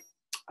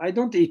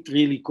don't eat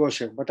really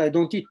kosher, but I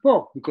don't eat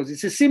pork because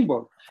it's a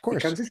symbol. Of course,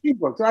 it becomes a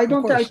symbol. So I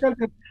tell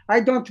them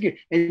I don't get,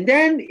 and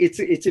then it's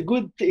a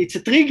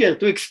trigger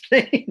to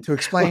explain. To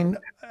explain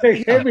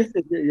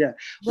everything. Yeah.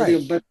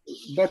 Right.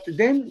 But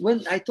then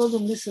when I told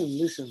them, listen,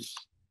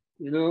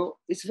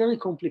 it's very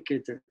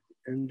complicated.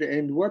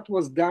 And what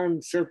was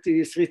done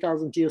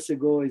 3,000 years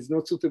ago is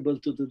not suitable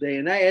to today.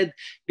 And I had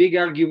big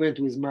argument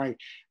with my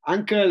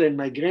uncle and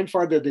my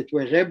grandfather that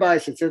were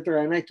rabbis,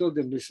 etc. And I told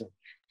them, listen,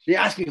 they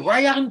asked me,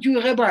 why aren't you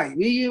a rabbi?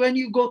 When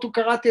you go to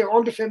karate,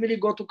 all the family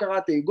go to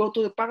karate. You go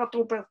to the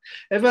paratroopers,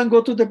 everyone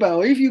go to the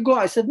bar. If you go,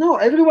 I said, no,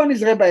 everyone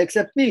is rabbi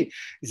except me.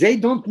 They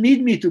don't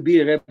need me to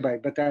be a rabbi.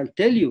 But I'll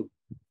tell you,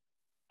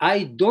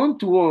 I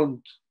don't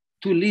want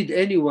to lead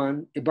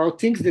anyone about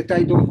things that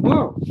I don't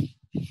know.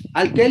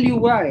 I'll tell you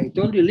why. I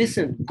told you,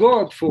 listen,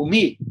 God, for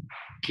me,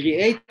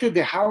 created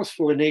the house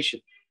for a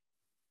nation.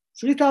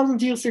 3,000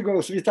 years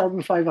ago,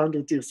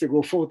 3,500 years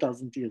ago,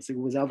 4,000 years ago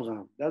with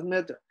Abraham. Doesn't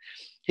matter.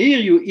 Here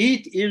you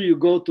eat, here you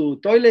go to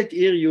toilet,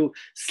 here you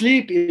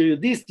sleep, here you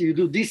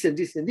do this and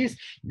this and this.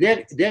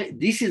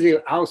 This is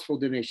a house for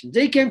the nation.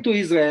 They came to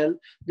Israel,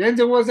 then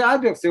there was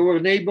others. There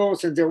were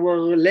neighbors and there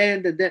were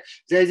land, and then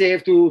they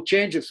have to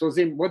change it. So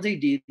what they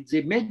did,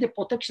 they made the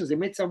protections, they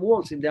made some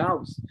walls in the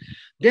house.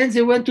 Then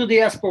they went to the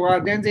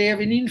diaspora, then they have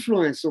an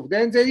influence of,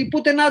 then they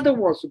put another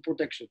walls of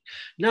protection.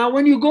 Now,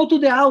 when you go to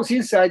the house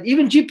inside,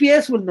 even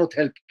GPS will not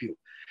help you.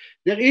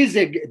 There is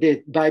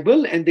the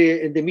Bible and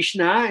the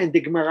Mishnah and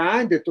the Gemara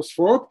and the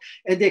Tosfot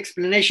and the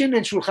explanation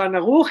and Shulchan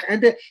Aruch,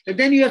 and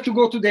then you have to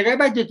go to the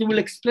rabbi that will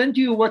explain to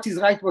you what is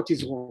right, what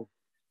is wrong.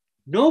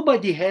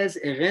 Nobody has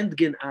a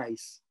Röntgen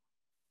eyes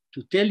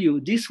to tell you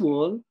this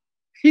wall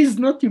is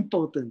not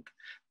important.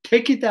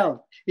 Take it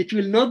out. It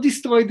will not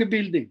destroy the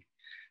building.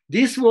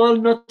 This wall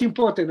not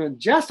important, and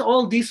just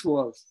all these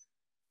walls.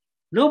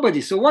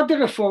 Nobody. So what the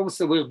reforms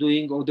were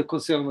doing, or the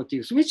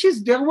conservatives, which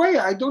is their way.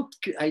 I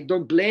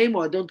don't blame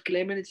or I don't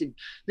claim anything.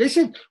 They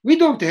said we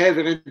don't have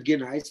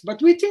Röntgen eyes,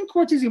 but we think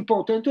what is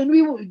important,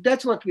 and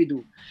that's what we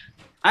do.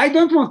 I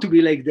don't want to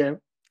be like them.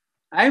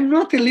 I'm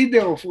not a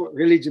leader of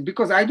religion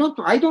because I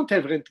don't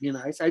have Röntgen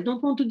eyes. I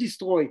don't want to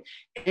destroy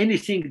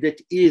anything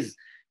that is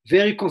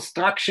very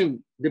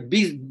construction,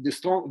 the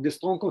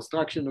strong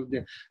construction of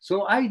them.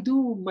 So I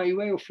do my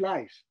way of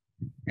life.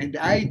 And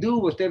I do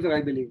whatever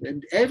I believe.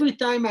 And every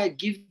time I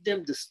give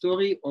them the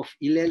story of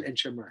Hillel and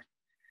Shammai,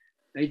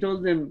 I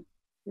told them,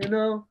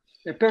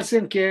 a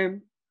person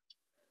came,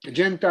 a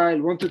Gentile,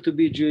 wanted to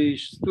be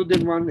Jewish, stood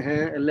in one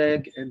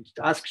leg and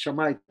asked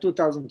Shammai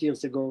 2,000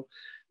 years ago,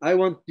 I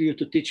want you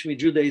to teach me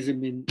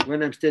Judaism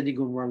when I'm standing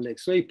on one leg.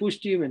 So he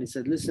pushed him and he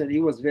said, listen, he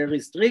was very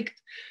strict.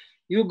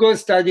 You go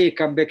study,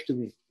 come back to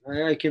me.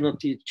 I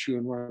cannot teach you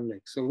on one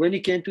leg. So when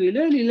he came to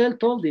Hillel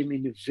told him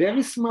in a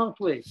very smart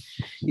way.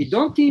 He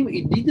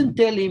didn't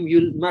tell him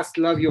you must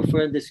love your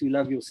friend as you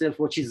love yourself,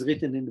 which is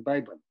written in the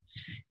Bible.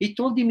 He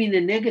told him in a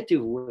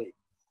negative way.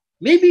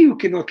 Maybe you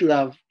cannot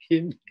love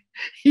him.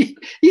 He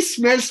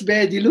smells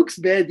bad, he looks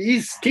bad,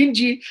 he's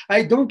stingy,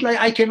 I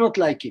cannot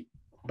like him.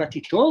 But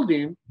he told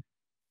him,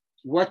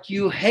 what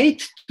you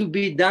hate to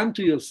be done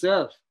to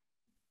yourself,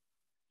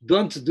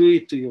 don't do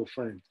it to your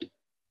friend.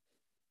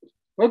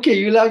 Okay,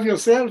 you love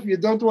yourself, you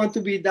don't want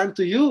to be done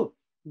to you,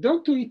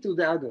 don't do it to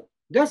the other.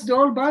 That's the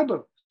whole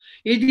Bible.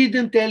 He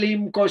didn't tell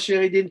him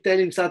kosher, he didn't tell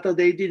him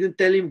Saturday, he didn't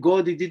tell him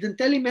God, he didn't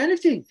tell him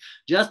anything,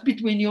 just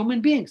between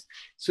human beings.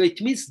 So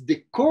it means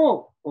the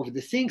core of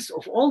the things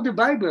of all the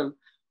Bible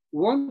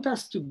want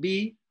us to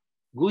be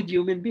good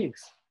human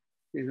beings,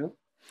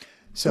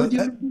 So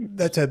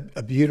that's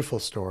a beautiful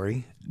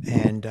story.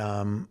 And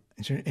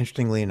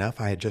interestingly enough,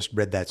 I had just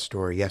read that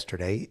story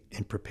yesterday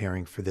in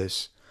preparing for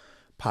this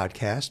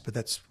podcast,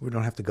 but we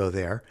don't have to go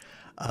there.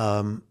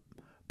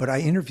 But I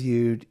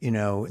interviewed, in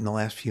the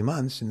last few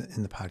months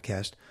in the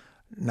podcast,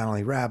 not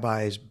only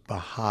rabbis,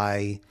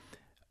 Baha'i,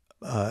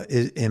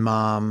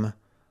 Imam,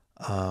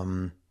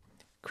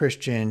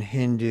 Christian,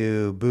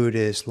 Hindu,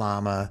 Buddhist,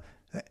 Lama,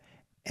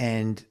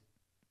 and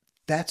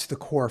that's the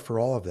core for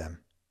all of them.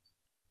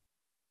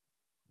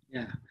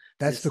 Yeah.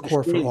 That's the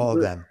core for all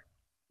of them.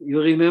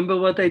 You remember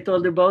what I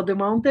told about the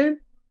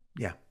mountain?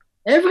 Yeah.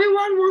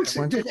 Everyone wants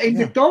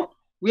the top.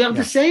 We are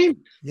the same.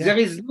 Yeah. There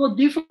is no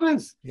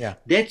difference. Yeah.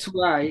 That's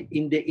why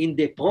in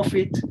the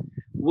prophet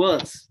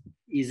words,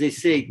 is they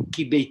say,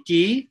 Ki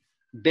beiti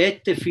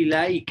bet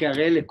tefillah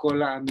yikare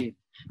lekol ha'amim.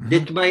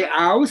 That my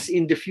house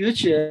in the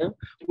future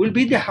will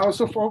be the house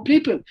of all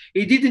people.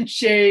 He didn't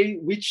say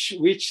which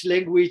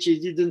language. He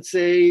didn't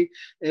say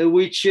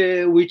which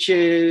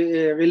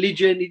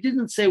religion. He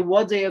didn't say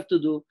what they have to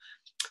do.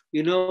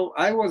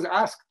 I was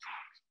asked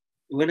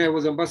when I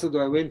was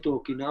ambassador. I went to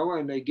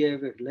Okinawa and I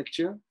gave a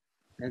lecture.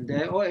 And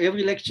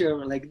every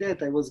lecture like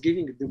that, I was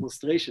giving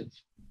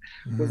demonstrations.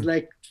 It was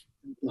like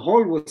the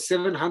hall was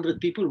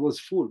 700 people, was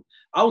full.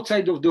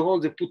 Outside of the hall,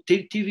 they put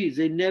TVs.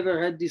 They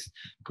never had this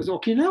because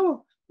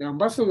Okinawa. The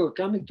ambassador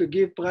coming to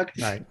give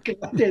practice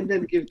and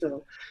then give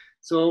the.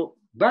 So,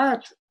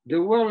 but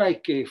there were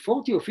like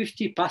 40 or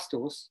 50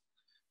 pastors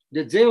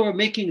that they were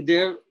making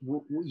their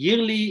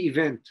yearly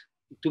event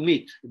to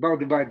meet about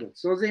the Bible.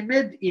 So they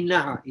met in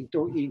Naha,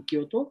 in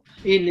Kyoto,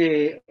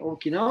 in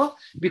Okinawa,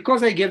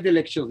 because I gave the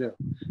lecture there.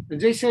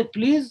 And they said,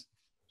 please,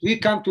 we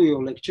come to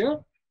your lecture,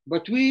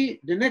 but the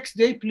next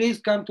day, please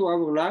come to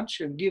our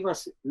lunch and give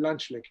us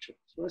lunch lecture.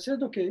 So I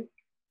said, okay.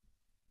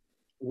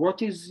 What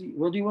do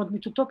you want me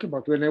to talk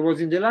about? When I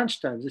was in the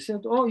lunchtime, they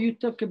said, oh, you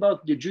talk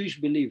about the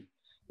Jewish belief,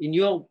 in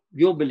your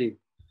belief.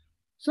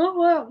 So,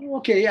 well,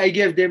 okay, I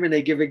gave them and I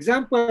gave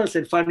examples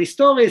and funny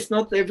stories.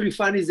 Not every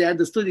funny, they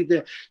understood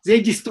it. They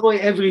destroy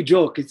every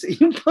joke. It's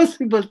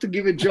impossible to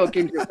give a joke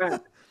in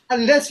Japan.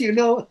 unless you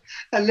know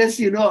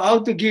how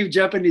to give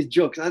Japanese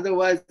jokes.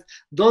 Otherwise,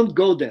 don't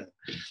go there.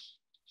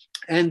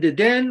 And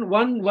then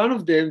one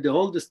of them, the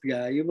oldest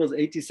guy, he was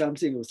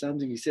 80-something or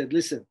something, he said,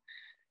 listen,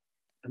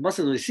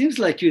 Ambassador, it seems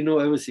like you know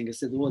everything. I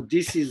said, well,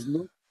 this is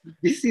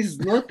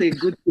not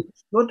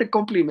a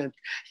compliment.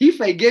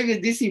 If I gave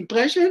you this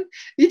impression,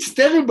 it's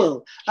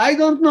terrible. I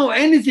don't know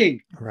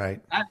anything.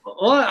 Right.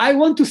 I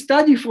want to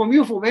study from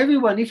you, from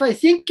everyone. If I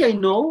think I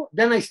know,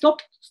 then I stop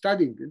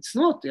studying. It's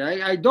not.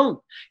 I don't.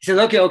 He said,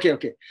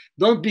 okay.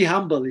 Don't be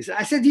humble.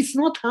 I said, it's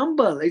not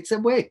humble. It's a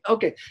way.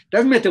 Okay.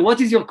 Doesn't matter.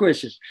 What is your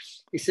question?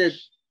 He said,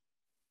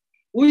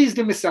 who is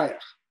the Messiah?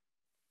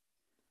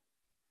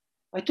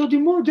 I told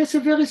him, oh, that's a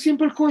very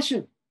simple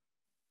question.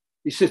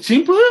 He said,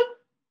 simple?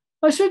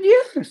 I said,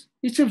 yes,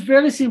 it's a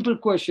very simple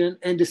question.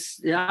 And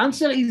the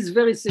answer is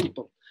very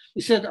simple.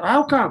 He said,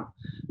 how come?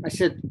 I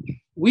said,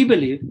 I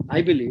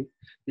believe,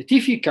 that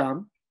if he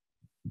come,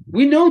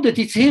 we know that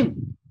it's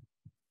him.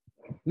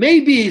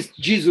 Maybe it's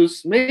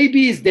Jesus,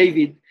 maybe it's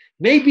David,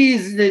 maybe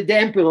it's the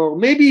emperor,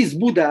 maybe it's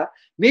Buddha,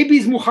 maybe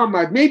it's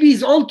Muhammad, maybe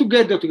it's all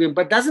together,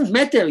 but doesn't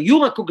matter.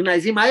 You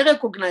recognize him, I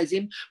recognize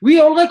him, we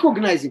all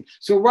recognize him.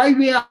 So why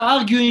we are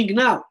arguing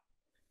now?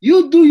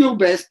 You do your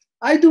best,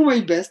 I do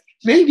my best,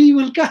 maybe he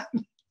will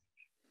come.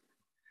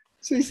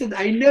 So he said,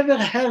 I never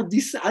heard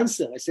this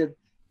answer. I said,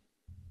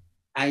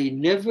 I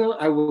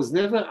was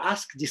never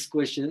asked this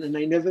question, and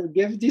I never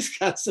gave this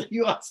answer.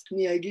 You asked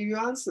me, I give you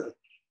answer.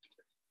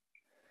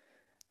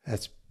 I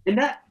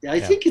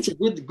think it's a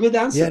good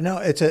answer. Yeah, no,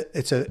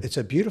 it's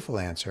a beautiful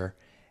answer,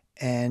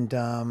 and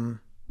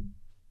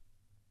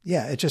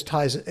it just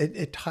ties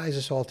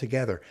us all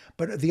together.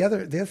 But the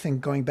other thing,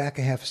 going back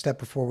a half a step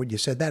before what you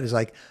said, that is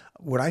like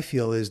what I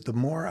feel is the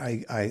more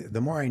I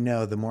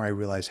know, the more I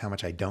realize how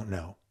much I don't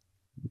know.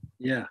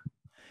 Yeah.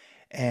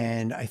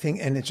 And I think,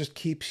 and it just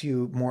keeps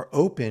you more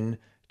open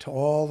to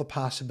all the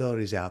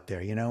possibilities out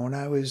there. You know, when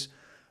I was,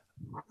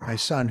 my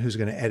son, who's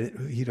going to edit,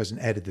 he doesn't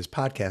edit this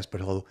podcast,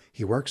 but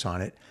he works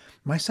on it.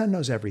 My son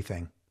knows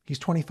everything. He's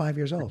 25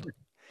 years old.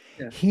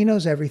 Yeah. He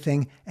knows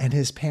everything, and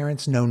his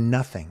parents know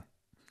nothing.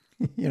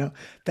 You know,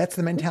 that's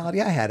the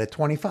mentality I had at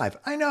 25.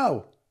 I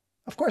know,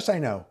 of course I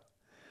know.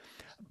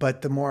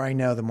 But the more I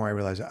know, the more I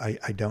realize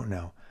I don't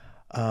know.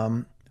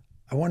 I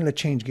wanted to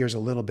change gears a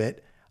little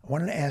bit. I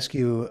wanted to ask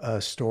you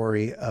a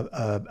story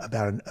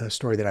about a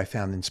story that I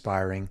found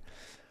inspiring.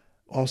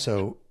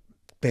 Also,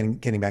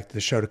 getting back to the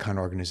Shotokan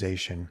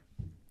organization,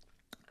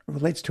 it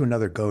relates to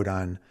another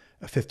Godan,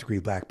 a 5th degree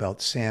black belt,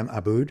 Sam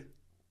Aboud.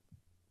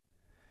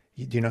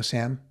 Do you know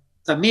Sam?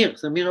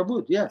 Samir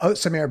Aboud, yeah. Oh,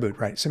 Samir Aboud,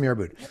 right. Samir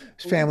Aboud.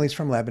 His family's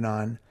from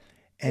Lebanon.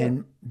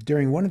 And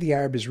during one of the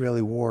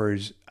Arab-Israeli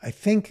wars, I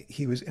think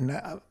he was,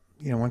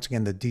 once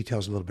again, the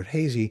details are a little bit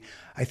hazy.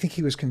 I think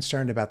he was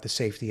concerned about the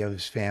safety of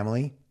his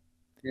family.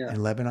 Yeah.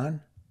 In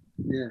Lebanon?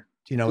 Yeah.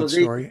 Do you know what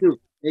story?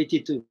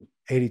 82.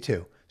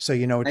 So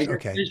you know it's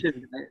okay.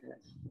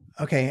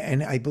 Okay,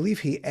 and I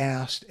believe he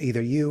asked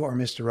either you or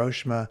Mr.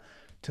 Ohshima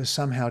to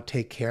somehow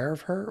take care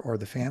of her or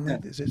the family.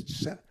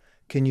 Yeah.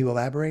 Can you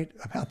elaborate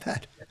about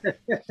that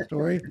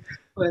story?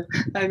 Well,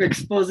 I'm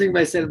exposing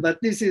myself,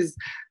 but this is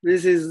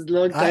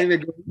long time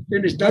ago.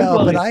 Finished.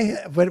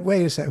 But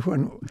wait a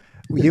second.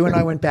 When you and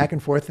I went back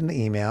and forth in the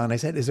email, and I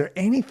said, "Is there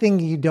anything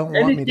you don't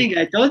want me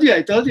to?" I told you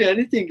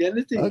anything.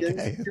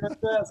 Okay.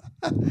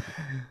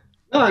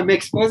 No, I'm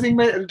exposing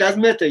it doesn't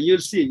matter. You'll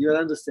see. You'll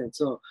understand.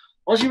 So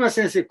Ohshima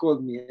Sensei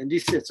called me, and he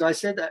said. So I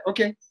said,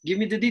 "Okay, give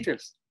me the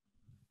details.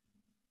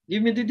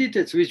 Give me the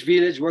details. Which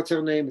village? What's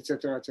her name,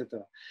 etc.,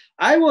 etc."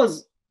 I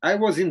was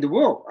in the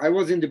war. I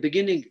was in the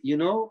beginning. You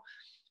know,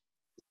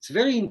 it's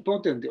very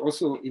important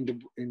also in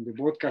the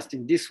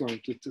broadcasting this one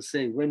to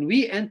say when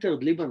we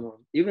entered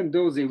Lebanon, even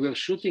though they were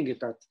shooting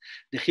it at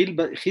the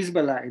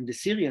Hezbollah and the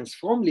Syrians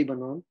from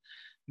Lebanon,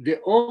 the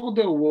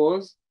order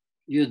was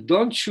you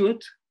don't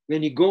shoot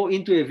when you go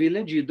into a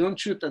village. You don't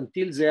shoot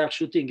until they are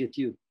shooting at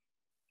you.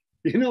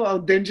 You know how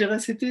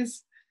dangerous it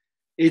is?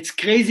 It's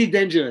crazy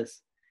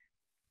dangerous.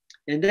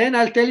 And then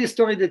I'll tell you a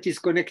story that is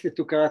connected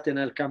to karate, and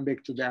I'll come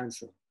back to the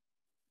answer,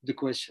 the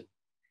question.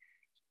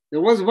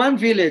 There was one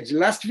village,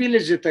 last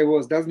village that I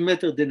was, doesn't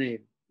matter the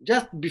name,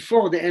 just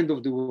before the end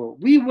of the war.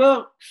 We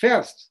were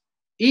first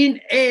in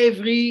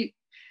every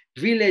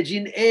village,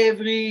 in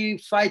every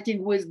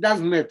fighting with,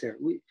 doesn't matter.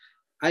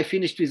 I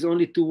finished with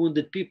only 2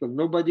 wounded people.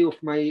 Nobody of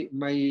my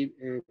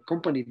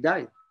company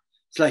died.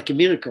 It's like a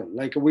miracle,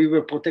 like we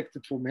were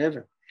protected from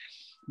heaven.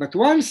 But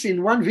once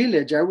in one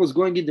village, I was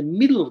going in the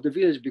middle of the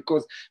village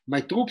because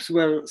my troops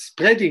were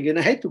spreading and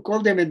I had to call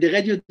them and the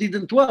radio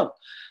didn't work.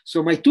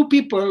 So my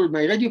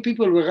radio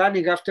people were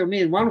running after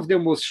me, and one of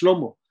them was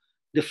Shlomo,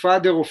 the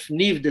father of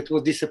Niv that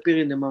was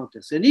disappearing in the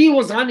mountains. And he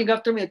was running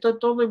after me. I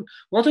told him,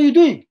 "What are you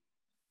doing?"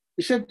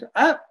 He said,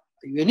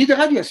 "You need a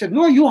radio." I said,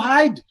 "No, you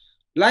hide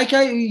like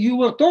you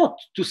were taught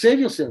to save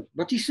yourself."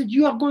 But he said,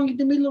 "You are going in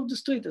the middle of the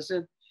street." I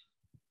said,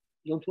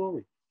 "Don't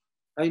worry,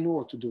 I know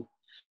what to do."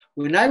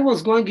 When I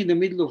was going in the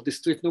middle of the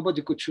street,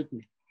 nobody could shoot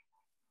me.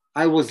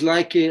 I was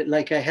like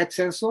I had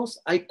sensors.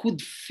 I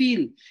could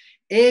feel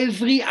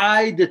every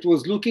eye that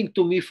was looking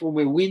to me from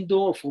a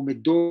window, from a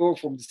door,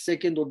 from the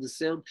second or the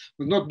third. It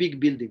was not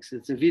big buildings,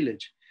 it's a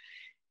village.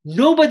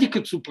 Nobody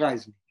could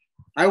surprise me.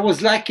 I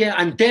was like an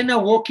antenna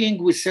walking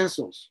with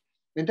sensors.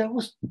 And I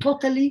was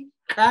totally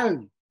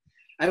calm.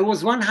 I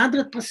was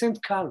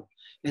 100% calm.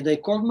 And I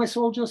called my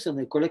soldiers and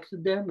I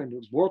collected them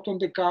and brought on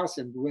the cars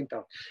and we went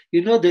out.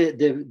 You know,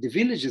 the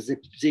villages,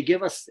 they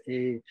gave us,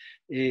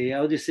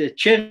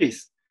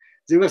 cherries.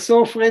 They were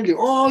so friendly.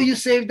 "Oh, you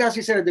saved us."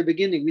 We said at the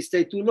beginning, we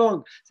stayed too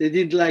long. They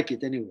didn't like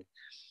it anyway.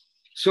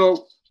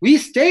 So we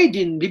stayed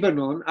in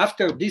Lebanon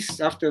after this,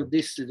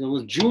 it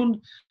was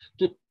June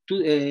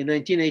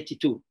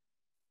 1982.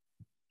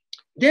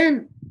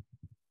 Then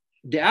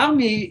the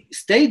army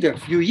stayed there a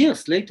few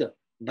years later.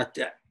 But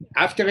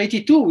after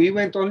 82, we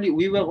were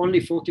only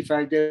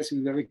 45 days.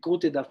 We were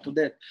recruited after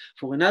that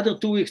for another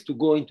 2 weeks to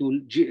go into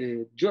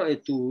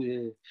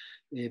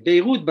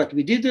Beirut, but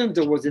we didn't.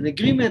 There was an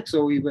agreement,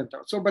 so we went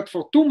out. So, but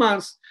for 2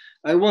 months,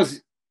 I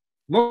was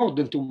more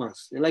than 2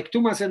 months, like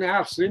 2 months and a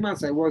half, 3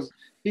 months, I was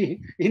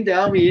in the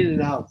army, in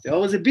and out. I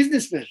was a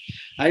businessman.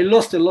 I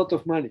lost a lot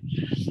of money.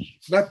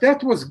 But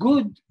that was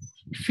good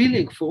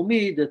feeling for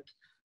me that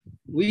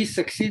we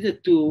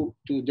succeeded to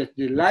that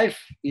the life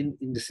in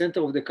the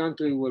center of the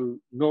country was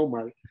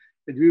normal,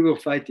 and we were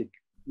fighting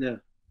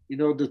there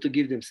in order to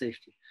give them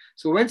safety.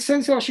 So when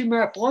Sensei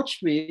Ohshima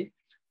approached me,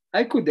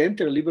 I could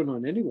enter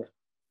Lebanon anywhere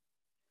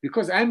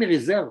because I'm a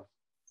reserve.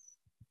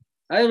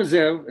 I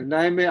reserve, and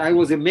I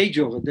was a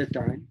major at that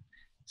time,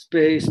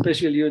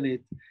 special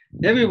unit.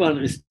 Everyone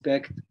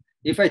respect.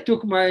 If I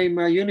took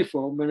my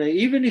uniform, and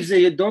even if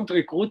they don't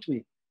recruit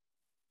me,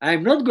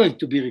 I'm not going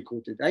to be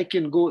recruited. I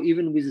can go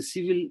even with a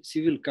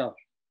civil car.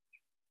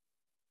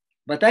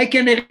 But I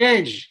can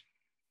arrange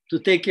to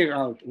take her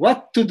out.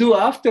 What to do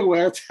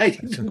afterwards, I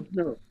didn't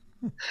know.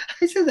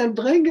 I said,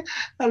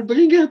 I'll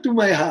bring her to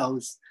my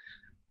house.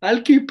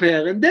 I'll keep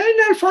her, and then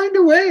I'll find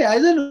a way. I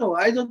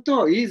don't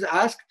know. He's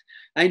asked.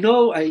 I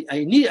know. I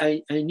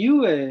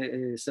knew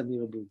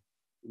Samir Abu.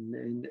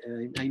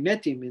 I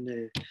met him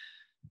in.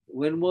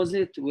 When was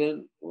it?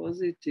 When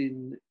was it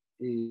in?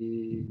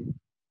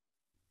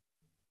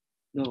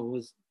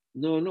 No.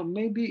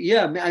 Maybe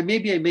I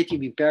met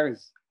him in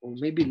Paris, or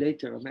maybe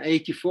later.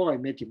 84. I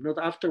met him. Not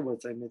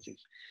afterwards. I met him.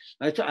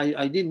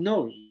 I didn't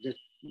know that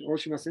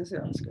Ohshima Sensei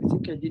asked. I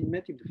think I didn't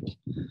met him before.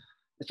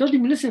 I told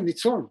him, listen,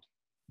 it's on.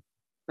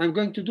 I'm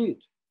going to do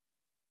it.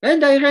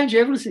 And I arranged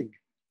everything.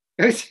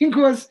 Everything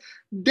was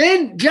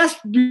then just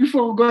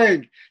before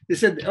going. They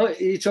said, oh,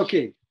 it's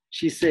okay.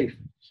 She's safe.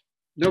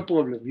 No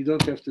problem. You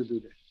don't have to do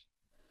that.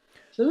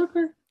 So,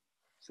 okay.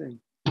 Same.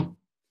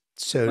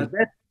 So,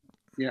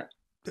 yeah.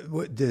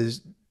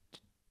 Does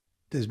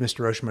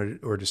Mr.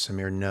 Ohshima or does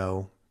Samir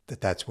know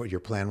that that's what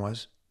your plan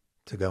was?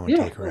 To go and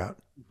take her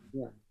out?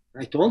 Yeah.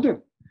 I told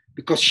her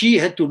because she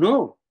had to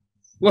know.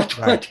 What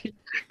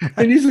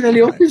an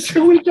Israeli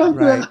officer will come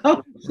to her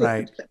house.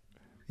 Right.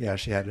 Yeah,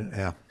 she had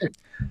to,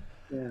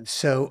 yeah.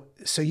 So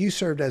you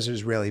served as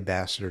Israeli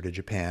ambassador to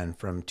Japan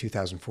from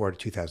 2004 to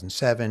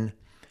 2007.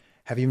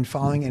 Have you been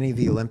following any of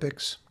the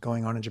Olympics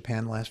going on in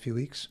Japan the last few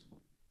weeks?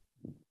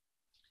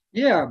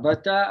 Yeah,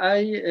 but I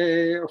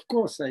of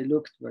course I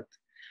looked, but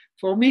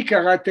for me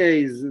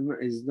karate is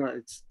not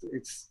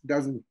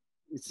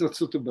it's not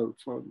suitable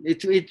for me.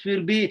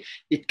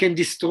 It can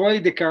destroy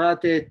the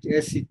karate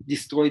as it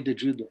destroyed the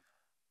judo.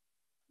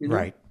 You know?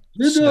 Right.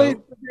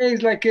 Judo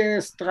is like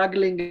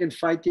struggling and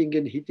fighting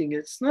and hitting.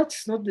 It's not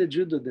the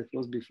judo that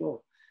was before.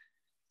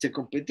 It's a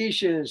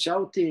competition,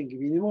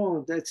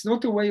 shouting, that's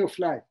not a way of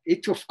life.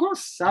 It, of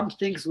course, some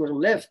things were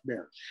left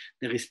there.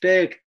 The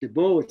respect, the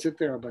bow,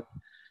 etc.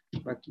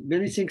 But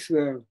many things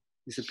were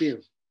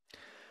disappeared.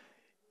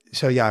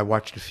 So yeah, I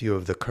watched a few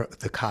of the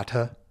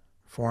kata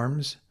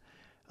forms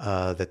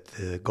that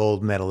the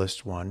gold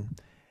medalist won,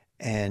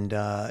 and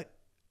a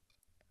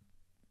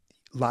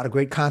lot of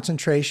great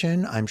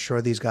concentration. I'm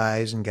sure these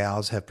guys and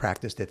gals have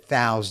practiced it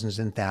thousands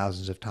and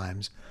thousands of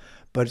times.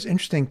 But it's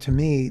interesting to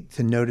me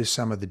to notice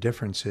some of the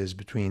differences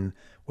between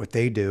what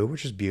they do,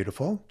 which is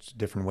beautiful. It's a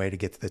different way to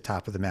get to the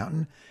top of the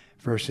mountain,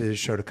 versus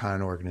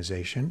Shotokan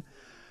organization,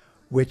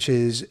 which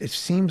is, it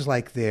seems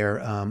like they're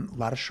a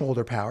lot of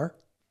shoulder power.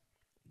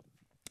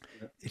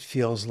 It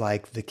feels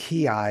like the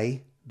ki,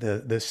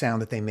 the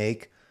sound that they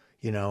make,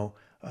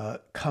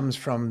 comes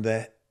from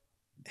the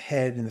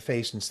head and the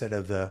face instead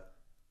of the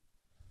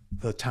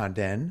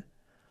tanden.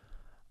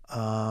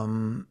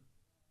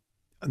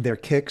 Their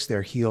kicks,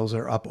 their heels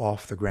are up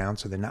off the ground,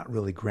 so they're not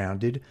really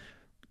grounded.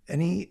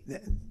 Any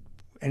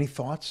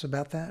thoughts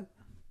about that?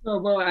 No,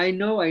 well, I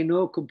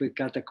know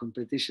kata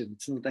competition.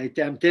 It's not.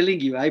 I'm telling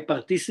you, I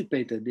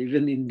participated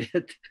even in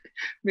that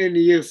many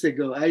years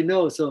ago. I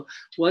know. So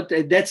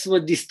that's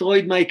what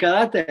destroyed my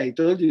karate. I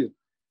told you,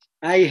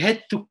 I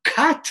had to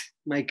cut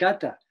my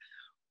kata.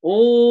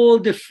 All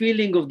the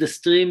feeling of the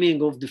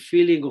streaming, of the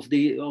feeling of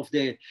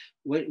the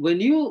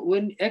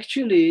when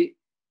actually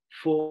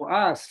for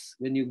us,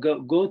 when you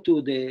go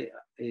to the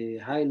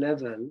high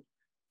level,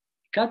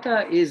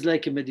 kata is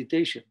like a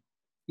meditation.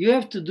 You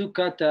have to do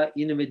kata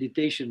in a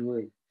meditation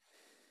way.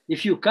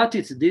 If you cut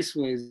it this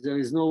way, there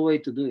is no way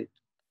to do it.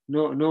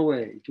 No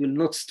way. It will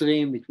not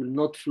stream. It will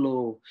not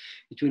flow.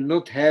 It will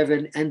not have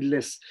an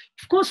endless.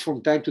 Of course,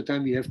 from time to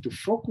time, you have to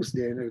focus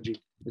the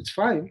energy. It's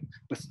fine,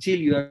 but still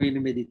you are in a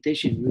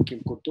meditation. You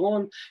can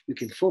control, you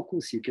can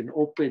focus, you can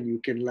open, you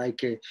can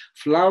like a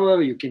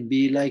flower, you can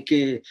be like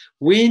a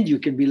wind, you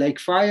can be like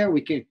fire,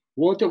 we can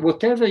water,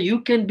 whatever, you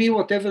can be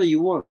whatever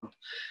you want,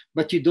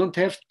 but you don't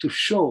have to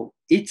show.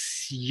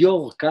 It's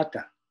your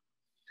kata.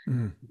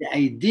 Mm. The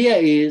idea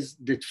is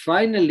that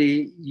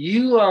finally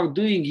you are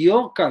doing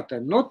your kata,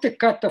 not a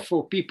kata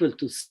for people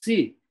to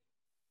see.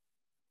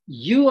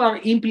 You are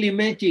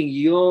implementing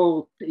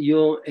your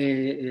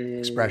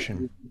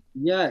expression.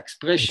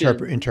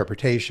 Expression.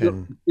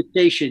 Interpretation.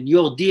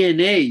 Your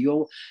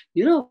DNA.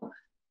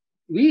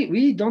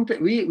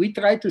 We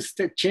try to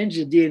change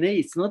the DNA.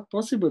 It's not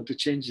possible to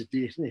change the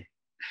DNA.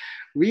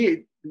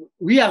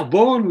 we are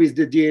born with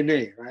the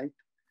DNA, right?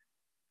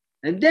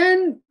 And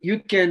then you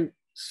can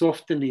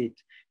soften it,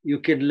 you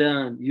can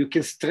learn, you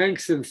can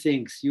strengthen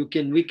things, you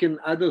can weaken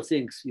other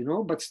things,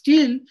 but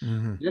still,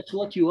 that's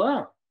what you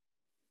are.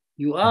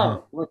 You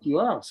are what you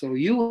are. So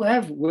you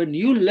have, when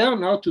you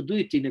learn how to do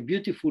it in a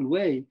beautiful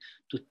way,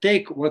 to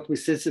take what we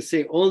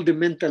say, all the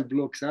mental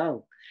blocks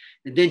out,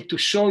 and then to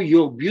show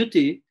your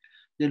beauty,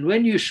 then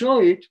when you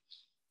show it,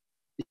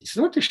 it's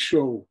not a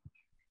show.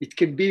 It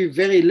can be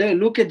very,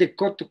 look at the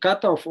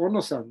kata of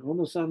Ono-san.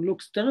 Ono-san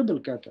looks terrible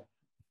kata.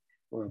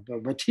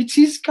 But it's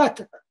his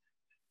kata.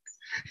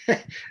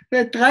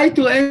 They try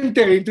to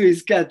enter into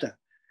his kata.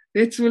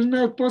 It's will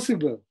not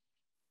possible.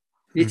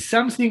 It's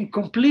something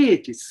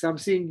complete. It's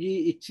something,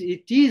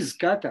 it is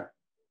kata,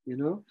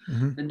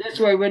 And that's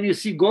why when you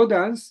see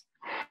Godans,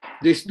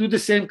 they do the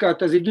same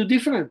kata, they do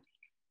different.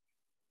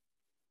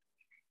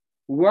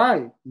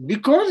 Why?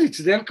 Because it's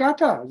their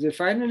kata. They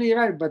finally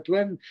arrive. But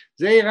when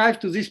they arrive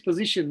to this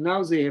position,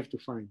 now they have to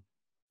find.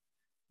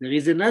 There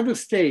is another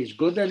stage.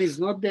 Godan is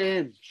not the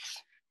end.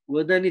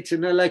 Godan, it's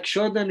like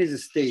Shodan is a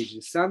stage.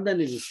 Sandan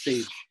is a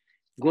stage.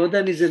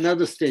 Godan is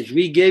another stage.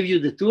 We gave you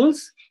the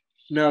tools.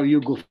 Now you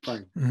go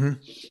find.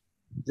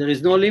 There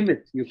is no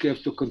limit. You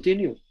have to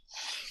continue.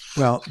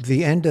 Well,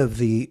 the end of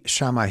the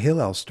Shammai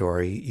Hillel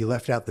story, you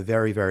left out the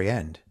very, very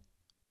end.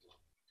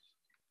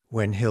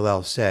 When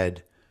Hillel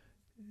said,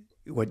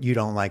 what you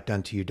don't like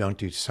done to you, don't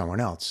do to someone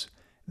else.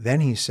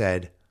 Then he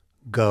said,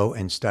 go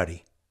and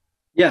study.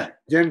 Yeah,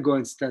 then go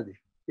and study.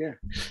 Yeah.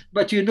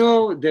 But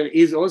there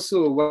is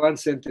also one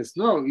sentence.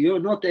 No,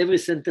 not every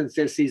sentence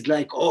is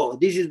like, oh,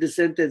 this is the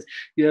sentence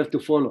you have to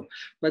follow.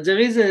 But there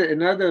is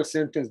another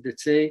sentence that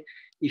say,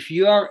 if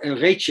you are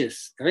a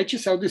righteous, how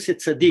do you say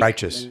tzaddik?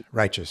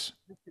 Righteous.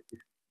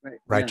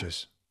 Yeah.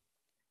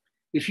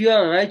 If you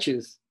are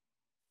righteous,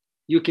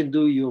 you can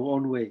do your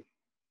own way.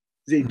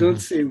 They don't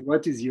say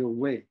what is your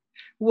way.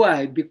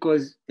 Why?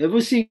 Because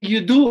everything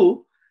you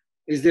do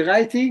is the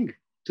right thing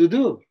to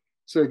do.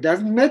 So it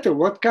doesn't matter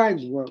what kind.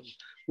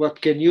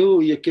 What can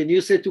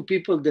you say to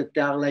people that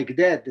are like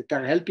that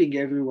are helping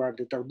everyone,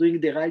 that are doing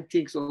the right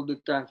things all the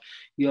time?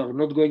 You are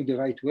not going the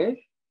right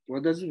way.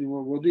 What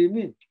do you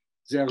mean?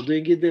 They are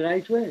doing it the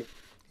right way.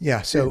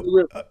 Yeah. So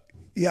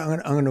I'm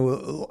going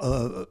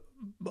to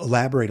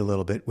elaborate a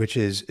little bit, which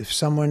is if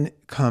someone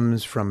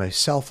comes from a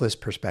selfless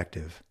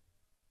perspective,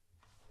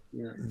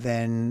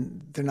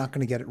 then they're not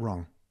going to get it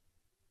wrong.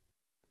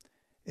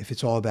 If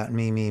it's all about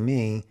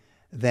me,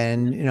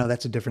 then,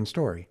 that's a different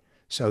story.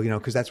 So,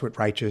 because that's what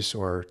righteous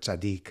or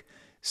tzaddik,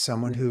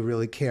 someone who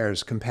really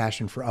cares,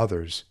 compassion for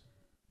others,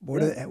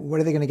 what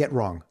are they going to get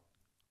wrong?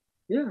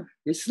 Yeah,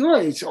 it's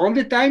not. It's all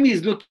the time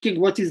he's looking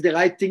what is the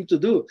right thing to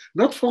do,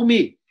 not for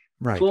me,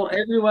 for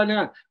everyone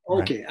else.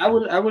 Okay,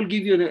 right. I will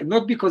give you,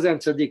 not because I'm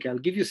tzaddik, I'll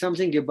give you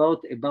something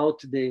about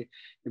the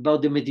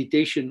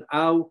meditation.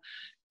 How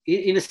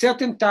in a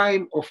certain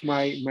time of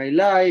my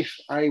life,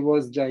 I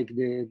was like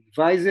the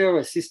advisor,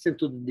 assistant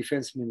to the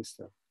defense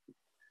minister.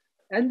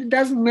 And it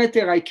doesn't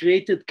matter, I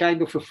created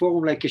kind of a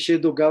forum like a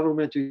shadow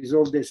government with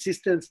all the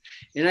assistants,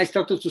 and I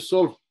started to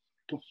solve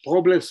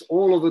problems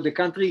all over the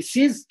country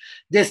since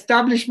the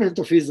establishment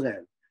of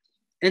Israel.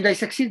 And I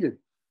succeeded.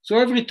 So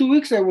every 2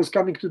 weeks I was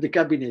coming to the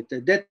cabinet.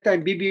 At that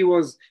time,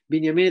 Benjamin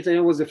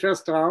Netanyahu was the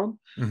first round.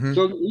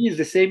 So he is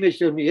the same age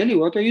to me. Eli,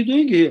 what are you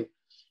doing here?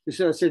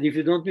 So I said, if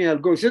you don't want me, I'll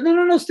go. He said,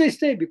 no,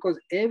 stay. Because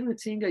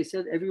everything I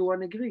said,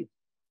 everyone agreed.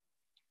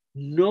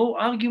 No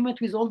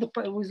argument with all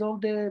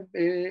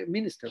the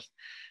ministers.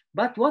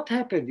 But what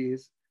happened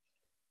is,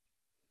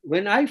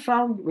 when I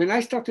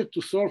started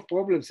to solve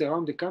problems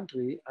around the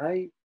country,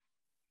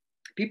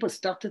 people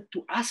started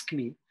to ask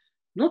me,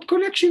 not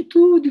connection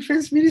to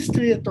defense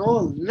ministry at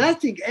all,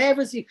 nothing,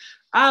 everything,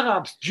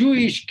 Arabs,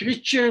 Jewish,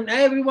 Christian,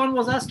 everyone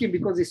was asking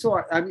because they saw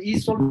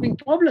he's solving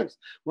problems.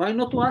 Why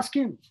not to ask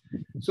him?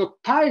 So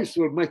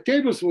my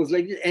tables was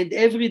like this, and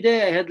every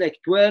day I had like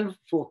 12,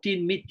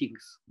 14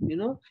 meetings,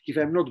 if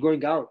I'm not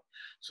going out.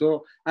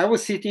 So I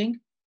was sitting,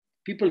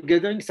 people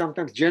gathering,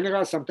 sometimes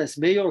general, sometimes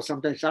mayor,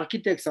 sometimes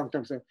architect,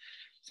 sometimes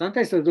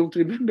I don't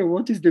remember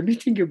what is the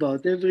meeting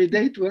about. Every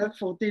day, 12,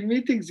 14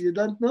 meetings, you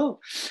don't know.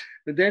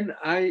 But then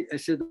I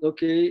said,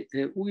 okay,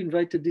 who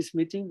invited this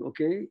meeting?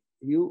 Okay,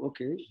 you,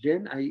 okay.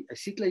 Then I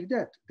sit like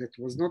that. That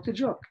was not a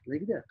joke,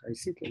 like that. I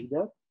sit like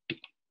that.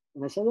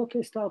 And I said,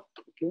 okay, start.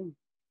 Okay,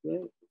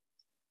 well,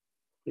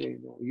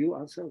 you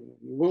answer.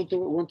 You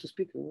want to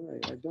speak? No,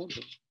 I don't.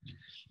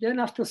 Then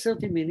after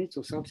 30 minutes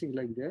or something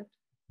like that,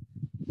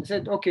 I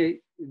said, okay,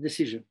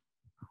 decision.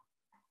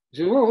 I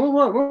said,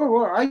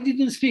 whoa, I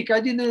didn't speak.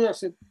 I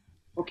said,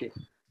 okay,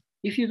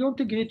 if you don't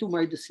agree to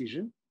my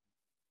decision,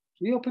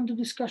 we open the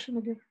discussion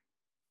again.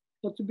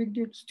 Not a big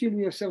deal. Still,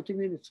 we have 30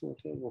 minutes or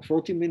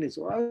 40 minutes,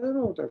 or I don't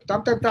know.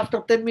 Sometimes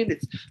after 10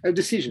 minutes, a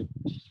decision.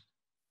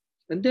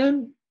 And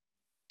then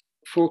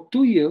for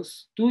 2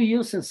 years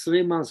and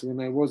 3 months when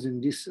I was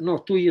in this,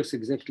 2 years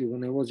exactly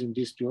when I was in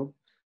this job,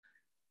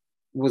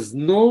 was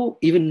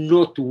even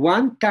not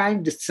one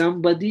time that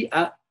somebody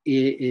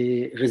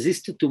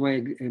resisted to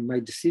my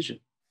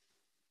decision.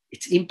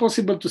 It's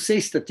impossible to say,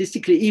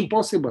 statistically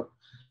impossible.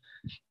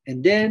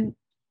 And then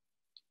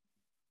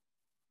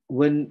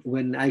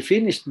when I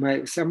finished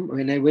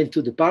when I went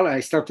to the parliament,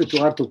 I started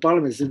to run to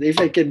parliament. I said, if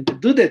I can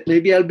do that,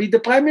 maybe I'll be the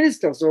prime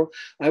minister. So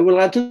I will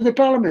run to the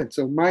parliament.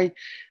 So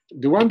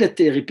the one that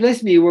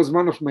replaced me was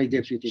one of my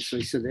deputies. So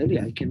he said,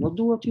 Eli, I cannot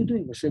do what you're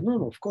doing. I said,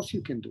 no, of course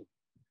you can do.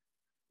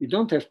 You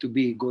don't have to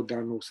be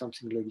Godan or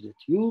something like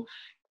that.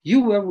 You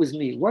were with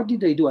me. What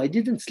did I do? I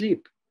didn't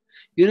sleep.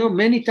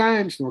 Many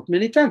times, not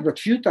many times, but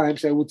few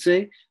times I would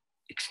say,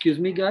 excuse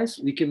me, guys,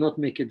 we cannot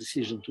make a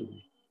decision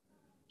today.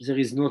 There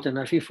is not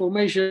enough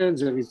information.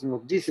 There is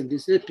not this and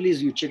this.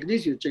 Please, you check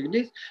this, you check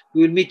this.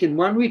 We will meet in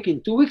 1 week.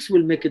 In 2 weeks,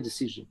 we'll make a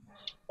decision.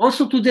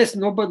 Also to this,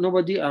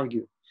 nobody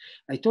argue.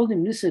 I told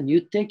him, listen,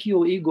 you take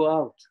your ego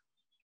out.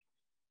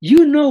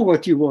 You know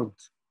what you want.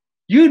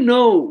 You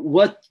know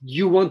what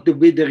you want the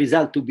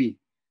result to be.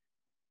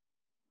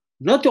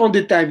 Not all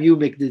the time you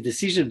make the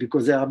decision,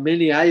 because there are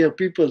many higher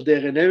people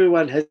there and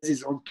everyone has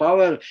his own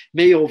power,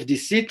 mayor of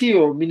this city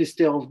or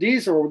minister of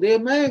this or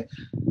the.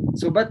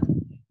 So, but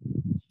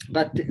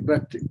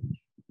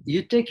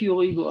you take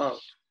your ego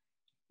out,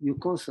 you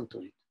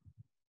concentrate,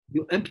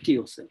 you empty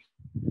yourself,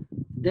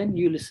 then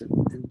you listen,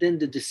 and then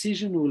the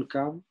decision will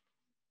come.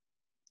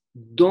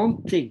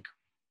 Don't think.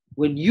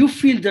 When you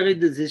feel there is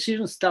the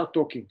decision, start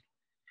talking.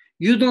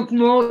 You don't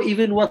know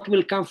even what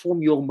will come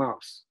from your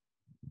mouth.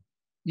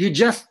 You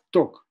just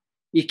talk.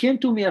 He came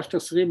to me after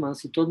 3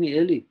 months. He told me,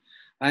 Eli,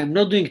 I'm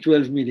not doing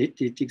 12-minute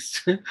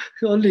meetings,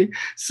 only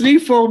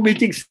 3-4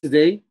 meetings a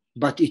day,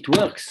 but it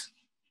works.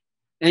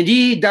 And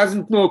he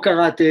doesn't know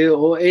karate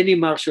or any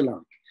martial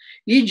art.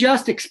 He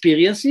just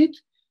experienced it.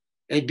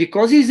 And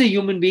because he's a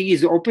human being,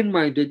 he's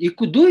open-minded, he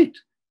could do it.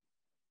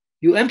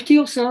 You empty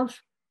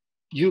yourself,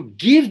 you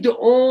give the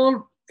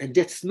all, and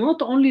that's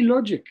not only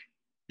logic.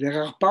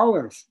 There are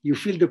powers. You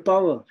feel the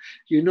power.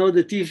 You know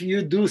that if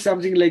you do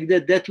something like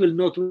that, that will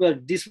not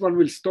work. This one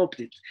will stop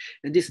it.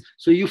 And this,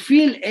 so you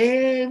feel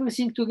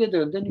everything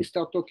together, and then you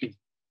start talking.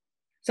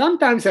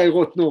 Sometimes I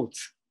wrote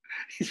notes.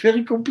 It's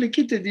very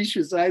complicated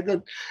issues. I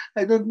don't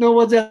know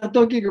what they're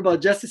talking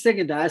about. Just a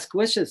second, I ask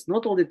questions.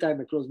 Not all the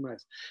time I close my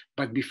eyes.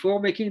 But before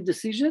making a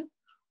decision,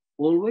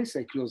 always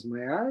I close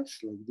my eyes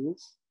like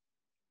this.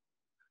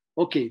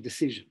 Okay,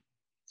 decision.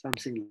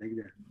 Something like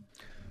that.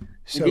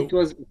 So and it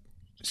was...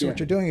 So what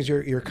you're doing is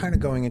you're kind of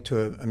going into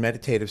a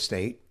meditative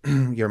state.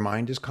 Your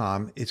mind is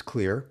calm, it's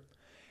clear,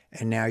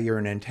 and now you're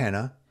an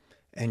antenna,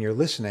 and you're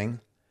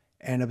listening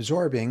and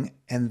absorbing,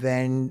 and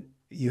then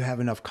you have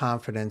enough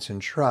confidence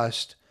and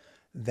trust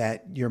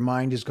that your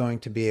mind is going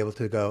to be able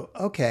to go,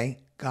 okay,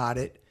 got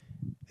it,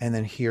 and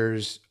then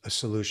here's a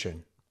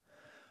solution.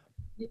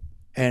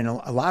 And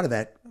a lot of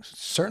that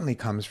certainly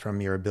comes from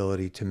your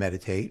ability to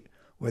meditate,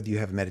 whether you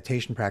have a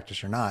meditation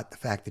practice or not. The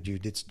fact that you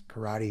did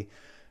karate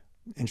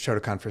in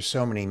Shotokan for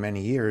so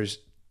many years,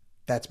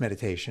 that's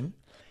meditation.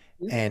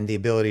 And the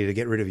ability to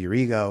get rid of your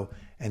ego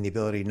and the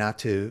ability not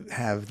to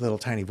have little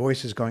tiny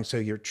voices going. So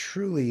you're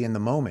truly in the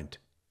moment.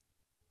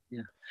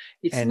 Yeah.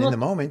 In the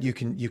moment, you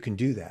can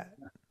do that.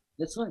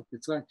 That's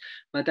right.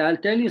 But I'll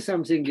tell you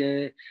something.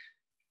 The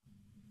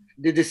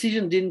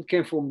decision didn't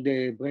come from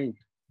the brain.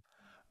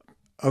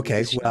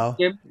 Okay,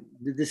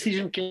 the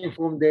decision came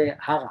from the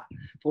hara,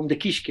 from the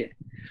kishke.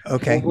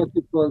 Okay. From what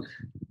we call...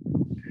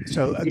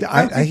 So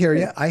I hear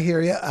you.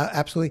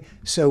 Absolutely.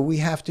 So we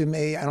have to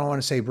I don't want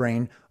to say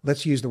brain.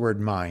 Let's use the word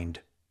mind.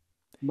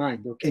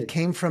 Mind. Okay. It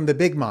came from the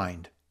big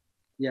mind.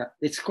 Yeah.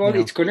 It's called,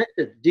 it's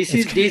connected. This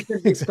is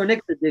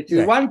connected. It's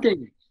right. One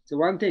thing. It's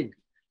one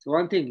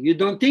thing. You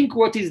don't think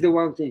what is the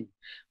one thing,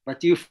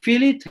 but you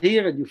feel it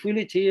here and you feel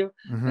it here.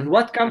 Mm-hmm. And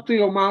what comes to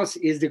your mouth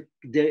is the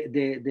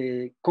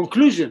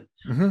conclusion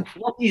of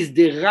what is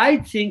the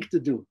right thing to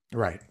do.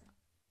 Right.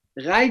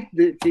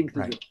 Thing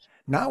to do.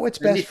 Not what's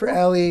best for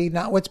Eli,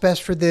 not what's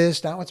best for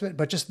this,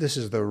 but just this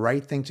is the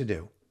right thing to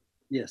do.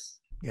 Yes.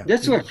 Yeah.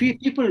 That's what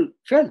people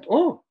felt.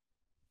 Oh,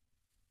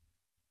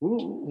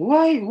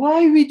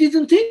 why we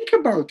didn't think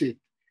about it?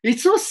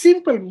 It's so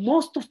simple.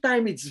 Most of the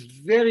time, it's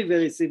very,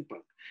 very simple.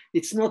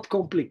 It's not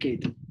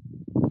complicated.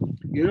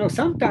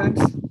 Sometimes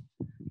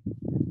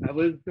I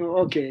will know,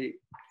 okay,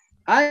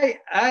 I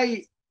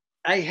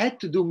had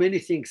to do many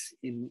things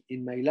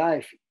in my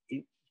life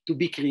to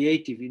be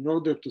creative in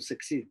order to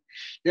succeed.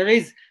 There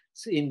is,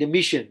 in the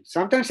mission,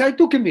 sometimes I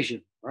took a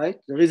mission, right?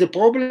 There is a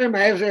problem, I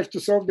have to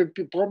solve the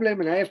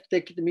problem, and I have to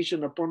take the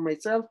mission upon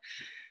myself.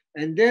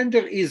 And then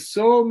there is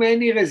so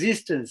many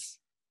resistance.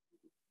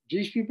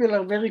 Jewish people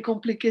are very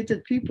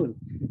complicated people.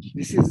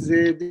 This is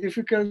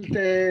difficult.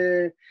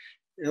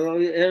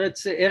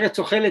 Eretz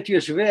ochelet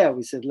yoshvea,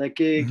 we said,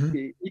 like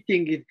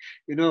eating it.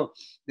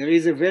 There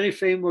is a very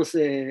famous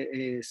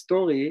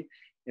story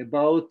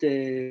about,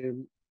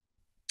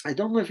 I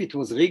don't know if it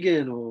was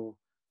Reagan or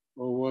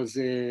was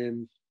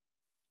in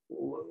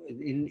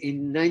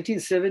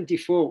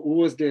 1974, who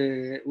was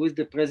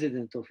the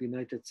president of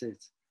United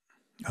States?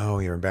 Oh,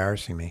 you're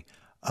embarrassing me.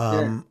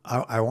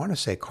 I want to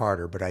say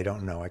Carter, but I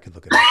don't know. I could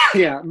look it up.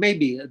 Yeah,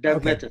 maybe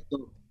that matters.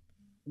 So,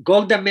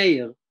 Golda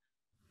Meir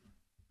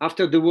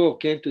after the war,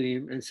 came to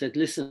him and said,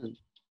 listen,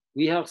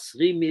 we have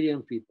 3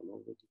 million people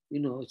already.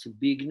 It's a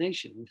big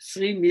nation,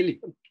 3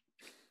 million.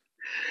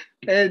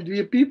 And we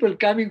have people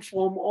coming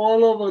from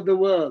all over the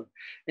world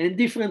and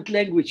different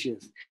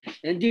languages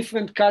and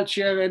different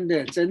culture and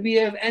that. And we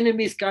have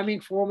enemies coming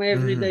from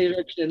every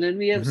direction. And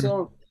we have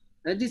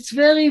and it's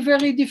very,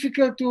 very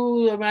difficult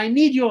I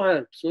need your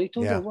help. So he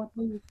told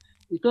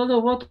her,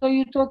 what are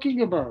you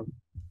talking about?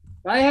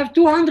 I have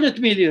 200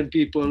 million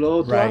people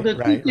or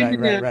 250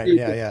 million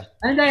people.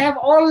 And I have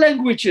all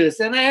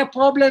languages. And I have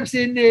problems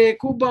in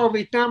Cuba or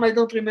Vietnam. I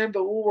don't remember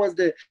who was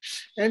there.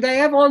 And I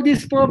have all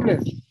these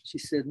problems. She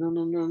said, no,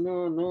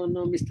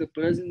 Mr.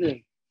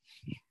 President.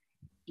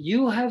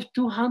 You have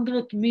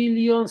 200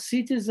 million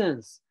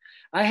citizens.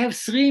 I have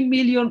 3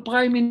 million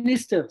prime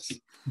ministers.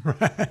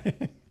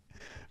 Right.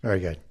 Very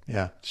good.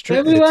 Yeah. It's true.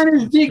 Everyone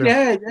is big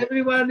head.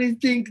 Everyone is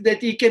think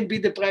that he can be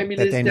the prime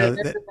minister. They know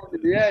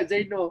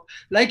they know.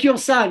 Like your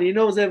son, he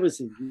knows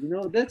everything.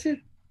 That's it.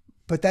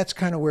 But that's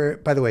kind of where,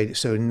 by the way,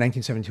 so in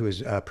 1972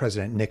 was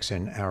President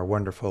Nixon, our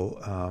wonderful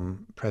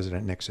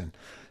President Nixon.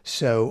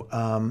 So,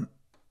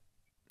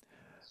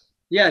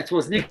 yeah, it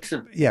was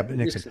Nixon. Yeah, but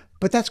Nixon.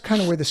 But that's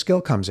kind of where the skill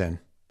comes in.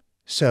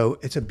 So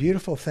it's a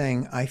beautiful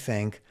thing, I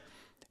think.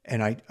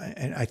 And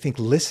I think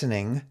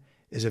listening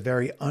is a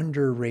very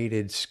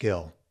underrated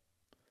skill.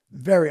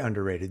 Very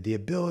underrated. The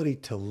ability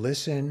to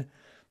listen,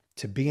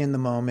 to be in the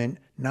moment,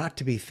 not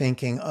to be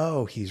thinking,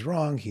 oh, he's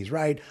wrong, he's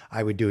right,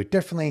 I would do it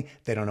differently,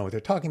 they don't know what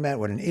they're talking about,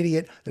 what an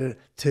idiot.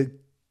 To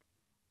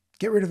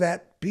get rid of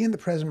that, be in the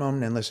present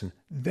moment and listen.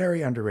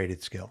 Very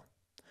underrated skill.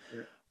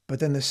 Yeah. But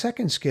then the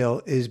second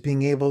skill is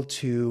being able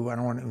to, I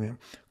don't want to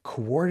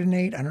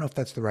coordinate, I don't know if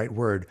that's the right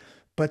word,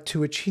 but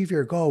to achieve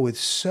your goal with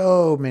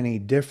so many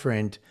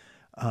different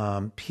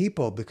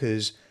people,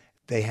 because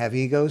they have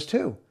egos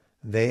too.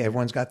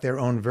 Everyone's got their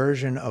own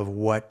version of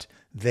what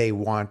they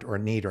want or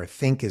need or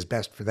think is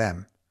best for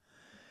them.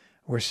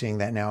 We're seeing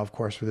that now, of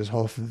course, with this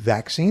whole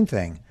vaccine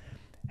thing,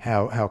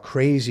 how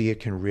crazy it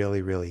can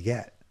really, really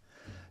get.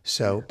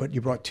 So, but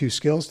you brought two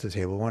skills to the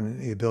table. One,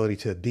 the ability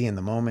to be in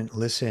the moment,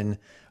 listen,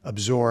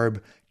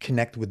 absorb,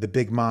 connect with the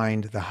big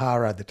mind, the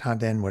hara, the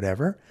tanden,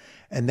 whatever.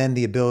 And then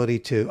the ability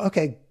to,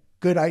 okay,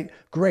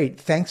 great.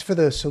 Thanks for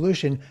the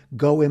solution.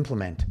 Go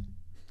implement.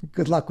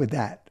 Good luck with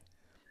that.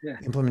 Yeah.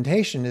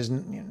 Implementation is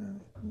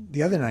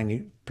the other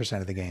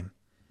 90% of the game.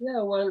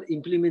 Yeah, well,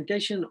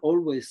 implementation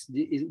always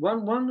is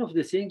one of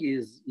the things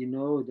is,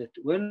 that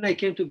when I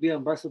came to be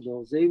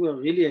ambassador,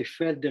 I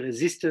felt the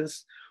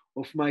resistance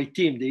of my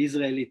team, the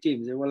Israeli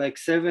team. There were like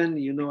 7,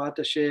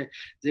 attaché.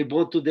 They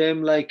brought to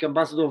them like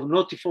ambassador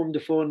not from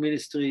the foreign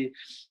ministry.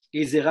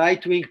 He's a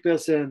right-wing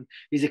person.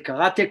 He's a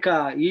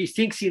karateka. He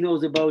thinks he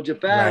knows about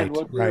Japan.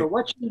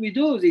 What should we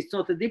do? It's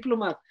not a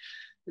diplomat.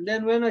 And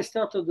then when I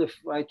started,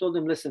 I told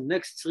them, listen,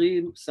 next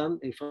 3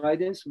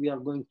 Fridays, we are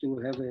going to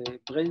have a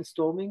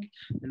brainstorming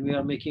and we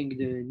are making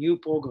the new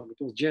program.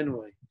 It was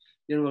January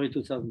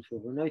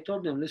 2004. And I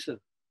told them, listen,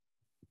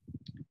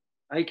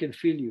 I can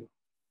feel you.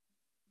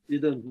 You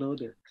don't know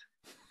that.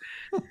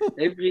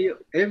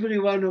 Every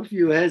one of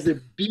you has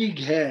a big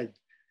head.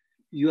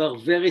 You are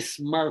very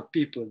smart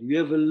people. You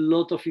have a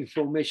lot of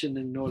information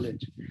and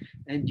knowledge.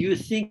 And you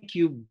think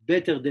you're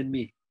better than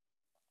me.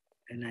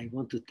 And I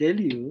want to tell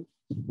you,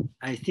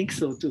 I think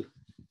so too.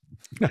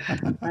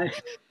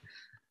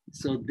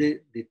 So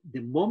the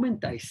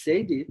moment I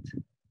said it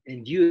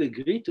and you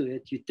agree to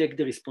it, you take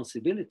the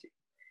responsibility.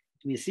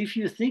 It means if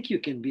you think you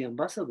can be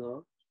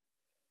ambassador,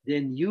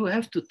 then you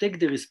have to take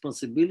the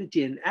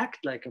responsibility and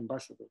act like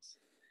ambassadors.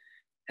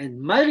 And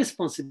my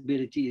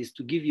responsibility is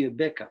to give you a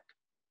backup.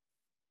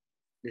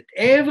 That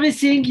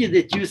everything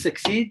that you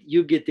succeed,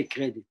 you get the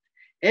credit.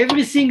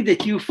 Everything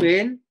that you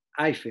fail,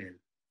 I fail.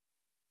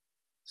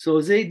 So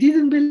they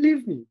didn't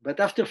believe me, but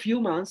after a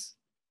few months,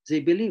 they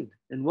believed.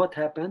 And what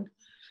happened?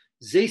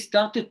 They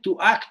started to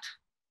act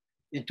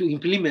and to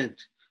implement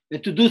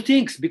and to do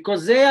things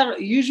because they are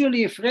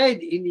usually afraid,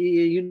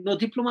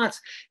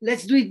 diplomats,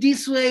 let's do it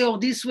this way or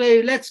this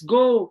way, let's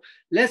go,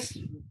 let's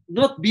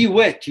not be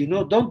wet,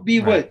 don't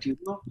be wet,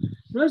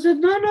 And I said,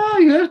 no,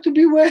 you have to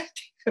be wet,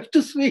 you have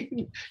to swim,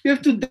 you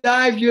have to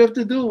dive, you have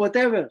to do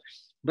whatever,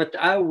 but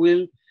I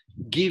will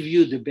give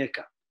you the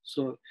backup.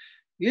 So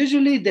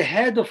usually the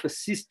head of a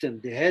system,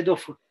 the head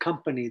of a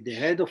company, the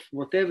head of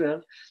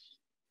whatever,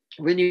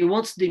 when he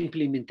wants the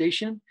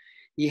implementation,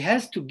 he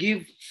has to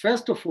give,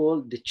 first of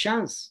all, the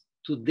chance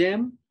to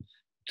them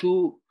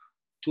to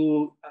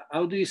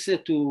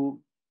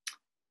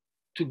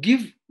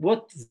give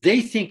what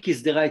they think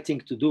is the right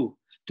thing to do,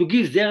 to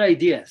give their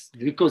ideas,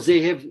 because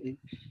they have,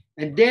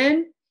 and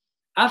then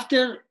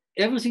after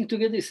everything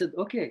together, he said,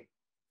 okay,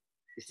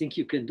 I think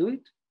you can do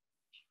it.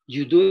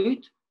 You do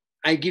it.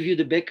 I give you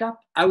the backup.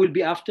 I will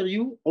be after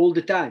you all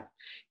the time.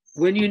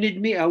 When you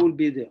need me, I will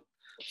be there.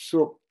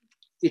 So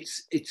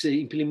it's a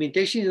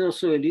implementation is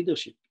also a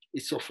leadership.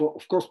 It's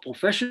of course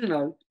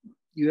professional.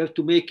 You have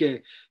to make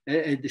a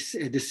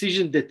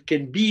decision that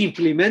can be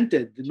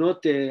implemented,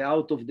 not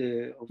out of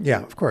the.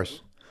 Of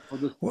course.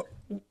 Well,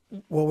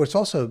 what's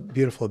also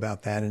beautiful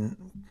about that, and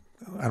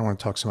I don't want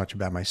to talk so much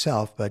about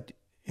myself, but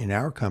in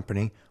our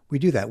company, we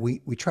do that. We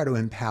try to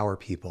empower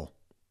people.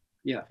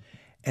 Yeah.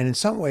 And in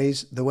some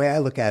ways, the way I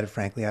look at it,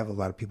 frankly, I have a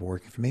lot of people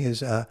working for me,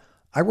 is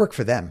I work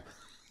for them.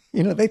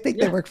 They think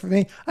they Yeah. work for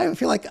me. I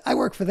feel like I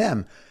work for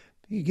them.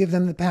 You give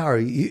them the power.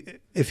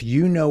 If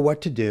you know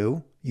what to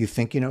do, you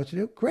think you know what to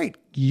do, great.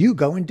 You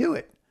go and do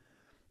it.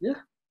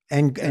 Yeah.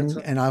 And That's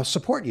and and I'll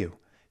support you.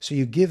 So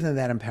you give them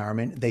that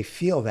empowerment. They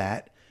feel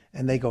that,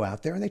 and they go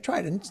out there and they try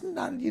it. And it's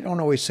not, you don't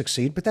always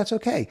succeed, but that's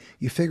okay.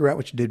 You figure out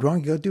what you did wrong.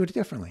 You go do it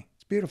differently.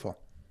 It's beautiful.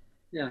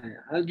 Yeah,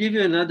 yeah. I'll give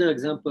you another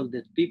example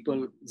that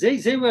people,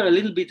 they were a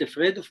little bit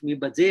afraid of me,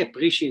 but they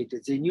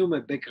appreciated. They knew my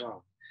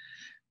background.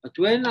 But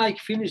when I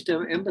finished the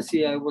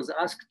embassy, I was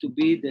asked to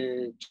be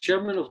the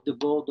chairman of the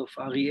board of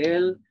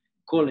Ariel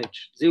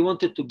College. They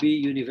wanted to be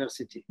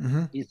university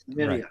in Right.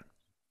 Samaria,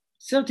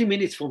 30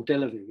 minutes from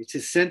Tel Aviv. It's the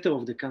center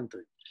of the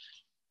country.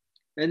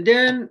 And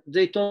then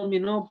they told me,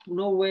 no,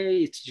 no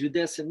way, it's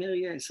Judea,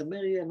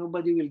 Samaria,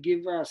 nobody will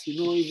give us,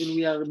 even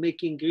we are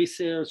making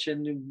research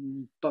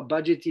and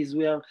budget is,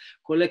 we are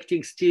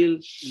collecting still,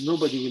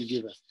 nobody will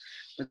give us.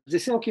 But they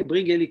said, okay,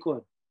 bring Eli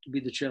Cohen to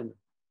be the chairman.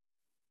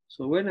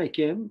 So when I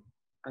came,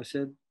 I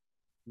said,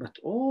 but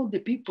all the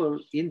people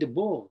in the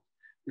board,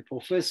 the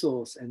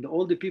professors and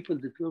all the people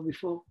that were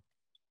before,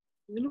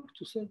 they looked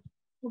to say,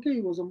 okay,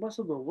 he was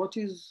ambassador. What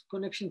is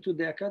connection to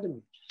the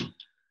academy?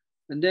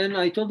 And then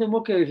I told them,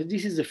 okay,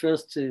 this is the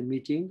first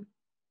meeting.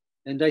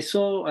 And I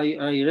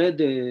read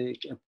the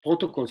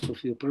protocols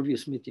of your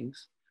previous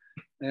meetings.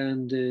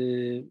 And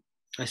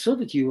I saw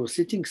that you were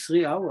sitting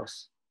 3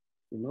 hours.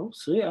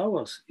 3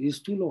 hours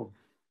is too long.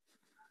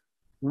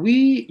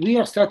 We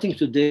are starting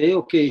today,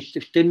 okay,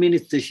 10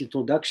 minutes, this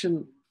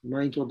introduction,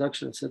 my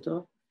introduction,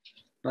 etc.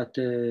 But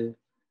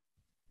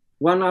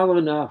 1 hour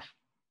and a half.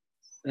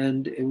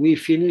 And we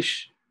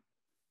finish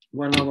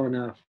 1 hour and a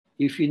half.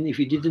 If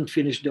we didn't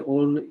finish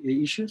all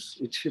issues,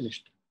 it's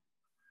finished.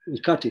 We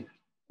cut it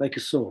like a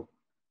saw.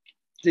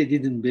 They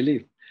didn't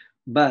believe.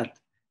 But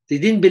they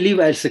didn't believe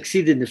I'll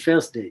succeed in the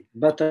first day.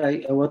 But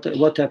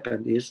what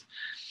happened is,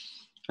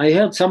 I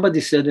heard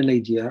somebody said an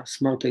idea,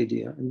 smart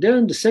idea. And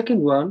then the second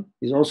one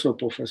is also a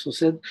professor,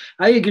 said,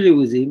 I agree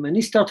with him. And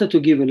he started to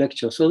give a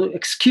lecture. So,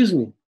 excuse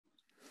me,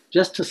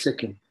 just a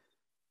second.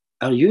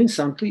 Are you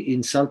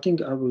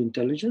insulting our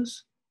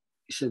intelligence?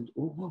 He said,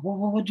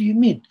 what do you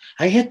mean?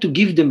 I had to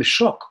give them a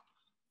shock.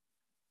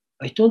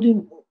 I told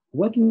him,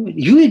 what do you mean?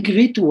 You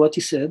agree to what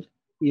he said?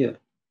 Yeah.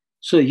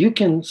 So you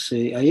can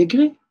say, I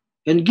agree,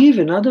 and give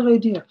another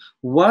idea.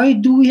 Why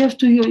do we have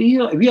to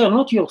hear? We are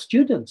not your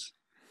students.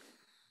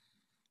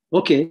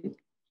 Okay.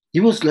 He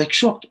was like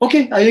shocked.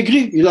 Okay, I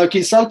agree. You like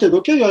insulted.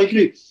 Okay, I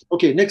agree.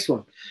 Okay, next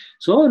one.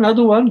 So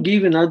another one,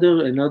 give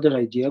another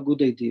idea,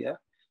 good idea.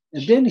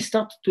 And then he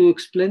started to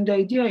explain the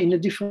idea in a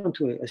different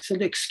way. I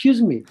said,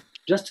 excuse me,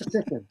 just a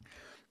second.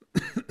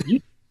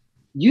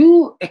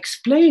 You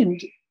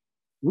explained,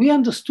 we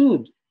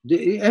understood.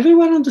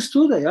 Everyone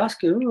understood. I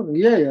asked everyone,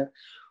 yeah.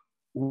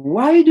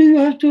 Why do you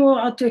have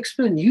to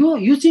explain?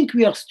 You think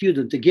we are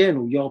students.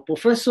 Again, you are a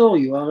professor,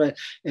 you are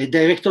a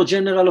director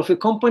general of a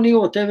company,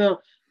 whatever.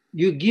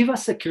 You give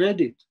us a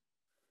credit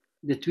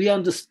that we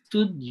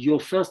understood your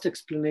first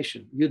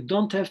explanation. You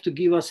don't have to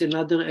give us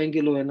another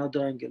angle or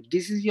another angle.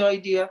 This is your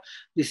idea.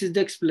 This is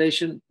the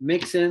explanation.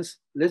 Makes sense.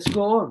 Let's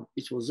go on.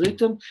 It was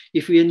written.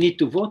 If we need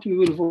to vote, we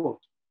will vote.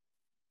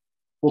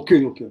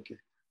 Okay.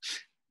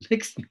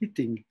 Next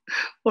meeting.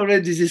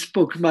 Already they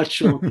spoke much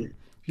shortly.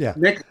 Yeah.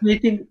 Next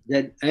meeting,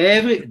 then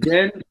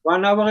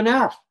 1 hour and a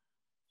half.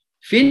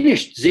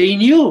 Finished. They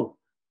knew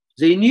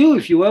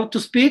if you have to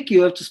speak,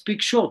 you have to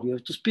speak short, you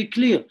have to speak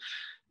clear.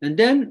 And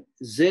then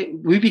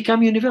we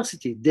become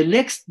university. The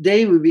next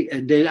day,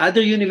 the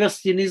other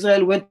university in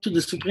Israel went to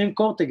the Supreme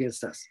Court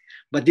against us,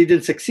 but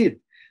didn't succeed.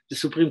 The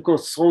Supreme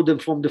Court threw them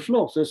from the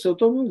floor. So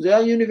they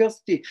are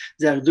university.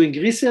 They are doing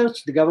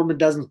research. The government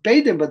doesn't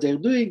pay them, but they're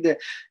doing the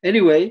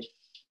anyway.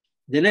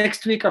 The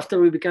next week after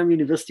we became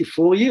university,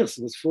 4 years,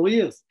 it was 4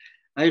 years,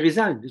 I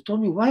resigned. They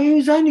told me, why are you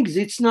resigning?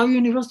 It's now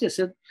university. I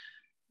said,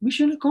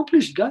 mission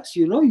accomplished, guys.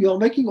 You are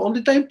making all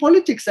the time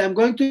politics. I'm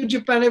going to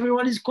Japan.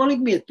 Everyone is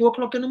calling me at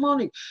 2:00 in the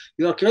morning.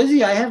 You are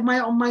crazy. I have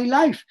my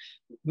life.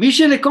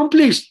 Mission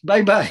accomplished.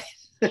 Bye-bye.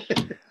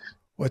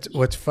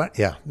 What's fun?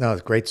 Yeah, no,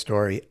 it's a great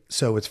story.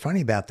 So what's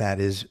funny about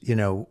that is,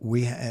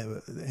 we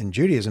have, in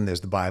Judaism,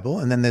 there's the Bible,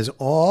 and then there's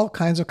all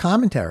kinds of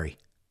commentary.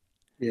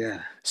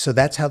 Yeah. So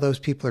that's how those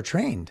people are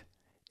trained.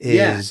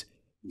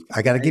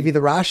 I got to give you the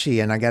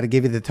Rashi, and I got to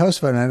give you the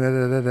Tosfot,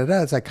 and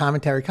it's like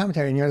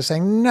commentary, and you're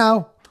saying,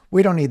 no,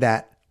 we don't need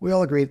that. We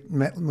all agree.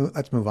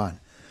 Let's move on.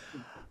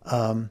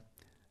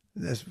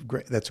 That's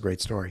great. That's a great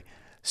story.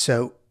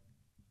 So,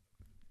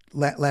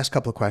 last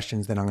couple of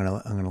questions, then I'm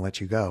gonna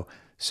let you go.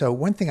 So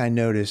one thing I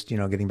noticed,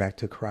 getting back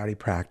to karate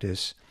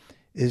practice,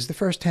 is the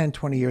first 10,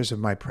 20 years of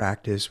my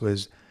practice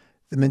was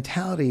the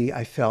mentality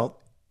I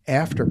felt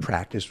after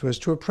practice was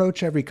to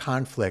approach every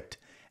conflict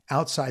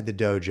outside the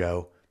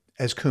dojo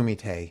as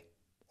kumite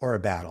or a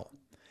battle.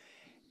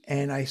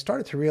 And I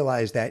started to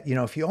realize that,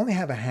 if you only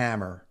have a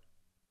hammer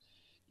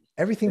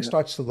everything Yeah.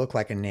 starts to look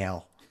like a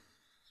nail.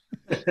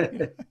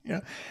 You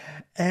know,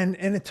 and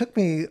it took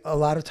me a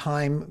lot of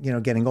time,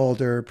 getting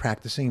older,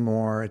 practicing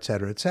more, et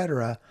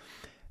cetera,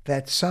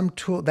 that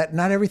that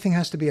not everything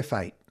has to be a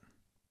fight.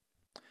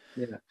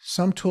 Yeah.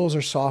 Some tools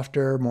are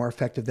softer, more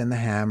effective than the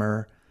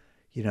hammer.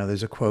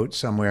 There's a quote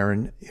somewhere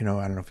in, I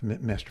don't know if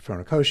Mr.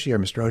 Funakoshi or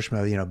Mr.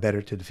 Ohshima,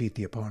 better to defeat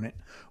the opponent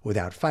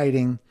without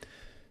fighting.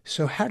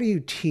 So how do you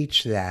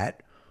teach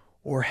that,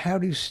 or how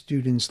do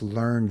students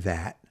learn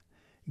that,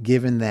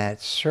 given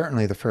that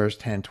certainly the first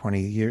 10,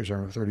 20 years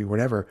or 30,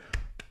 whatever,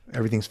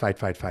 everything's fight,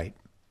 fight, fight?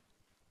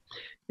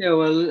 Yeah,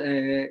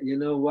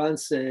 well,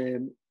 once I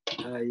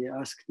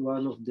asked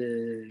one of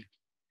the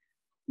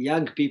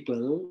young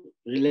people,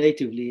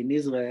 relatively in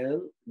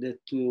Israel, that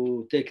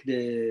to take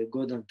the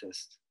Godan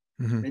test.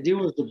 Mm-hmm. And he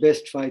was the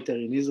best fighter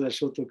in Israel,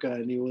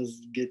 Shotokan. He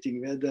was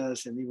getting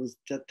medals and he was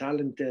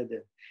talented.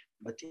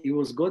 But he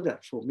was Godan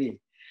for me.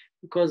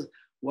 Because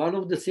one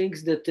of the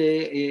things that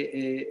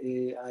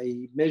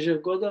I measure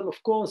Godan,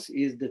 of course,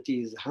 is that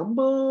he is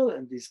humble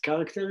and his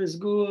character is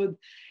good.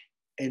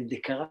 And the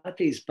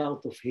karate is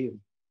part of him.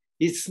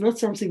 It's not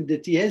something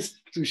that he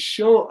has to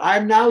show.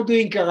 I'm now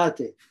doing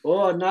karate.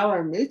 Oh, now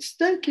it's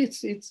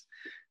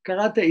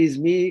karate is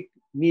me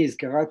is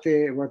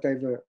karate,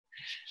 whatever.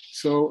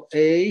 So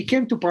he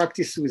came to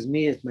practice with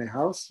me at my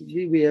house.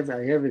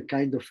 I have a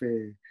kind of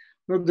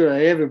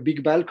I have a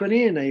big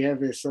balcony and I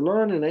have a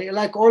salon, and I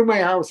like all my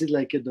house is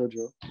like a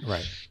dojo.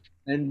 Right.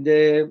 And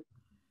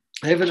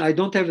I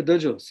don't have a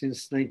dojo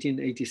since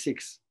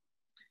 1986.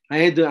 I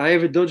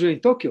have a dojo in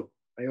Tokyo.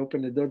 I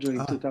opened a dojo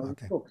in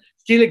 2004. Okay.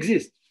 Still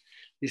exists.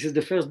 This is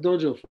the first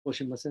dojo for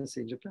Ohshima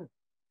Sensei in Japan.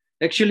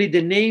 Actually,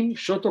 the name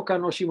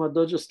Shotokan Ohshima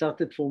Dojo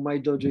started from my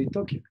dojo in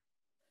Tokyo.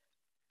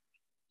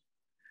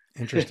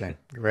 Interesting.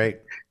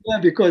 Great. Yeah,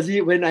 because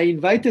when I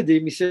invited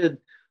him, he said,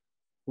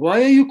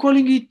 "Why are you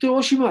calling it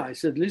Ohshima?" I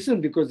said, "Listen,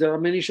 because there are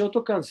many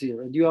Shotokans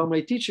here, and you are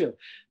my teacher."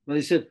 But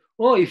he said,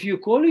 "Oh, if you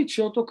call it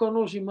Shotokan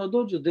Ohshima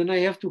Dojo, then I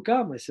have to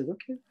come." I said,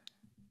 "Okay,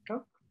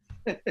 come."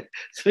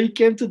 So he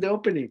came to the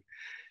opening.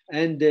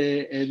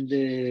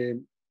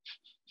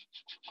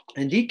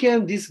 And he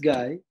came, this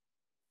guy,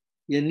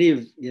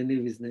 Yaniv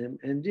his name,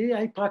 and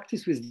I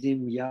practiced with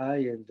him Yai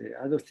and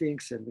other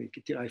things, and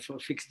I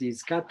fixed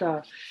his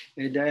kata,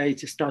 and I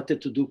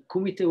started to do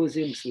kumite with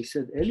him. So he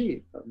said,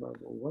 "Eli,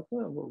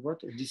 what?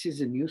 This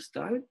is a new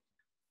style?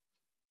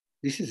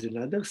 This is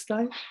another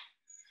style?"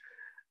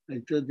 I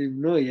told him,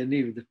 "No,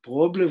 Yaniv, the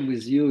problem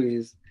with you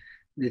is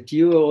that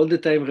you are all the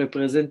time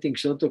representing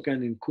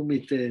Shotokan in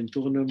kumite and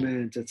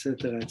tournaments,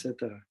 etc.,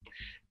 etc.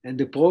 And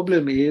the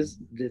problem is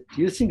that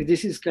you think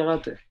this is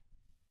karate.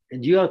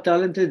 And you are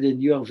talented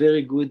and you are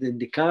very good and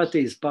the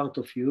karate is part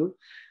of you,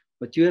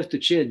 but you have to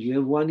change. You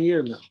have 1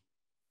 year now.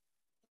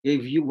 You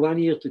have 1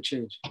 year to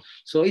change."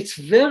 So it's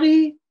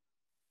very,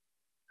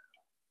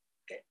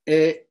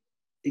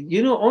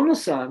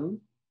 Ono-san,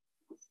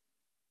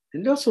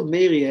 and also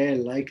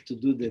Mariel liked to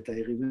do that, I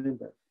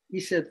remember.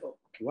 He said, "Oh,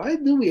 why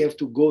do we have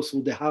to go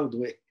through the hard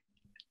way?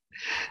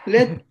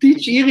 Let's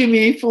teach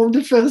Irimi from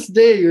the first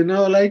day,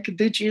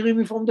 teach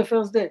Irimi from the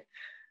first day."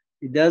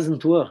 It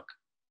doesn't work.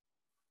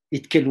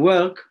 It can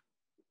work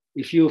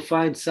if you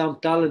find some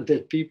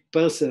talented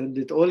person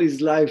that all his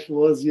life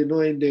was, in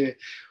the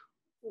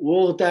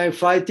wartime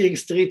fighting,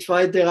 street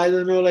fighter, I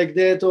don't know, like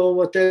that, or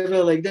whatever,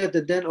 like that.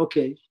 And then,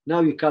 okay, now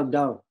you calm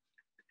down.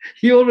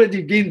 You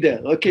already been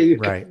there. Okay, you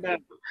right. calm down.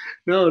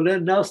 No,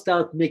 now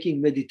start making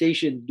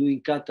meditation,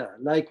 doing kata.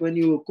 Like when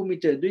you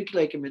kumite, do it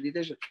like a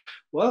meditation.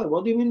 Well,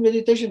 what do you mean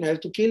meditation? I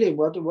have to kill him.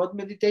 What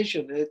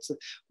meditation?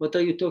 What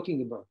are you talking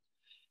about?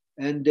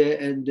 And there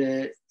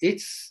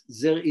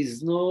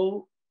is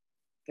no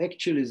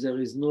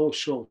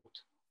short.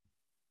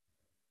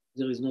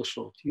 There is no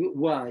short.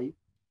 Why?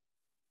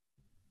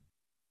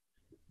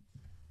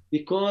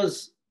 Because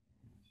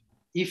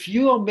if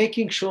you are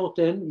making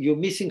shorten, you're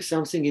missing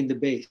something in the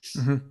base.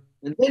 Mm-hmm.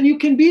 And then you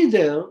can be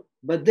there,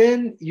 but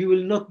then you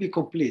will not be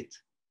complete.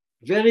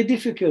 Very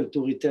difficult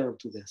to return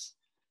to this.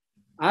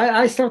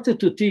 I started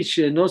to teach,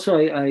 and also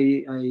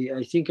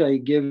I think I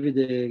gave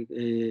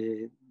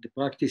the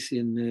practice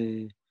in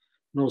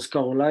North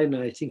Carolina.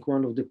 I think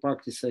one of the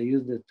practice I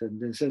used it, and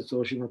then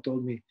Ohshima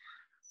told me,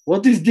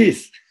 "What is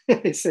this?"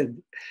 I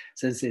said,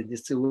 "Sensei,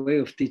 it's a way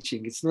of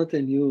teaching. It's not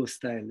a new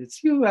style.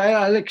 It's you.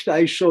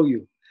 I show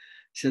you."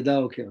 He said,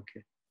 "Okay."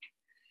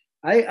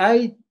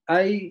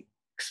 I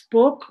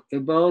spoke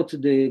about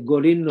the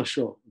Gorin no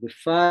Sho, the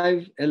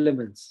 5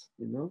 elements.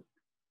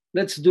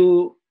 Let's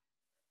do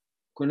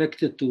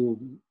connected to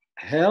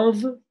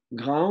earth,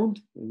 ground,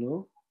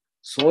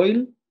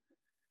 soil,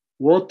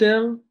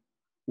 water,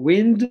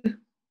 wind,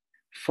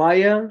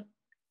 fire,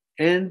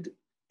 and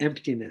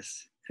emptiness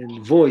and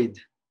void,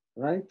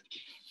 right?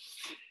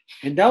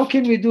 And how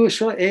can we do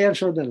Heian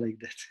Shodan like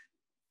that?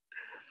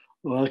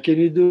 Or how can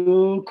we do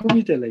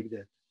Kumite like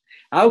that?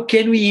 How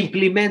can we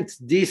implement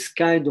this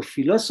kind of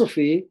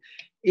philosophy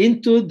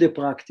into the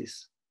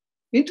practice,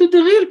 into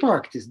the real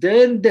practice?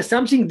 Then there's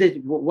something that,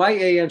 why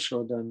Heian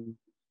Shodan?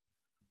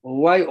 Or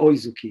why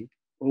Oizuki?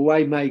 Or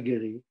why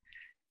Maigeri?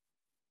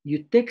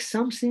 you take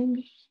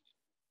something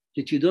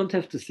that you don't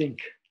have to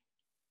think,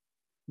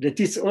 that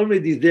it's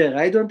already there.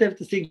 I don't have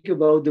to think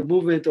about the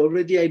movement.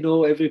 Already I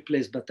know every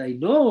place, but I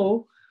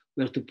know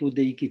where to put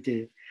the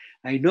ikite.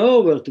 I know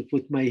where to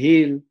put my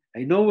heel.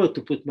 I know where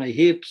to put my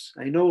hips.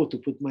 I know where to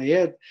put my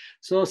head.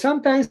 So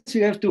sometimes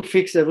you have to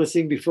fix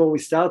everything before we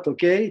start,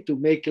 okay? To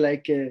make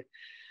like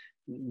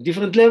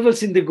different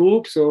levels in the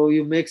group. So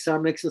you make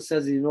some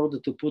exercises in order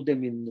to put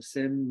them in the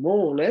same,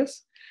 more or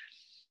less.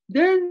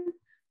 Then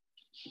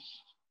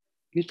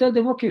you tell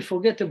them, okay,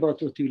 forget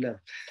about what you learned.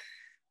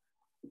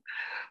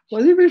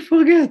 What do you mean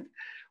forget?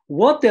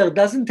 Water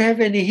doesn't have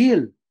any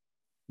heel,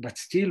 but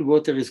still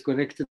water is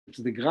connected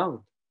to the ground.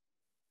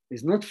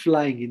 It's not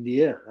flying in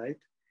the air, right?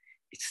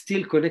 It's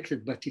still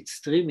connected, but it's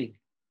streaming.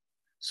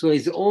 So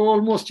it's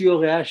almost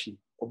your reashi,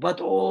 but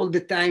all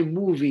the time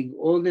moving,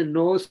 all the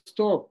no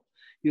stop.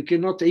 You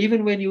cannot,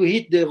 even when you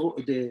hit the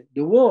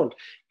wall,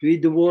 you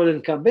hit the wall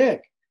and come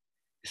back.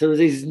 So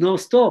there is no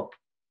stop.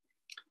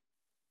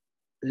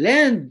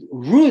 Land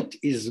root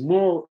is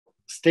more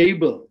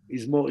stable,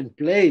 is more in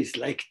place,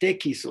 like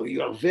teki. So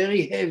you are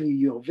very heavy,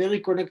 you are very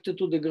connected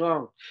to the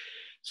ground.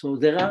 So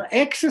there are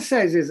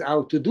exercises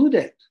how to do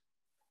that.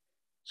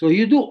 So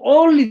you do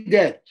only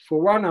that for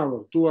 1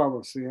 hour, 2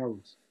 hours, 3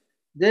 hours.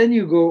 Then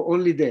you go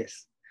only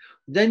this.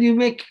 Then you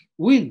make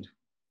wind.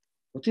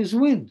 What is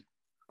wind?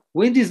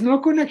 Wind is no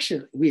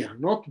connection. We are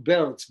not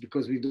birds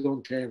because we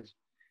don't have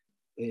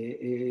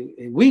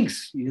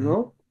wings, you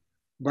know.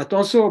 But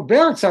also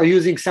birds are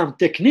using some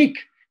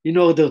technique in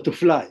order to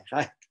fly,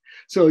 right?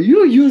 So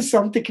you use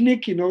some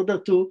technique in order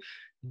to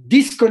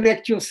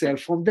disconnect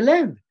yourself from the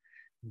land.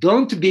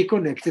 Don't be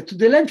connected to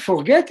the land.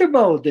 Forget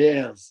about the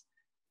earth.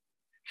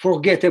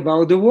 Forget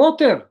about the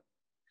water.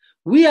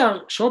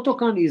 Our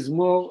Shotokan is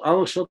more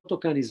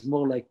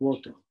like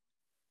water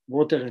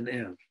and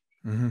air.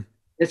 Mm-hmm.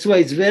 That's why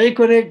it's very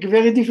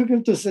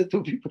difficult to say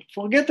to people,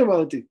 forget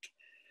about it.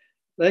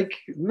 Like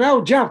now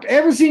jump,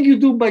 everything you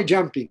do by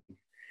jumping.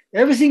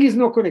 Everything is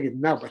not connected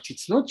now, but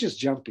it's not just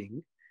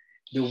jumping.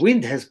 The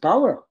wind has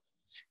power.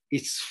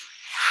 It's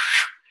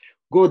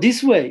go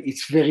this way.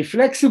 It's very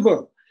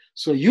flexible.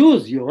 So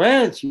use your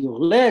hands, your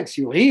legs,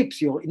 your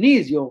hips, your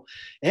knees, your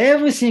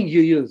everything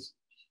you use.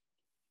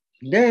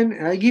 Then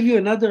I'll give you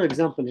another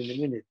example in a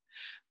minute.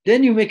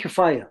 Then you make a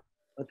fire.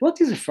 But what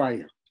is a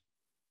fire?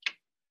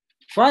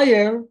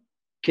 Fire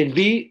can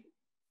be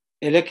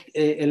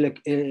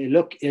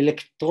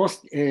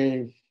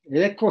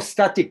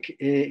electrostatic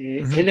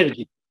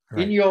energy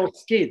in your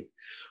skin.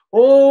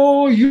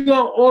 Oh, you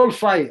are all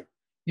fire.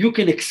 You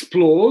can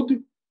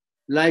explode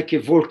like a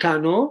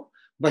volcano,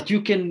 but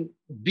you can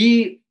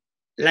be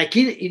like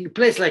in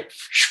place like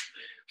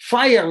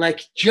fire,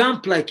 like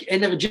jump, like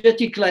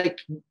energetic, like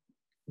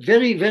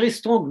very, very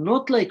strong,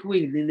 not like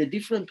wind, in a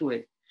different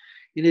way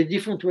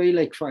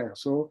like fire.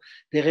 So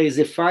there is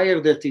a fire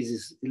that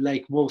is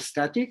like more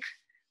static,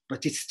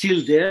 but it's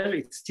still there.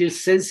 It's still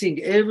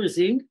sensing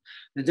everything.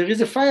 And there is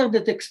a fire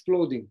that's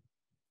exploding.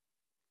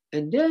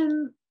 And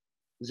then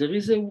there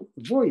is a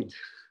void.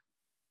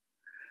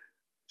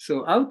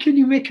 So how can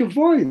you make a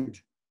void?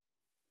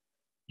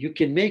 You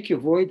can make a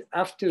void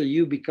after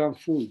you become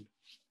full.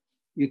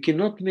 You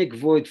cannot make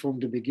void from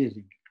the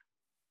beginning.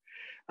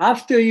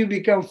 After you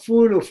become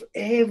full of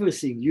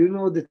everything, you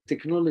know the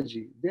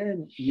technology,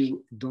 then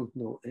you don't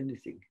know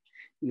anything.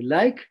 You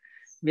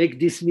make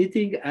this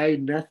meeting,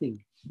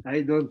 nothing.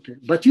 I don't,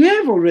 but you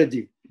have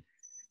already.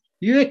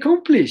 You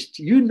accomplished,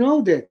 you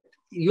know that.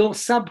 Your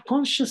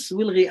subconscious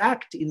will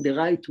react in the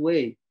right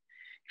way.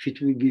 If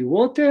it will be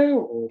water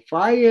or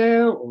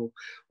fire or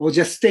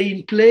just stay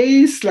in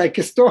place like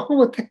a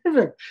storm,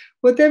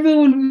 whatever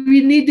will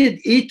be needed,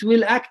 it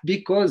will act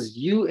because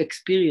you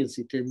experience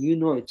it and you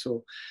know it.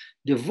 So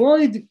the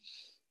void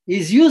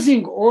is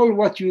using all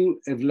what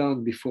you have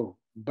learned before,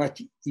 but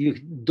you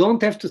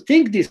don't have to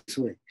think this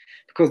way,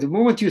 because the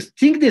moment you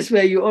think this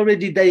way, you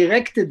already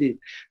directed it.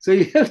 So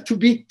you have to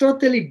be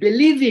totally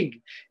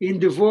believing in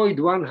the void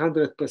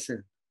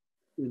 100%,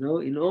 you know,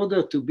 in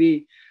order to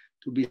be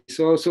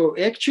so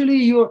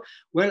actually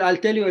I'll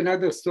tell you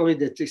another story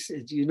that is,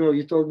 you know,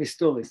 you told me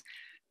stories.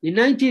 In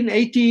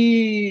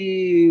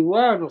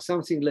 1981 or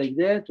something like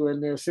that,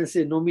 when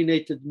Sensei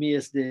nominated me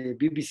as the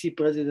BBC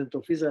president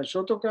of Israel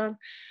Shotokan,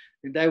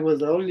 and I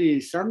was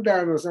only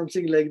Sandan or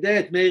something like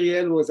that.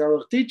 Mariel was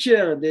our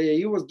teacher, and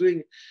he was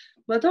doing,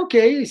 but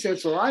okay, he said,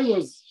 so I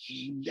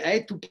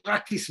had to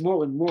practice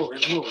more and more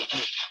and more.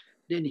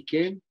 Then he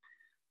came,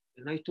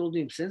 and I told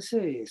him,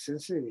 Sensei,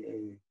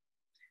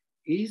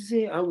 is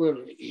our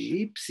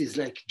hips is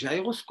like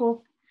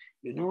gyroscope,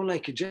 you know,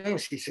 like a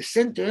gyroscope. It's a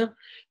center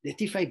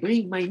that if I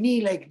bring my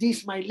knee like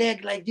this, my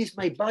leg like this,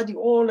 my body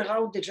all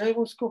around the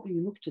gyroscope. He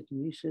looked at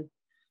me, he said,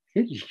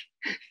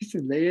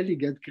 Eli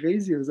got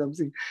crazy or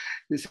something.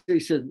 He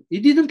said, he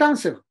didn't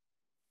answer.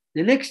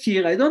 The next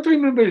year, I don't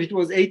remember if it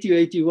was 80 or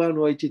 81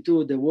 or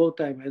 82, the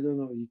wartime, I don't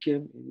know. He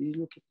came, he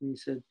looked at me, he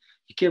said,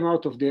 he came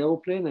out of the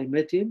airplane, I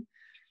met him.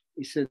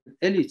 He said,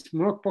 Eli, it's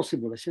not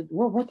possible. I said,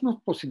 well, what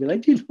not possible? I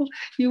didn't know.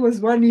 He was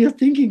 1 year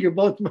thinking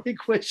about my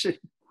question.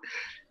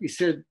 He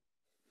said,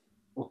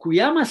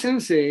 Okuyama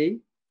Sensei,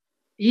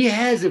 he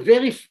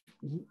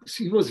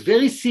was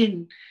very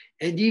thin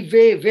and he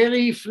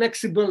very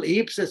flexible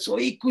hips, and so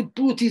he could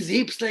put his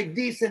hips like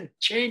this and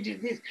change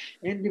this.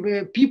 And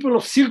the people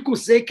of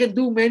circus, they can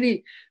do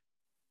many,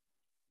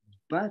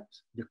 but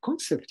the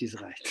concept is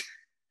right.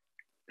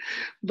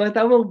 But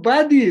our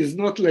body is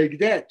not like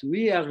that.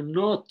 We are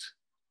not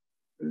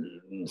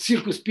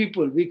circus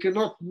people. We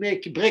cannot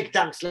make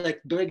breakdance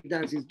like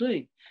breakdance is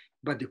doing.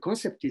 But the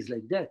concept is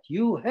like that.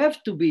 You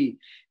have to be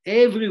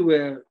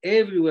everywhere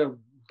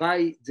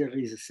by there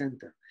is a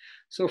center.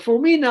 So for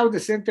me now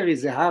the center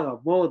is the hara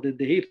more than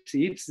the hips.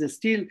 The hips is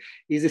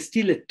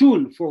still a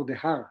tool for the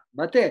hara.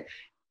 But it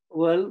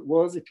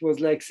was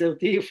like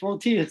 30,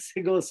 40 years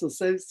ago. So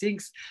some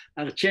things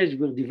are changed,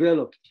 were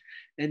developed.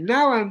 And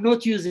now I'm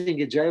not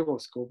using a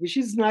gyroscope, which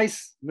is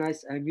nice.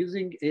 I'm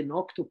using an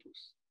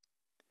octopus.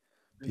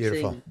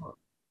 Beautiful. Saying,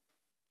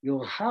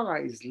 your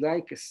hara is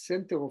like a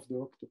center of the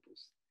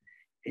octopus,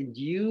 and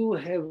you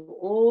have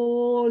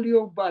all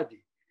your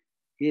body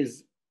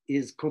is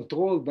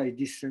controlled by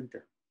this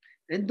center.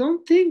 And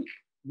don't think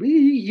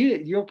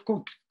your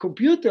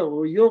computer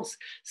or your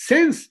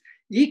sense,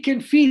 you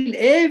can feel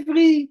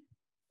every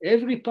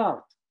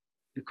part,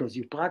 because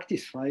you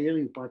practice fire,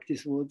 you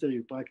practice water,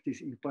 you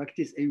practice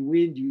a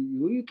wind,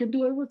 you can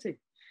do everything.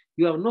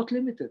 You are not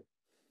limited.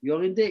 You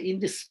are in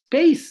the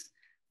space.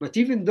 But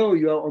even though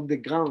you are on the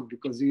ground,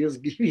 because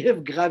we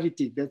have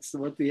gravity, that's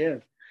what we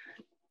have.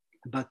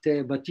 But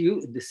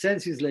the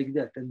sense is like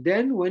that. And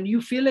then when you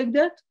feel like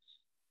that,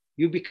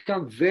 you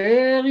become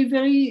very,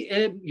 very,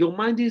 your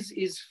mind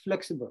is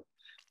flexible.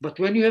 But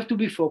when you have to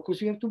be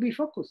focused, you have to be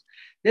focused.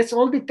 That's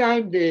all the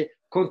time the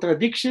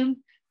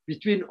contradiction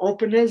between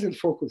openness and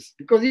focus.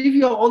 Because if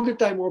you are all the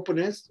time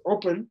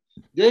open,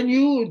 then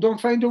you don't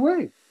find a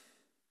way.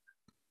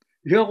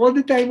 You are all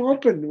the time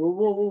open.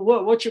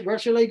 Where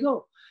shall I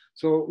go?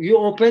 So you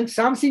open,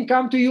 something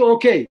come to you,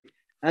 okay,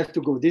 I have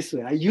to go this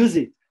way. I use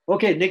it.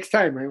 Okay, next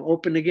time I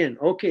open again.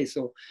 Okay,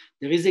 so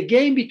there is a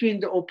game between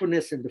the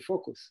openness and the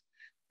focus.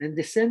 And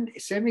the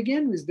same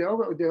again with the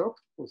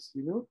octopus,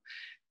 you know.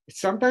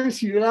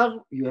 Sometimes you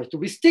have to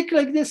be stick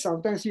like this.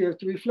 Sometimes you have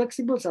to be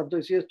flexible.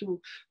 Sometimes you have to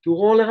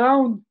roll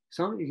around.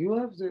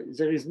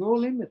 There is no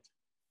limit.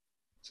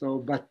 So,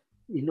 but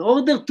in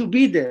order to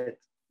be that,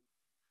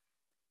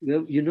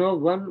 you know,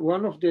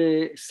 one of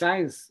the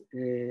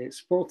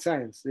sports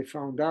science, they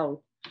found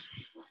out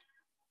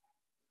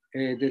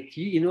that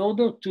in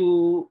order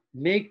to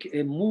make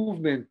a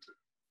movement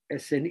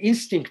as an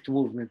instinct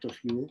movement of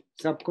you,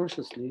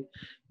 subconsciously,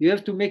 you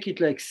have to make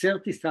it like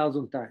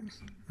 30,000 times.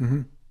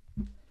 Mm-hmm.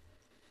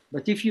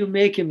 But if you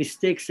make a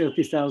mistake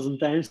 30,000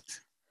 times,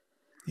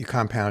 you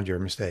compound your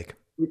mistake.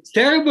 It's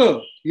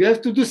terrible. You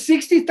have to do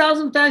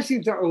 60,000 times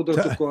in order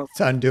to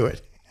undo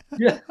it.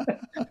 Yeah.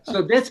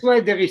 So that's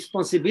why the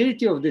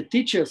responsibility of the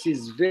teachers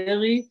is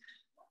very,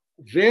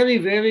 very,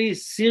 very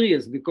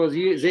serious, because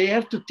they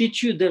have to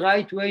teach you the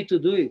right way to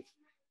do it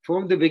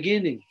from the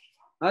beginning.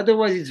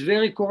 Otherwise, it's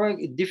very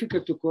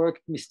difficult to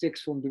correct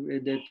mistakes from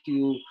that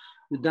you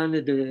done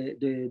at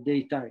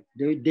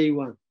the day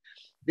one.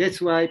 That's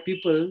why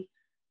people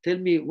tell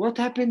me, what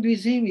happened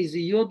with him? Is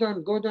he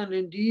Yodan, Godan,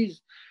 and he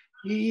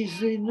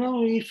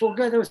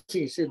forgot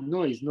everything. He said,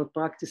 no, he's not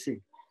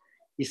practicing.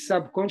 His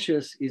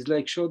subconscious is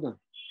like Shodan,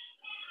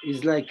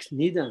 is like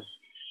Nidan.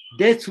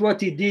 That's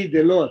what he did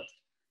a lot.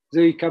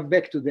 So he come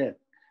back to that.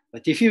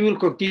 But if he will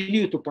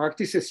continue to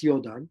practice as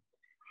Yodan,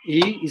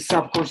 his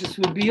subconscious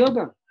will be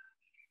Yodan.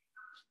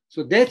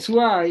 So that's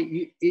why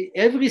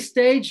every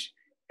stage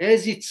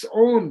has its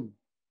own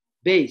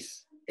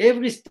base.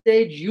 Every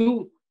stage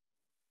you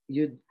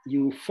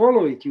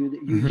follow it,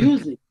 you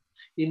use it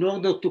in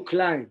order to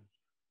climb.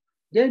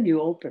 Then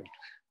you open.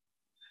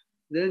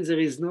 Then there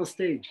is no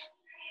stage.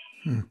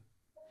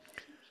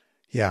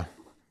 Yeah.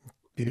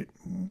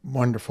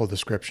 Wonderful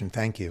description.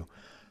 Thank you.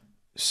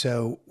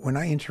 So when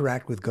I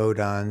interact with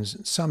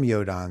Godans, some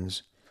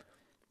Yodans,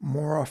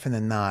 more often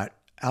than not,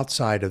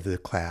 outside of the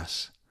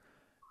class,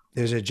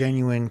 there's a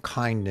genuine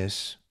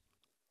kindness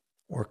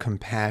or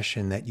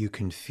compassion that you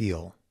can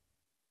feel.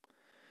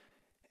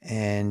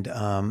 And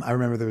I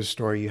remember there was a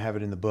story, you have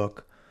it in the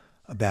book,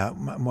 about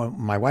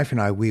my wife and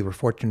I. We were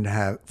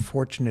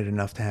fortunate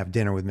enough to have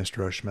dinner with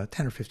Mr. Ohshima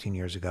 10 or 15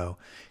 years ago.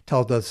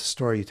 Told us the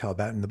story you tell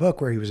about in the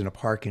book, where he was in a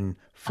park in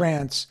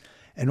France,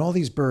 and all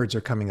these birds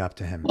are coming up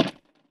to him.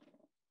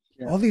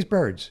 Yeah. All these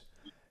birds.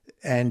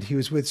 And he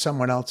was with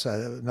someone else,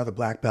 another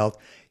black belt.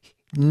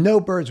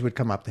 No birds would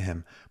come up to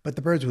him, but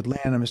the birds would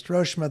land on Mr.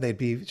 Ohshima. They'd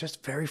be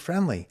just very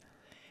friendly.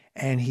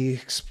 And he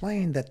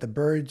explained that the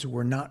birds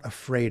were not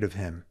afraid of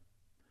him.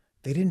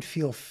 They didn't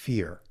feel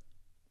fear.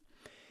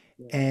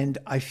 And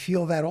I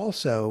feel that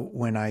also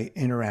when I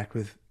interact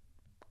with,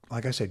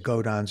 like I said,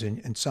 Godans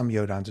and some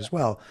Yodans as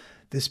well,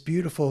 this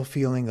beautiful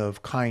feeling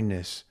of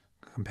kindness,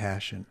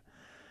 compassion.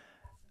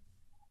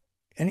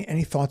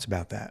 Any thoughts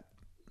about that?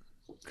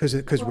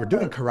 Because we're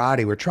doing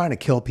karate, we're trying to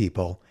kill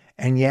people,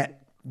 and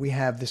yet we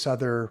have this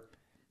other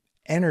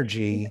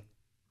energy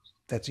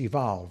that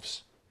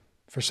evolves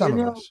for some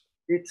of us.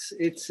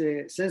 it's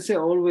Sensei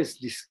always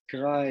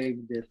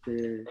described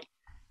that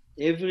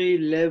every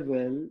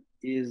level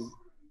is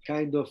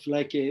kind of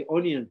like an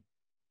onion,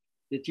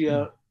 that you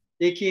are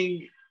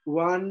taking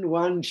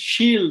one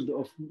shield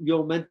of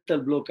your mental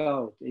block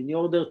out in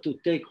order to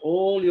take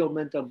all your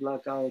mental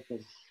block out,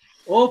 and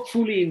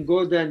hopefully in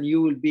Godan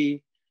you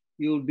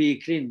will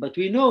be clean. But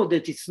we know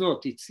that it's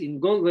not. It's in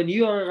God. When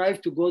you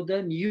arrive to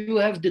Godan, you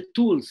have the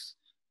tools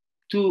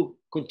to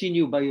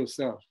continue by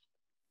yourself,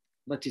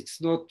 but it's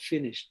not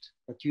finished.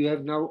 But you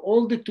have now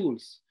all the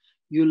tools.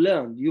 You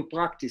learn, you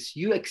practice,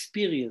 you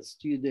experience,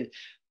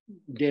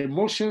 the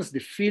emotions, the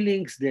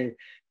feelings, the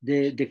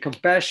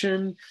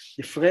compassion,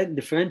 the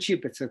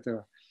friendship,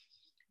 etc.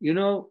 You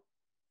know,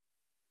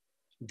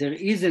 there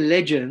is a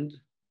legend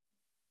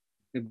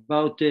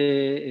about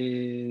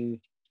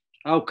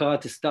how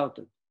karate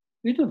started.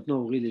 We don't know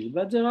really,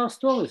 but there are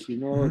stories. You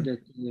know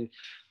that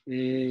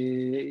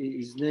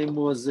his name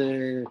was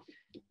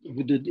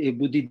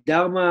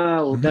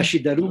Bodhidharma or Dashi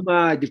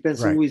Daruma. It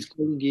depends who is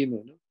calling him.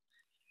 You know?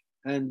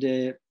 And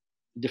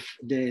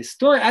the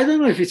story, I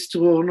don't know if it's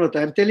true or not.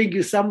 I'm telling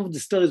you some of the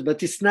stories,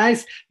 but it's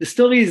nice. The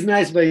story is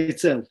nice by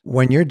itself.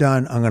 When you're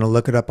done, I'm going to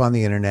look it up on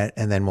the internet,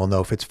 and then we'll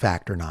know if it's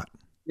fact or not.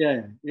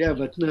 Yeah,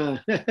 but no,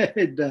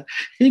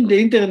 in the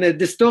internet,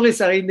 the stories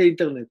are in the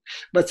internet,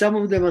 but some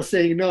of them are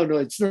saying, no,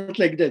 it's not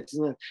like that.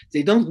 Not,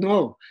 they don't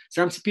know.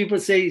 Some people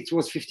say it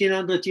was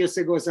 1500 years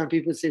ago. Some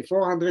people say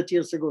 400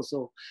 years ago.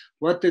 So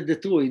what is the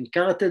truth? In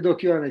Karate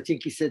Dokyo, I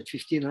think he said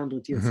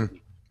 1500 years ago.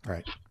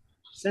 Right.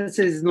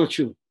 Sensei is not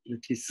sure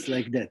that it's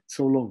like that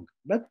so long,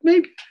 but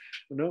maybe,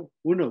 you know,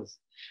 who knows?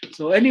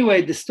 So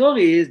anyway, the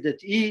story is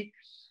that he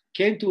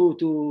came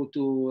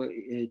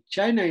to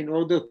China in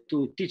order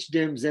to teach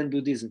them Zen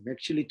Buddhism,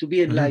 actually to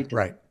be enlightened.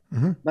 Right.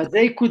 But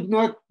they could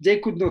not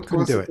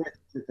concentrate.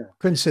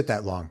 Couldn't sit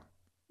that long.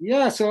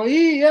 So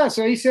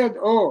he said,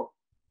 oh,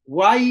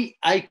 why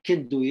I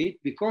can do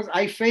it? Because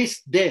I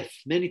faced death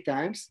many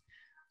times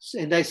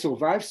and I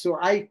survived. So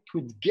I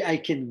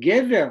can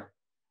gather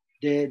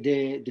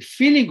the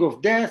feeling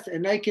of death,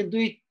 and I can do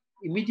it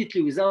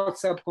immediately without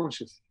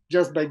subconscious,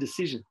 just by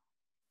decision.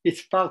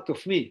 It's part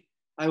of me.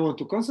 I want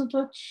to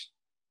concentrate.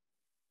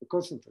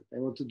 I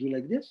want to do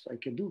like this. I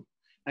can do.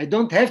 I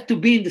don't have to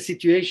be in the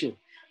situation.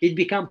 It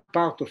becomes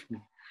part of me.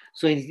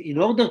 So in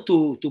order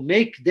to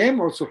make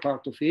them also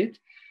part of it,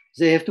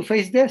 they have to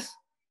face death.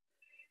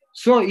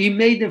 So he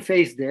made them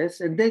face death,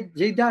 and then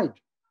they died.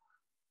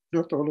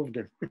 Not all of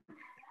them.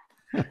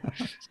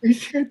 He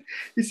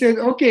said,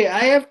 okay,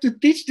 I have to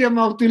teach them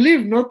how to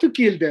live, not to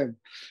kill them.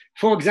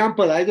 For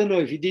example, I don't know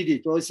if he did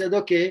it, or he said,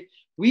 okay,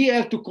 we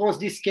have to cross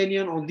this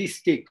canyon on this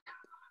stick.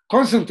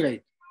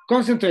 Concentrate.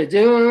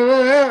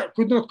 They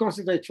could not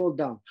concentrate, fall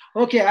down.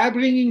 Okay, I'm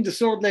bringing the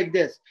sword like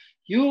this.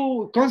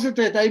 You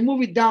concentrate, I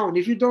move it down.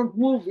 If you don't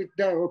move it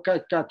down,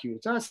 okay, cut you.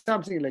 So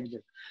something like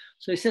that.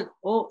 So he said,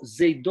 oh,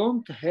 they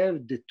don't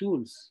have the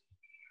tools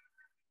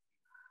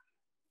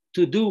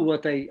to do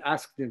what I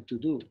asked them to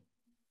do.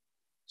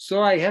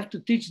 So I have to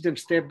teach them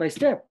step by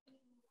step.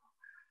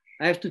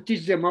 I have to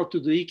teach them how to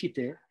do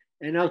ikite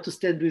and how to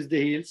stand with the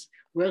heels,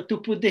 where to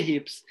put the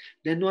hips,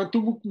 then want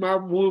to move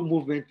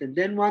movement, and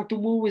then want to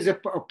move with an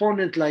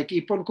opponent like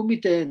Ippon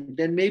Kumite, and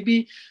then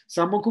maybe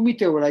Samon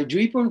Kumite or like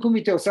Juippon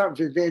Kumite or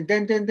something.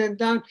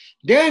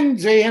 Then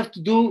they have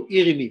to do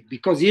Irimi,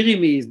 because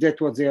Irimi is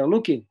that what they are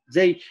looking.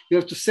 You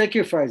have to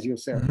sacrifice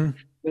yourself.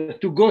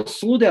 To go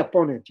through the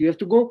opponent. You have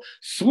to go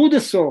through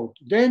the sword.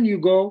 Then you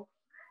go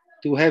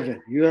to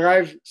heaven. You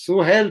arrive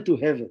through hell to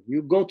heaven.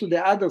 You go to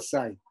the other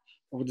side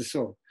of the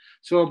sword.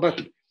 So,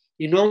 but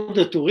in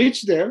order to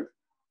reach there,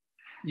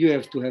 you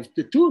have to have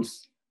the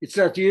tools. It's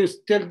that you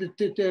tell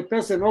the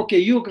person, okay,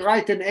 you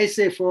write an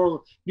essay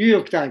for New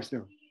York Times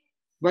now,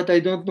 but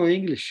I don't know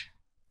English.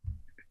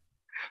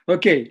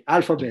 Okay,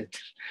 alphabet.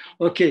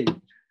 Okay,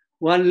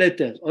 one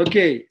letter.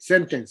 Okay,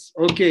 sentence.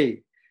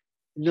 Okay,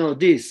 no,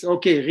 this.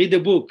 Okay, read a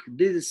book.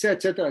 This,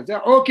 etc.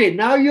 Okay,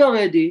 now you're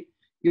ready.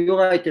 You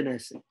write an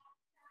essay.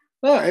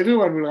 Oh,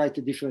 everyone will write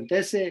a different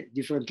essay,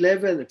 different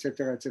level,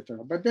 etc., etc.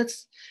 But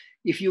that's,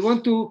 if you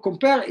want to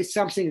compare, it's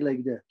something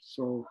like that.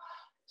 So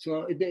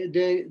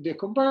the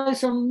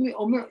comparison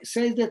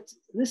says that,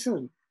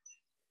 listen,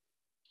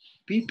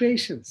 be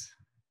patient.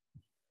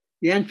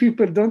 Young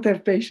people don't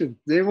have patience.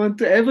 They want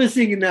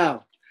everything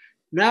now.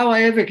 Now I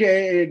have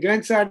a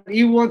grandson.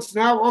 He wants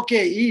now,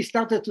 okay, he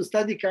started to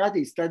study karate.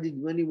 He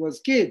studied when he was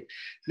a kid.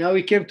 Now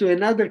he came to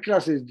another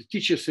class. The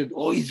teacher said,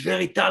 oh, he's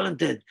very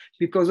talented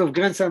because of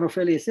grandson of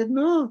Eli. I said,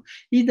 no,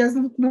 he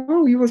doesn't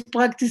know. He was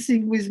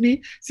practicing with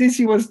me since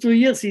he was 2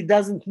 years. He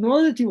doesn't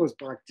know that he was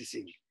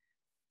practicing.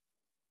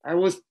 I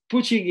was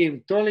pushing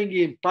him, telling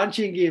him,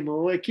 punching him,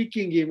 or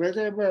kicking him.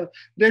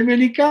 Then when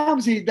he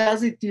comes, he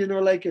does it,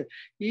 like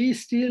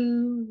he's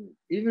still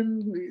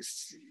even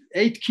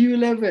 8Q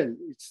level.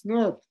 It's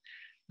not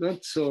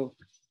so.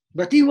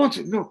 But he wants,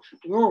 no,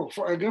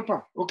 for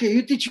Grandpa, okay,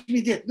 you teach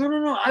me that.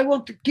 No, I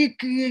want to kick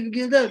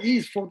that.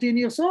 He's 14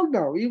 years old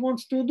now. He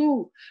wants to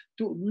do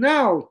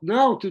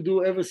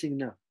everything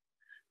now.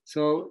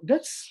 So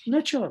that's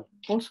natural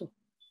also.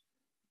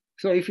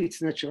 So if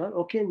it's natural,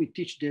 okay, we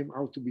teach them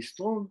how to be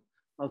strong,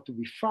 how to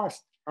be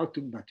fast, but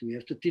we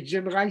have to teach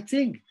them the right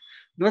thing.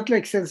 Not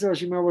like Sensei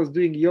Ohshima was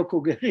doing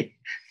Yokogari,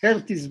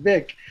 hurt his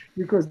back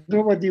because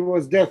nobody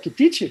was there to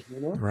teach him,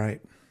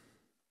 Right.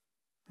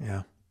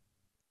 Yeah.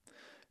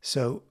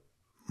 So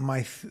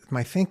my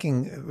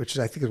thinking, which is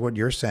I think is what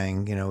you're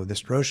saying,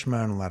 this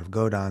Hiroshima and a lot of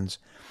Godans,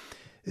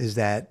 is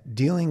that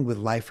dealing with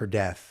life or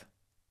death,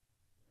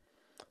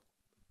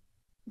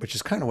 which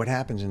is kind of what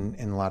happens in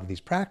a lot of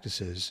these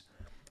practices,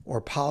 or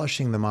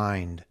polishing the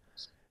mind,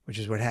 which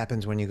is what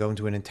happens when you go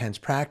into an intense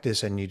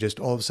practice and you just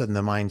all of a sudden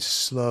the mind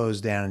slows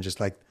down and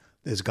just like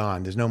is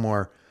gone. There's no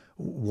more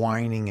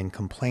whining and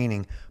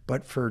complaining,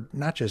 but for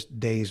not just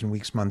days and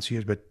weeks, months,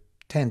 years, but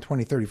 10,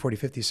 20, 30, 40,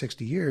 50,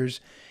 60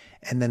 years.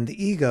 And then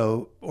the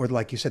ego, or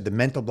like you said, the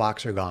mental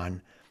blocks are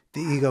gone.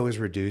 The ego is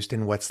reduced.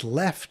 And what's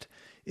left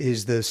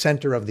is the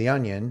center of the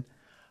onion,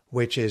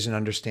 which is an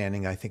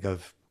understanding, I think,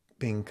 of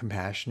being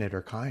compassionate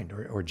or kind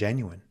or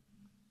genuine.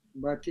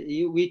 But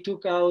we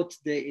took out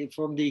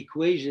from the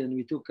equation,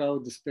 we took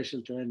out the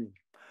special training.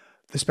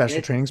 The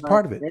special training is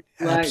part of it.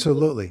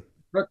 Absolutely.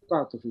 Not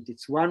part of it.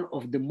 It's one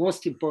of the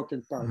most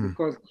important parts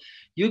because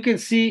you can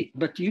see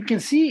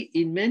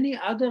in many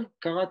other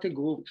karate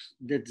groups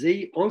that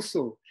they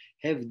also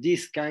have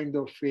this kind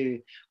of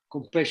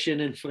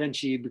compassion and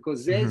friendship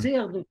because they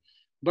are.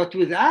 But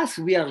with us,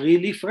 we are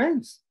really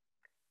friends.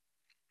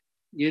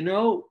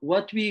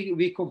 What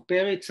we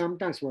compare it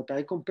sometimes. What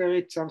I compare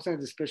it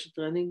sometimes the special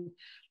training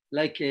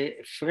like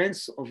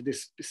friends of the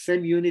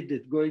same unit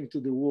that going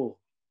to the war.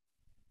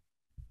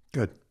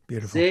 Good,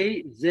 beautiful.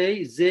 They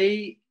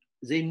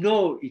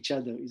know each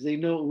other. They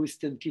know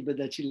Wisdom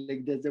Kibadachi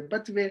like that.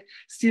 But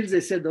still they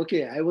said,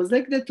 okay, I was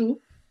like that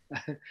too.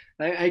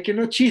 I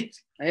cannot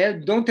cheat.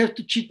 Don't have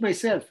to cheat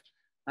myself.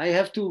 I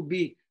have to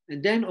be,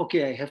 and then,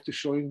 okay, I have to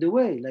show him the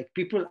way. Like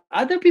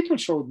other people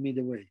showed me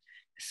the way.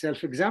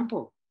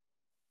 Self-example.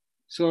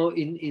 So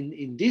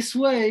in this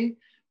way,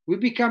 we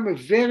become a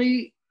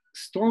very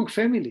strong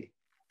family.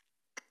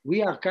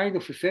 We are kind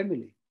of a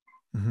family,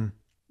 and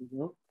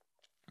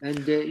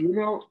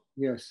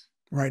yes.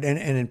 Right, and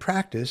in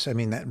practice, I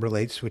mean that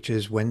relates, which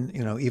is when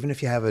even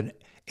if you have an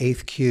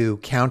 8th kyu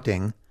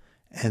counting,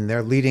 and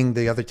they're leading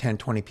the other 10,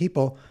 20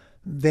 people,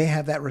 they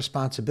have that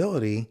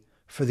responsibility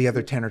for the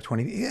other 10 or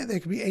 20. Yeah,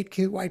 there could be 8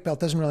 kyu white belt,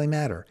 doesn't really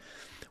matter.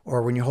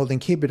 Or when you're holding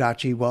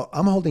Kibadachi, well,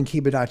 I'm holding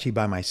Kibadachi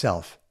by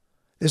myself.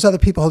 There's other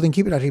people holding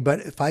Kibadachi, but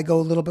if I go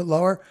a little bit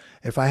lower,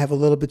 if I have a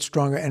little bit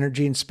stronger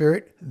energy and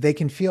spirit, they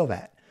can feel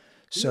that.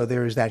 So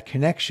there is that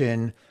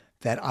connection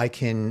that I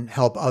can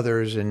help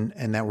others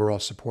and that we're all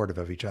supportive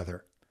of each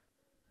other.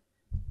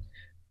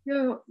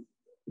 Yeah,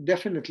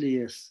 definitely,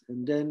 yes.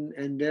 And then,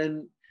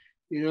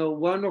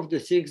 one of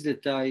the things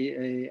that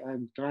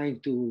I'm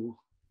trying to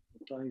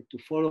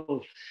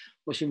follow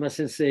Ohshima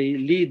Sensei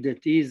lead,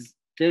 that is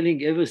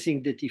telling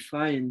everything that he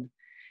find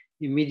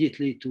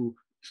immediately to,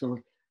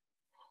 sorry.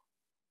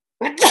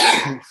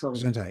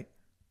 Sorry.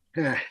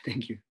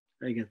 Thank you.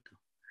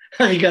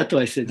 Arigato,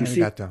 I said. You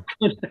Arigato.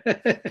 See?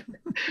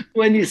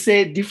 When you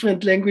say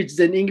different language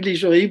than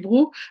English or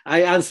Hebrew,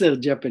 I answer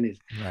Japanese.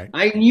 Right.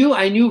 I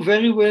knew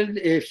very well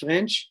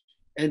French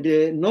and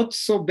not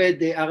so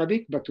bad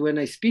Arabic, but when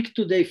I speak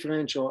today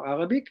French or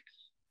Arabic,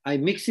 I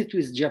mix it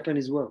with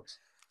Japanese words.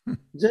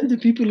 Then the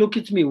people look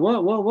at me,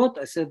 what?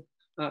 I said,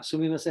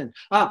 sumimasen.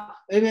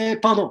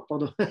 Pardon.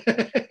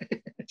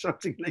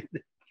 Something like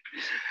that.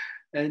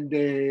 And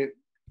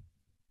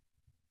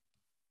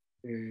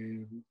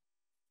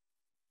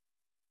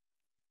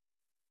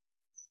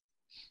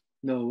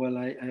no, well,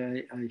 I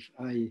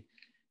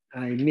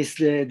missed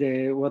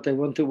the what I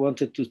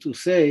wanted to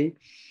say.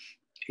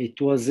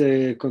 It was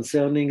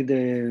concerning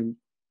the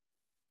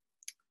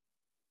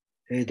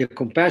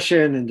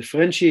compassion and the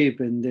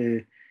friendship and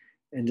the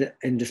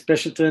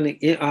special training.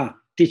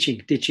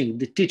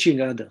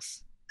 Teaching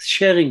others,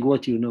 sharing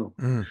what you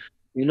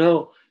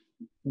know.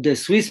 The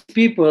Swiss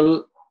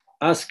people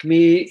asked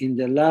me in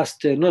the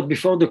last, not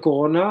before the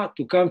Corona,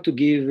 to come to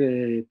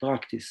give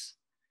practice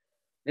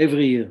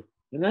every year.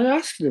 And I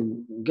asked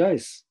them,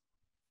 guys,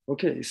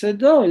 okay. He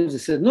said, no. They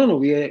said, no.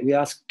 We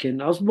asked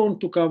Ken Osborne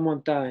to come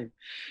one time.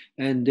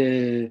 And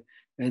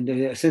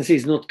Sensei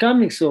is not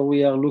coming, so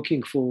we are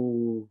looking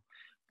for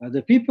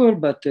other people.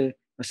 But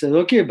I said,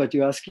 okay, but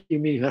you're asking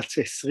me, let's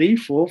say 3,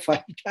 4,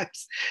 5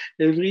 times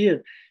every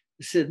year.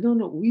 He said, no,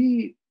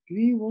 we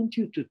want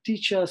you to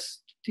teach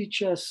us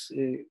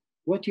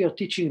what you are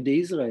teaching the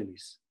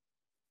Israelis.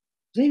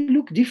 They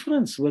look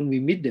different when we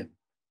meet them.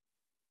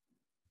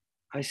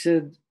 I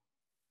said,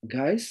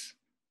 guys,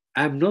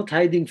 I'm not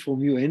hiding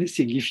from you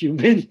anything if you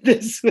meant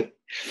this way.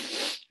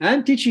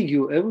 I'm teaching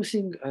you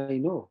everything I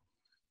know.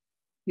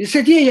 He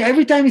said, yeah,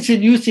 every time it's a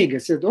new thing. I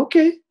said,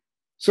 okay,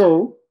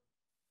 so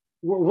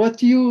what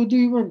do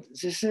you want?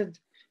 They said,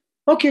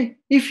 okay,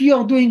 if you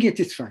are doing it,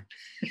 it's fine.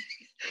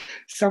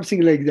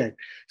 Something like that.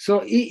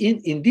 So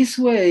in this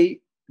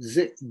way,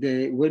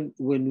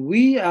 when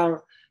we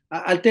are,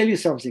 I'll tell you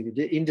something.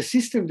 In the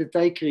system that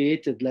I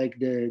created, like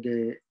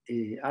the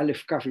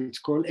Aleph Kaf, it's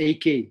called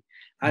AK,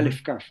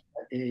 Aleph Kaf.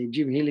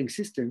 gym healing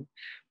system.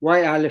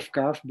 Why Aleph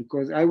Kaf?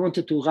 Because I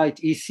wanted to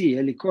write EC,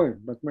 Eli Cohen,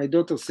 but my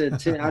daughter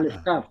said, say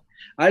Aleph Kaf.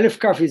 Aleph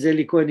Kaf is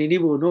Eli Cohen in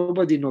Hebrew.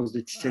 Nobody knows that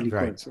it's Eli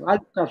Cohen. So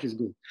Aleph Kaf is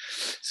good.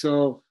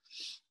 So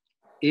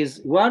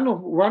is one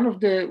of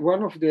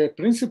the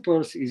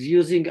principles is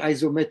using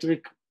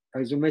isometric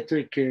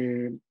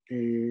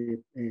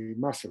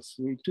muscles.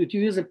 To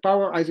use a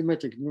power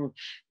isometric,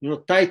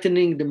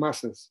 tightening the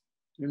muscles.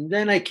 And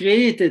then I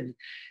created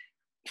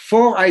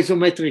 4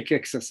 isometric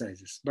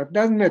exercises, but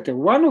doesn't matter.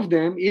 One of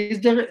them is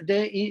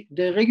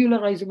the regular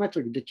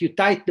isometric, that you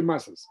tighten the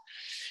muscles.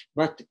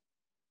 But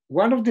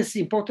one of the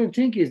important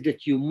things is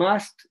that you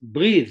must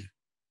breathe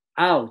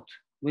out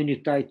when you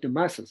tighten the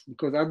muscles,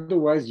 because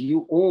otherwise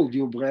you hold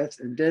your breath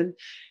and then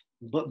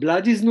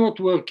blood is not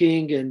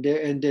working and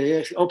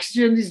the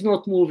oxygen is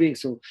not moving.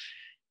 So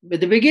at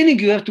the beginning,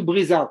 you have to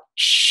breathe out.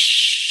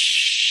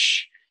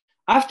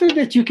 After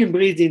that, you can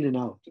breathe in and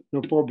out,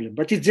 no problem.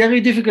 But it's very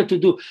difficult to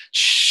do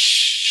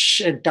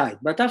and tight.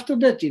 But after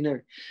that,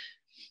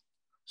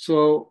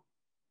 So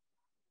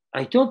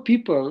I told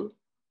people,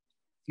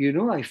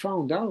 I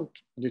found out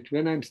that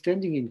when I'm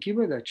standing in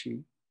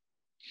Kibadachi,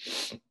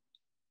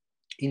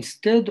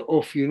 instead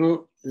of,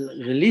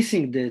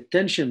 releasing the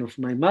tension of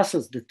my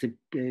muscles that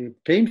are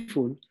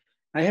painful,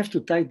 I have to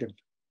tighten them.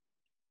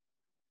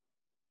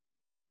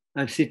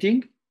 I'm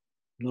sitting,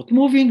 not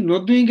moving,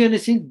 not doing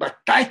anything, but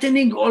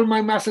tightening all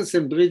my muscles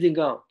and breathing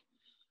out.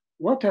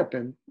 What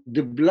happened?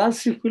 The blood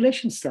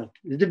circulation started.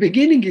 In the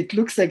beginning, it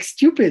looks like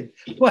stupid.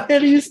 Why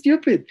are you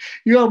stupid?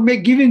 You are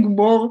making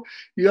more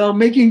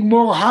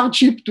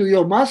hardship to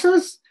your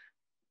muscles?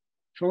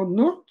 So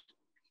no.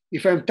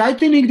 If I'm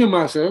tightening the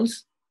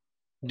muscles,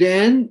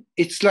 then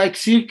it's like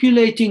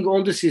circulating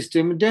all the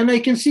system. Then I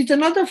can sit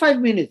another 5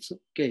 minutes.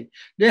 Okay.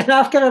 Then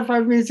after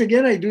 5 minutes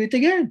again, I do it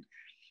again.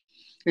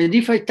 And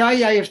if I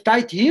have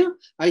tight here,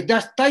 I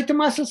just tight the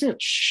muscles here.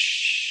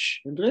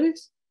 And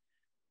release.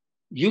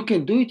 You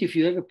can do it if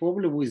you have a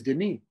problem with the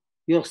knee.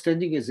 You are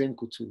standing as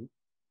Zenkutsu,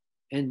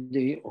 and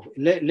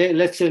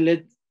let's say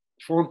the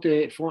front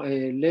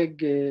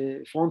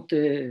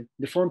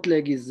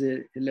leg is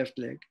the left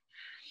leg,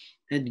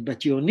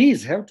 but your knee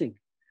is hurting.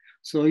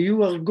 So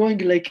you are going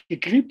like a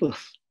creeper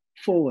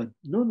forward.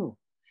 No.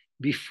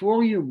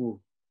 Before you move,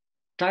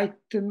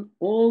 tighten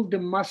all the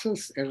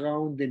muscles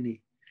around the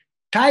knee.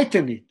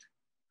 Tighten it.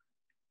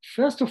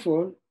 First of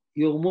all,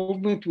 your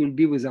movement will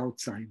be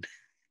without sign.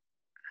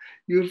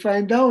 You'll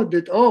find out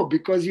that,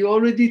 because you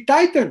already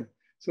tightened,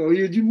 so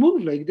you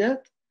move like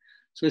that.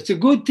 So it's a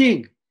good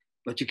thing,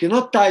 but you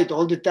cannot tighten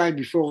all the time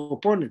before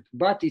opponent,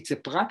 but it's a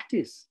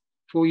practice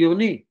for your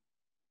knee.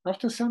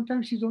 After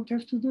sometimes you don't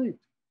have to do it.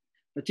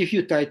 But if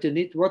you tighten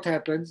it, what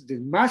happens? The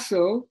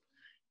muscle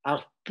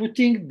are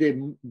putting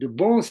the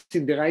bones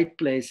in the right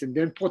place and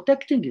then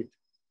protecting it.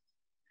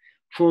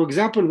 For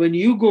example, when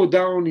you go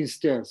down in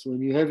stairs, when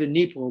you have a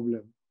knee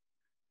problem,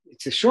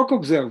 it's a shock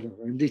absorber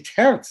and it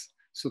hurts.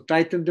 So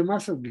tighten the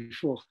muscle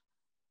before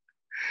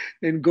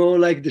and go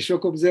like the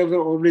shock absorber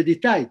already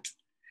tight.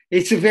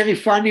 It's a very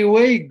funny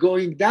way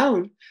going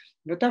down,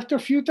 but after a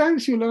few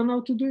times you learn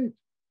how to do it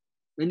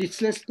and it's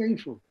less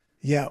painful.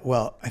 Yeah,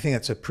 well, I think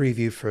that's a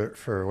preview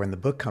for when the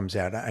book comes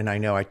out. And I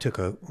know I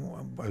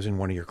was in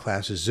one of your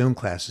classes, Zoom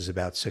classes,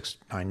 about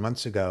 6-9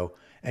 months ago,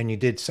 and you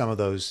did some of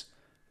those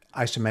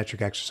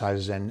isometric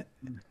exercises, and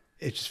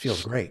it just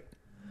feels great.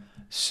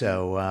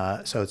 So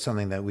it's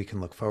something that we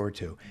can look forward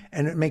to.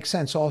 And it makes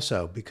sense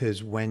also,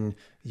 because when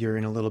you're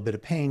in a little bit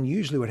of pain,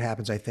 usually what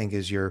happens, I think,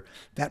 is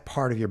that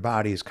part of your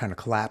body is kind of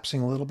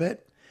collapsing a little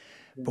bit.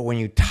 But when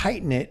you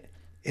tighten it,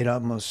 it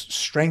almost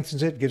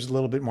strengthens it, gives a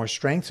little bit more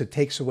strength. So it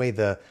takes away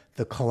the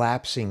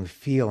collapsing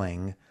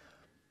feeling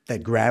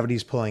that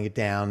gravity's pulling it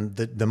down.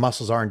 The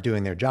muscles aren't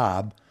doing their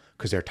job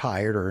because they're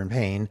tired or in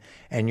pain.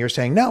 And you're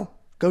saying, no,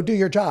 go do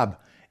your job.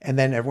 And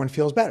then everyone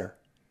feels better.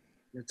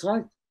 That's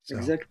right. So,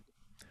 exactly.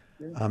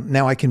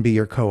 Now I can be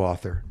your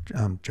co-author.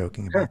 I'm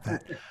joking about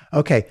that.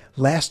 Okay,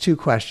 last 2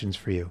 questions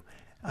for you.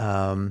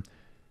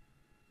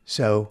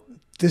 So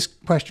this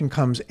question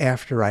comes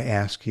after I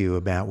ask you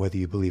about whether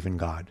you believe in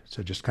God.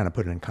 So just kind of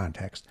put it in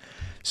context.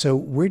 So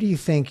where do you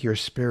think your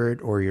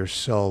spirit or your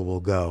soul will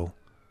go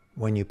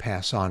when you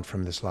pass on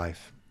from this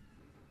life?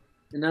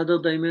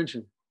 Another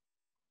dimension.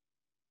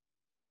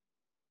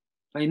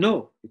 I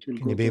know it will.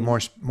 Can you be more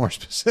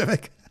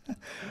specific?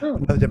 No,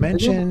 another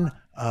dimension,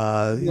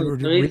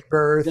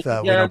 rebirth, we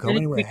don't go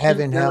anywhere,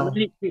 heaven, hell.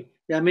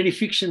 There are many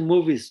fiction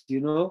movies,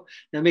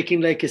 they're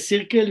making like a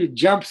circle, you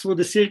jump through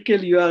the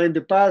circle, you are in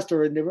the past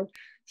or in the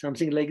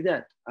something like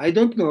that. I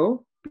don't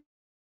know,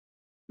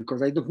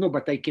 because I don't know,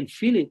 but I can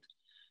feel it,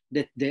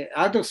 that the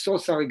other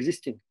souls are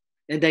existing.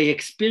 And I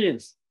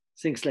experience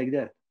things like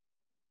that.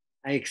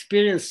 I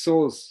experience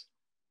souls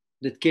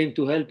that came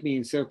to help me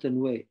in certain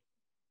way.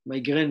 My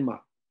grandma.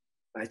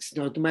 It's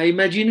not my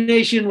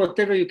imagination,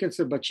 whatever you can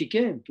say, but she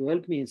came to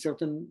help me in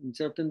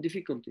certain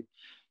difficulty.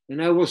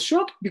 And I was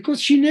shocked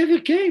because she never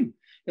came.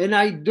 And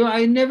I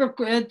never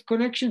had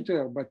connection to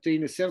her, but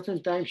in a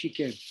certain time she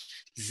came.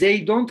 They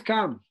don't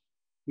come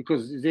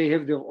because they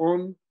have their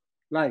own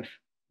life.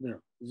 there.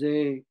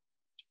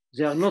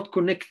 They are not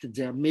connected.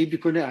 They are maybe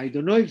connected. I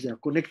don't know if they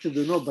are connected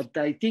or not, but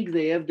I think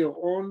they have their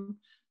own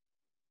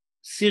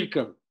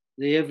circle.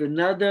 They have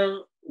another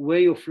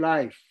way of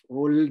life,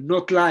 or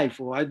not life,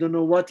 or I don't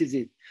know what is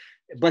it,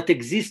 but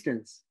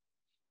existence,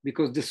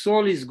 because the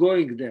soul is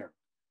going there.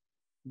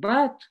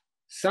 But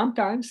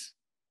sometimes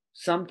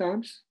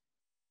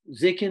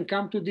they can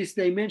come to this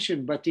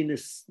dimension, but in a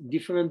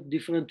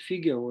different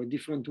figure or a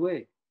different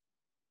way.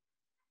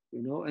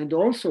 You know, and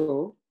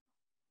also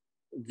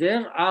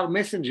there are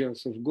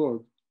messengers of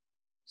God.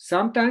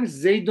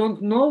 Sometimes they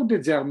don't know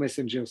that they are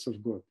messengers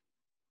of God.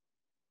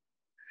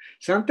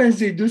 Sometimes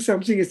they do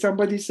something and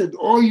somebody said,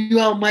 "Oh, you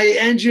are my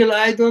angel.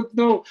 I don't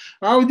know.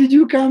 How did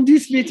you come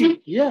this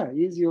meeting?" Yeah,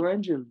 he's your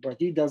angel, but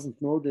he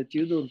doesn't know that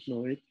you don't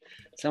know it.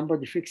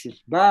 Somebody fix it.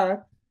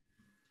 But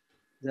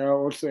there are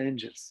also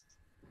angels.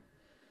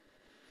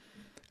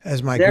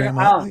 As my There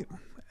are.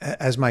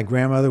 as my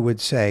grandmother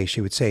would say,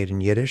 she would say it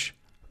in Yiddish,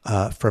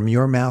 from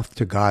your mouth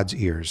to God's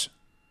ears.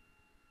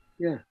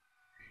 Yeah.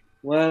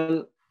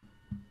 Well,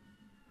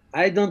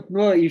 I don't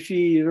know if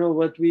you know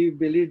what we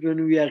believed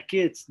when we are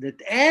kids,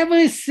 that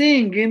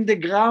everything in the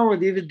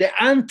ground, even the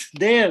ant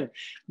there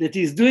that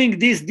is doing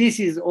this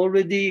is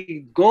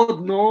already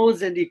God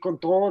knows and he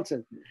controls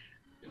it.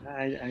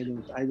 I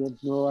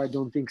don't know. I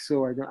don't think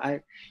so.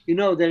 You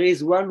know, there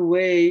is one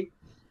way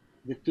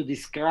to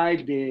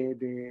describe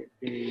the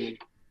you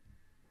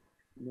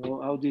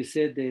know, how do you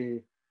say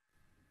the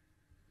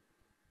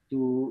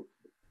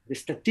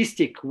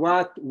statistic,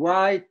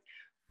 why,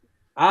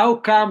 how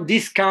come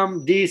this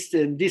come this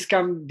and this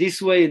come this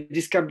way and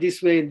this come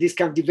this way and this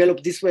can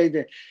develop this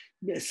way.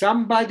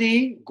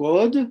 Somebody,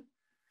 God,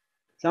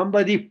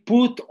 somebody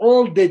put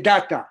all the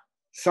data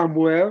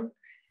somewhere,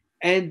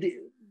 and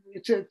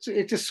it's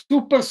a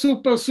super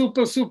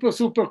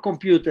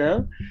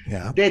computer.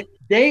 Yeah. That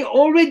they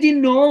already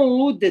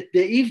know that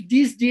if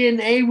this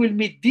DNA will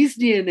meet this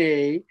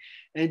DNA,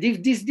 and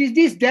if this,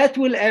 that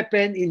will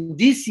happen in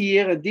this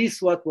year, and this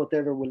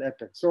whatever will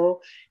happen.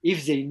 So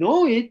if they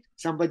know it,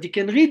 somebody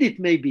can read it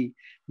maybe.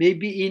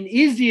 Maybe in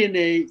his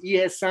DNA, he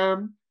has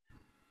some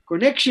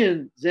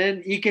connection,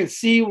 then he can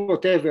see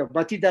whatever,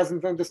 but he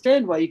doesn't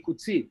understand why he could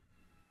see.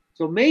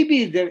 So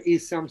maybe there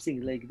is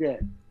something like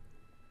that,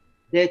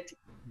 that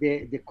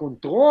the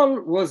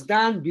control was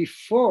done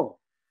before,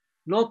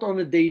 not on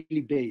a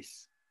daily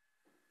basis.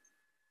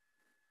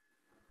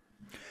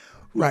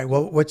 Right.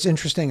 Well, what's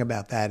interesting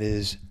about that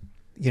is,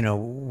 you know,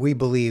 we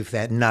believe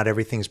that not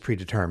everything's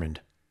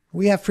predetermined.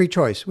 We have free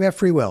choice. We have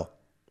free will.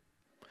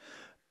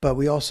 But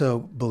we also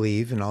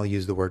believe, and I'll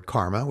use the word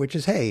karma, which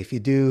is, hey, if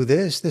you do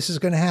this, this is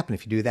going to happen.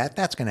 If you do that,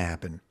 that's going to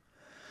happen.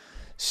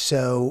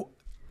 So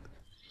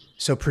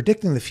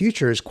predicting the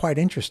future is quite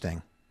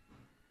interesting.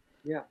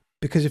 Yeah.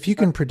 Because if you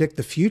can predict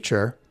the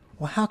future,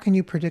 well, how can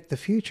you predict the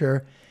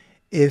future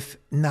if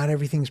not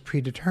everything's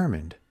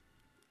predetermined?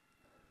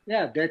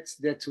 Yeah,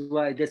 that's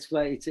why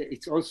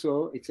it's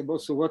also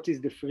what is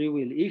the free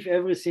will. If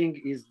everything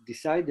is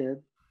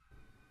decided,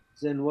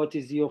 then what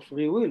is your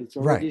free will? It's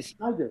already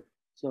decided.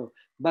 So,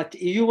 but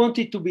you want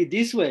it to be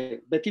this way,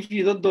 but if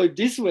you don't do it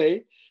this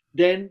way,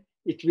 then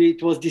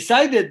it was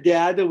decided the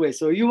other way.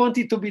 So you want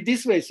it to be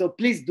this way, so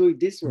please do it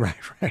this way.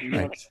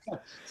 Right.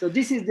 So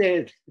this is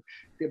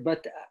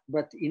but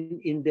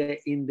in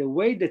the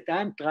way that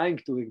I'm trying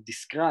to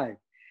describe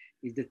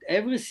is that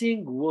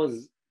everything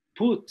was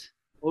put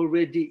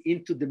already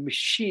into the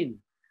machine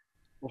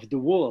of the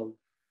world,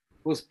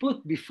 was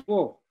put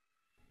before,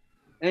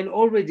 and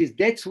already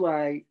that's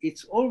why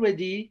it's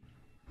already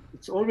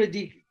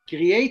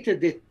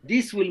created that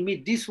this will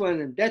meet this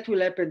one and that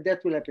will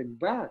happen,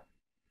 but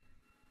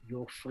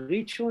your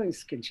free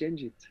choice can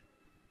change it.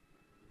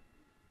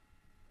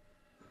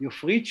 Your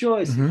free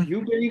choice, if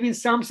you believe in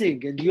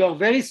something and you are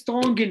very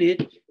strong in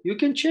it, you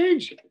can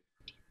change.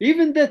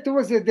 Even that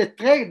was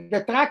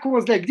the track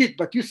was like this,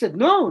 but you said,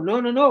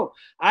 no,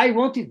 I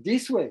want it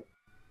this way.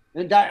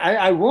 And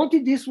I want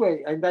it this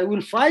way, and I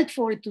will fight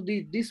for it to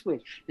be this way.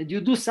 And you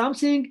do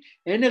something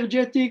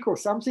energetic or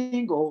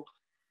something, or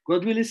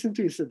God will listen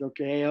to you. Said,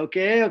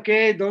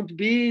 okay, don't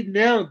be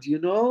nerd, you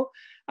know.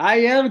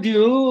 I heard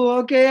you,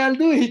 okay, I'll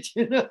do it,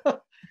 you know.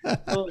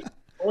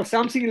 or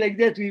something like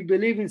that. We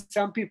believe in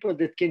some people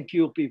that can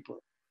cure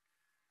people,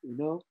 you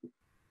know.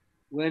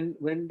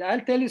 When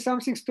I'll tell you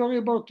something story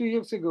about 2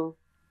 years ago.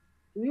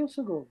 2 years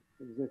ago,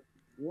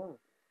 yeah.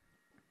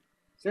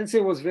 Sensei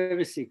was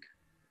very sick.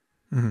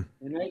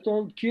 And I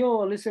told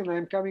Kyo, listen,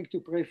 I'm coming to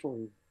pray for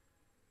him.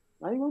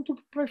 I want to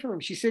pray for him.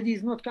 She said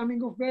he's not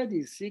coming off bed.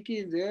 He's sick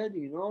in the head,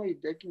 you know, he's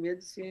taking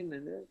medicine.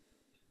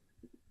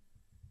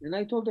 And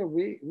I told her,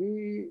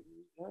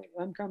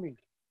 I'm coming.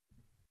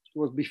 It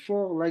was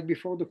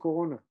before the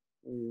corona,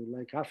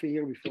 like half a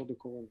year before the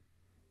corona.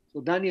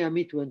 So Danny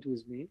Amit went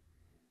with me.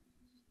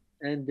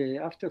 And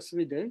after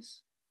 3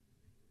 days,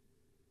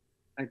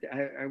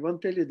 I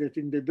won't tell you that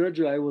in the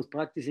dojo I was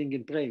practicing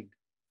and praying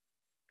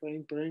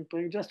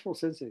just for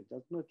Sensei.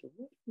 Doesn't matter.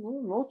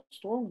 No, not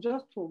strong,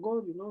 just for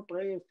God, you know,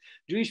 prayers,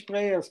 Jewish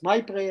prayers,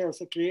 my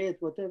prayers, I create,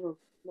 whatever.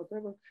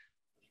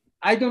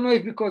 I don't know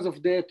if because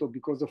of that or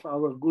because of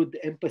our good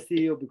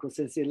empathy or because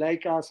Sensei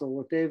like us or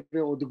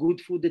whatever, or the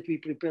good food that we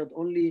prepared,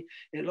 only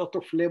a lot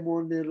of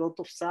lemon, a lot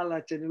of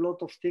salad and a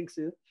lot of things.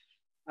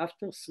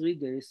 After 3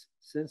 days,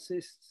 Sensei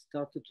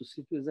started to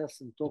sit with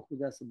us and talk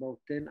with us about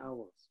 10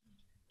 hours.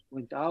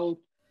 Went out,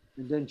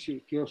 and then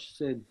Kyosh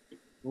said,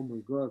 oh my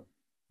God,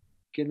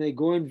 can I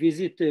go and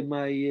visit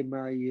my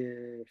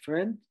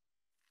friend?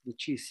 That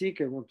she's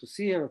sick, I want to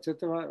see her,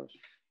 etc.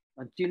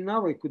 Until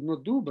now, I could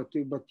not do, but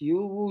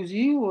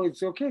you,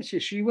 it's okay.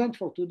 She went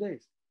for 2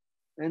 days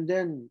and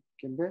then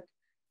came back.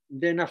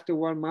 And then after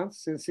 1 month,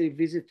 Sensei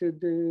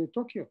visited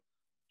Tokyo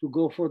to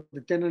go for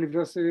the 10th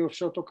anniversary of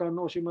Shotokan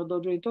Ohshima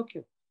Dojo in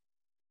Tokyo.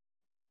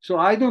 So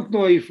I don't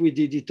know if we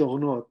did it or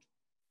not,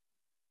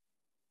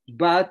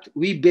 but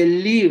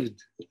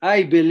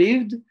I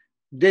believed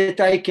that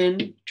I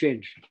can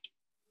change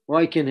or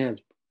I can help.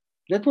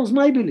 That was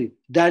my belief.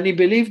 Danny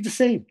believed the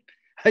same.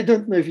 I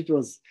don't know if it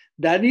was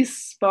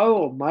Danny's power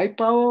or my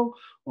power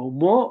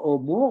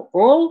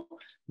or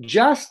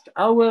just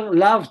our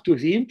love to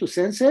him, to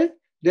Sensei.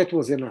 That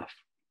was enough.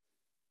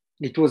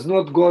 It was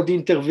not God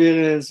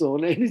interference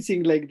or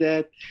anything like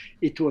that.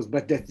 It was,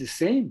 but that's the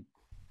same.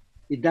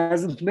 It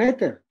doesn't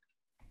matter.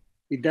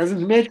 It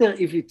doesn't matter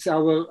if it's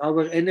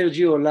our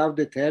energy or love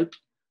that helped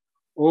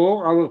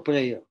or our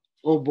prayer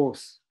or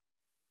both.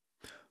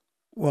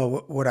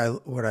 Well, what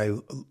I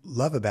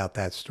love about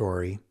that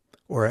story,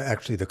 or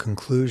actually the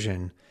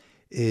conclusion,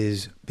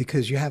 is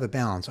because you have a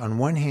balance. On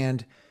one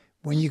hand,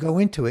 when you go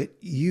into it,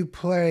 you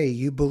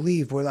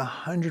believe with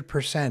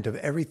 100% of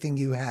everything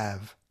you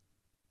have.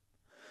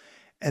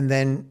 And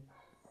then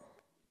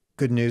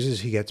good news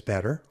is he gets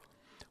better.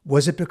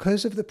 Was it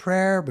because of the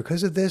prayer,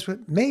 because of this?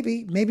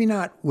 Maybe, maybe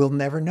not. We'll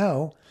never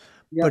know.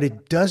 Yeah. But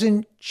it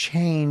doesn't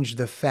change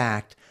the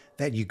fact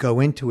that you go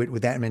into it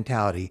with that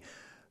mentality.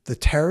 The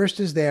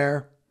terrorist is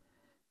there.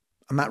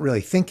 I'm not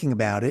really thinking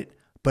about it,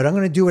 but I'm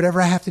going to do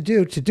whatever I have to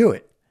do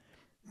it.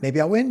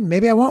 Maybe I'll win,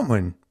 maybe I won't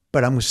win,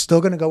 but I'm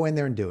still going to go in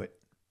there and do it.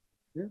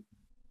 Yeah,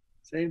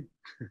 same.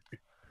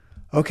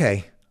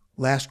 Okay,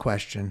 last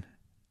question.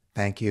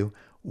 Thank you.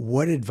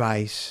 What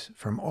advice,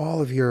 from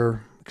all of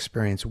your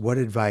experience, what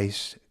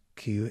advice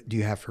do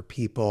you have for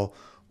people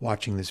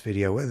watching this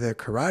video, whether they're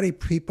karate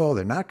people,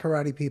 they're not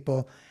karate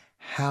people,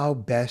 how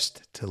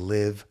best to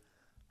live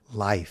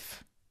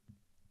life?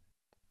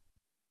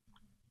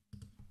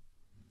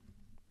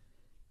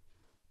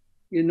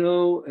 You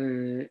know,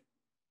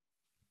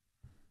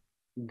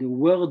 the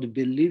word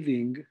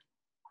believing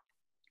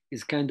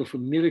is kind of a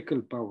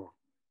miracle power.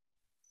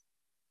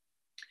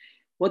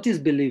 What is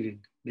believing?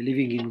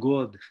 Believing in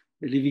God,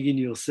 believing in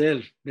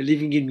yourself,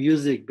 believing in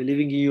music,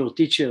 believing in your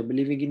teacher,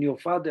 believing in your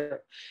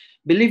father,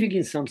 believing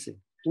in something.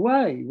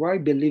 Why? Why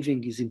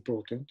believing is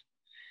important?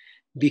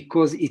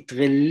 Because it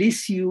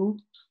releases you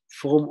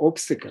from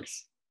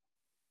obstacles.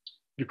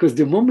 Because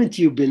the moment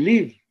you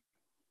believe,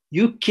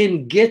 you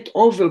can get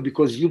over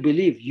because you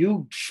believe.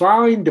 You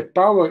find the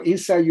power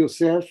inside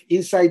yourself,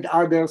 inside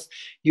others.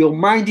 Your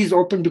mind is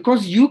open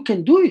because you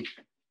can do it.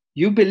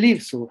 You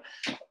believe. So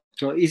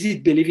is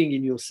it believing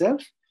in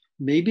yourself?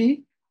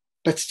 Maybe,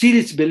 but still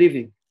it's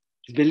believing.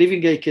 It's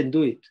believing I can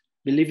do it.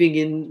 Believing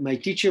in my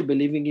teacher,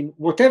 believing in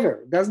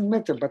whatever. Doesn't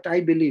matter, but I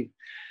believe.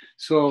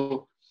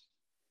 So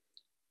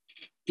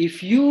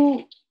if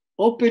you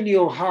open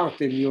your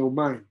heart and your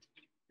mind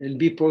and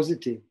be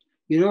positive,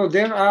 you know,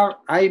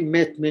 I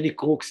met many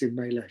crooks in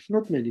my life,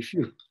 not many,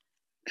 few.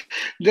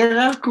 There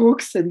are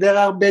crooks and there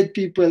are bad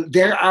people.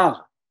 There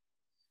are.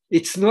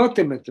 It's not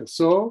a matter.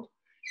 So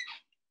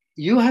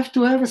you have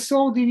to have a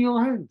sword in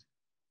your hand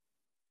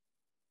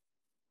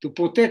to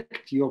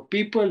protect your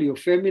people, your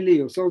family,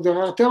 your soul. There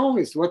are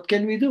terrorists. What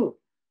can we do?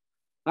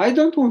 I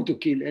don't want to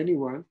kill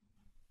anyone.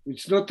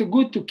 It's not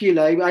good to kill.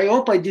 I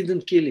hope I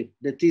didn't kill him,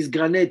 that his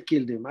grenade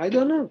killed him. I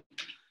don't know.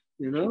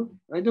 You know,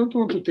 I don't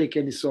want to take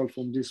any soul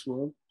from this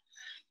world.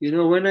 You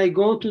know, when I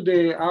go to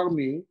the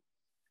army,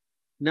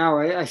 now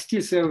I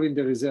still serve in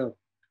the reserve,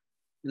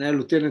 and I'm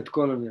lieutenant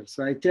colonel.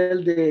 So I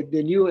tell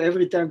the new,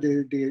 every time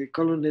the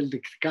colonel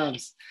that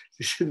comes,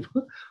 he said,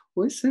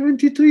 well,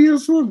 72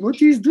 years old, what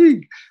he's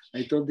doing?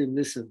 I told him,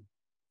 listen,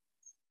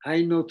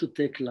 I know to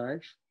take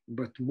life,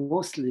 but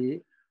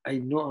mostly I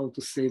know how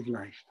to save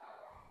life.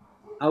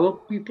 Our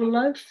people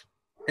life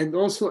and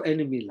also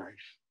enemy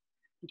life.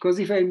 Because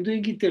if I'm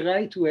doing it the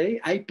right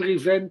way, I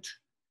prevent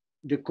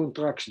the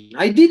contraction.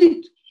 I did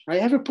it. I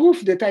have a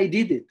proof that I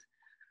did it.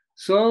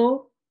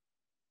 So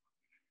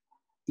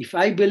if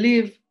I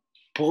believe,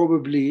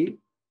 probably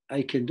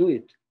I can do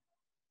it.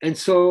 And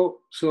so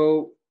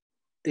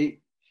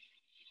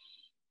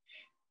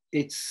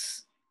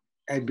it's,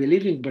 I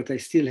believe it, but I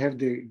still have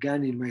the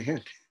gun in my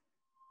hand.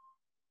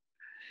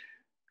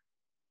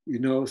 You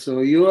know, so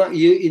you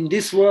in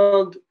this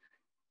world,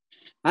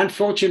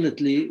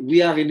 unfortunately,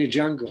 we are in a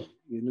jungle,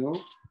 you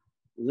know.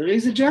 There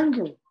is a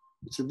jungle.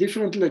 It's a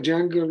different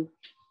jungle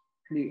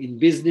in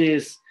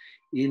business,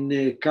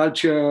 in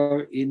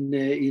culture,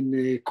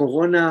 in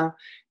corona,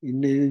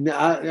 in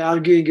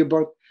arguing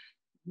about.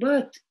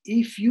 But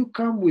if you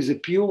come with a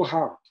pure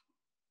heart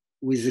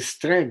with the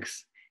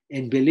strength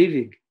and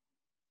believing.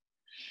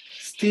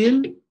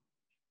 Still,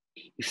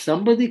 if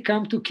somebody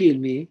come to kill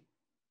me,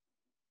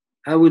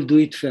 I will do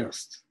it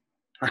first.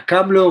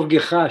 הקם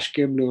להורגך,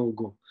 השכם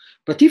להורגו.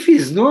 But if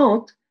he's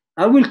not,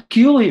 I will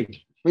cure him.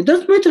 It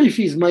doesn't matter if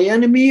he's my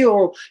enemy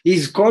or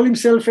he's called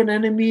himself an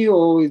enemy,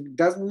 or it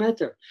doesn't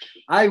matter.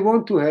 I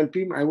want to help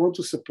him. I want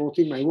to support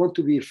him. I want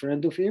to be a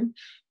friend of him,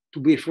 to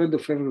be a friend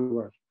of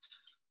everyone.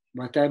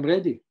 But I'm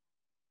ready.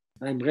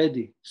 I'm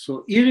ready.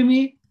 So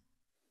Irmi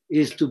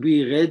is to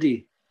be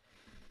ready.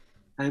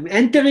 I'm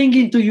entering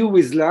into you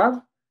with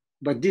love,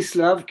 but this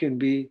love can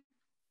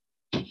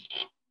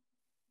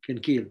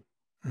kill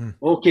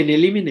or can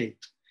eliminate.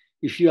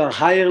 If you are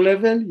higher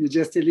level, you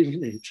just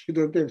eliminate. You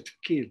don't have to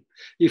kill.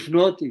 If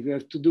not, you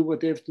have to do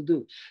what you have to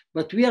do.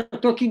 But we are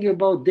talking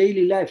about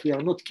daily life. We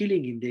are not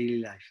killing in daily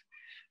life.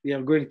 We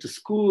are going to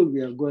school.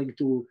 We are going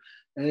to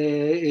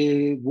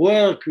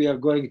work. We are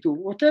going to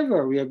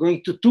whatever. We are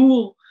going to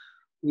tour.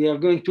 We are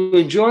going to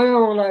enjoy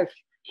our life.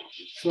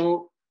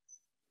 So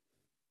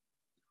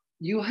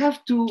you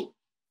have to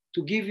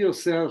give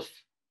yourself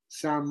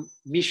some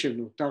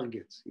mission or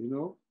targets,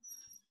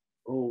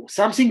 or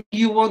something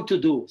you want to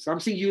do,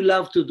 something you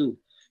love to do.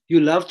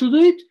 You love to do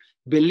it,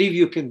 believe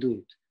you can do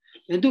it.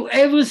 And do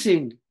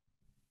everything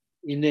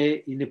in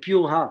a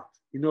pure heart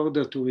in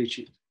order to reach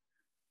it.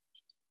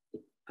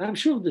 I'm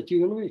sure that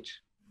you will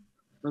reach.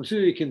 I'm sure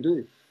you can do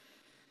it.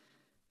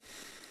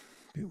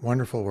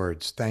 Wonderful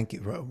words. Thank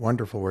you.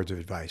 Wonderful words of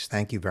advice.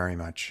 Thank you very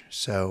much.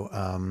 So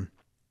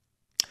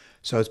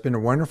it's been a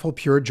wonderful,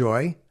 pure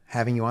joy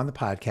having you on the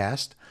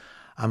podcast.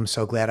 I'm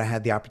so glad I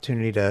had the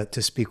opportunity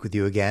to speak with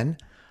you again.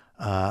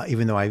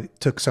 Even though I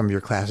took some of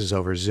your classes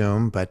over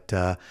Zoom, but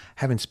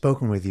haven't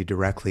spoken with you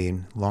directly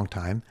in a long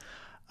time.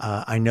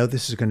 I know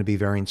this is going to be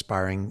very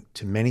inspiring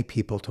to many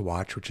people to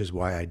watch, which is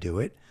why I do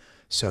it.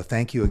 So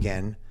thank you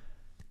again.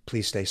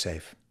 Please stay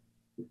safe.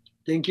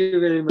 Thank you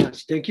very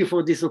much. Thank you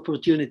for this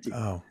opportunity.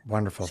 Oh,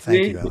 wonderful.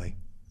 Thank you, Eli.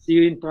 See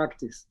you in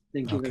practice.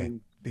 Thank you very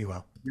much. Be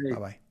well. Great.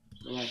 Bye-bye.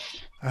 Bye.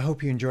 I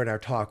hope you enjoyed our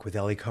talk with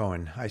Eli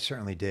Cohen. I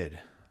certainly did.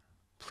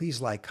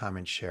 Please like,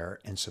 comment, share,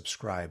 and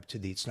subscribe to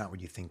the It's Not What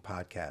You Think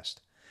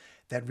podcast.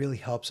 That really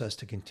helps us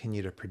to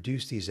continue to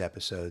produce these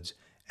episodes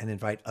and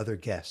invite other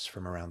guests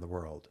from around the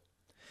world.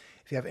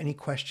 If you have any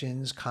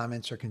questions,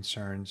 comments, or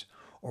concerns,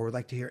 or would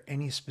like to hear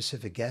any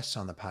specific guests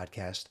on the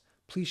podcast,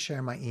 please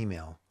share my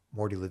email,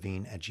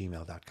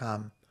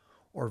 mortylevine@gmail.com,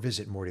 or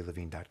visit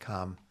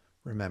mortylevine.com.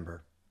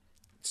 Remember,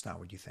 it's not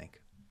what you think.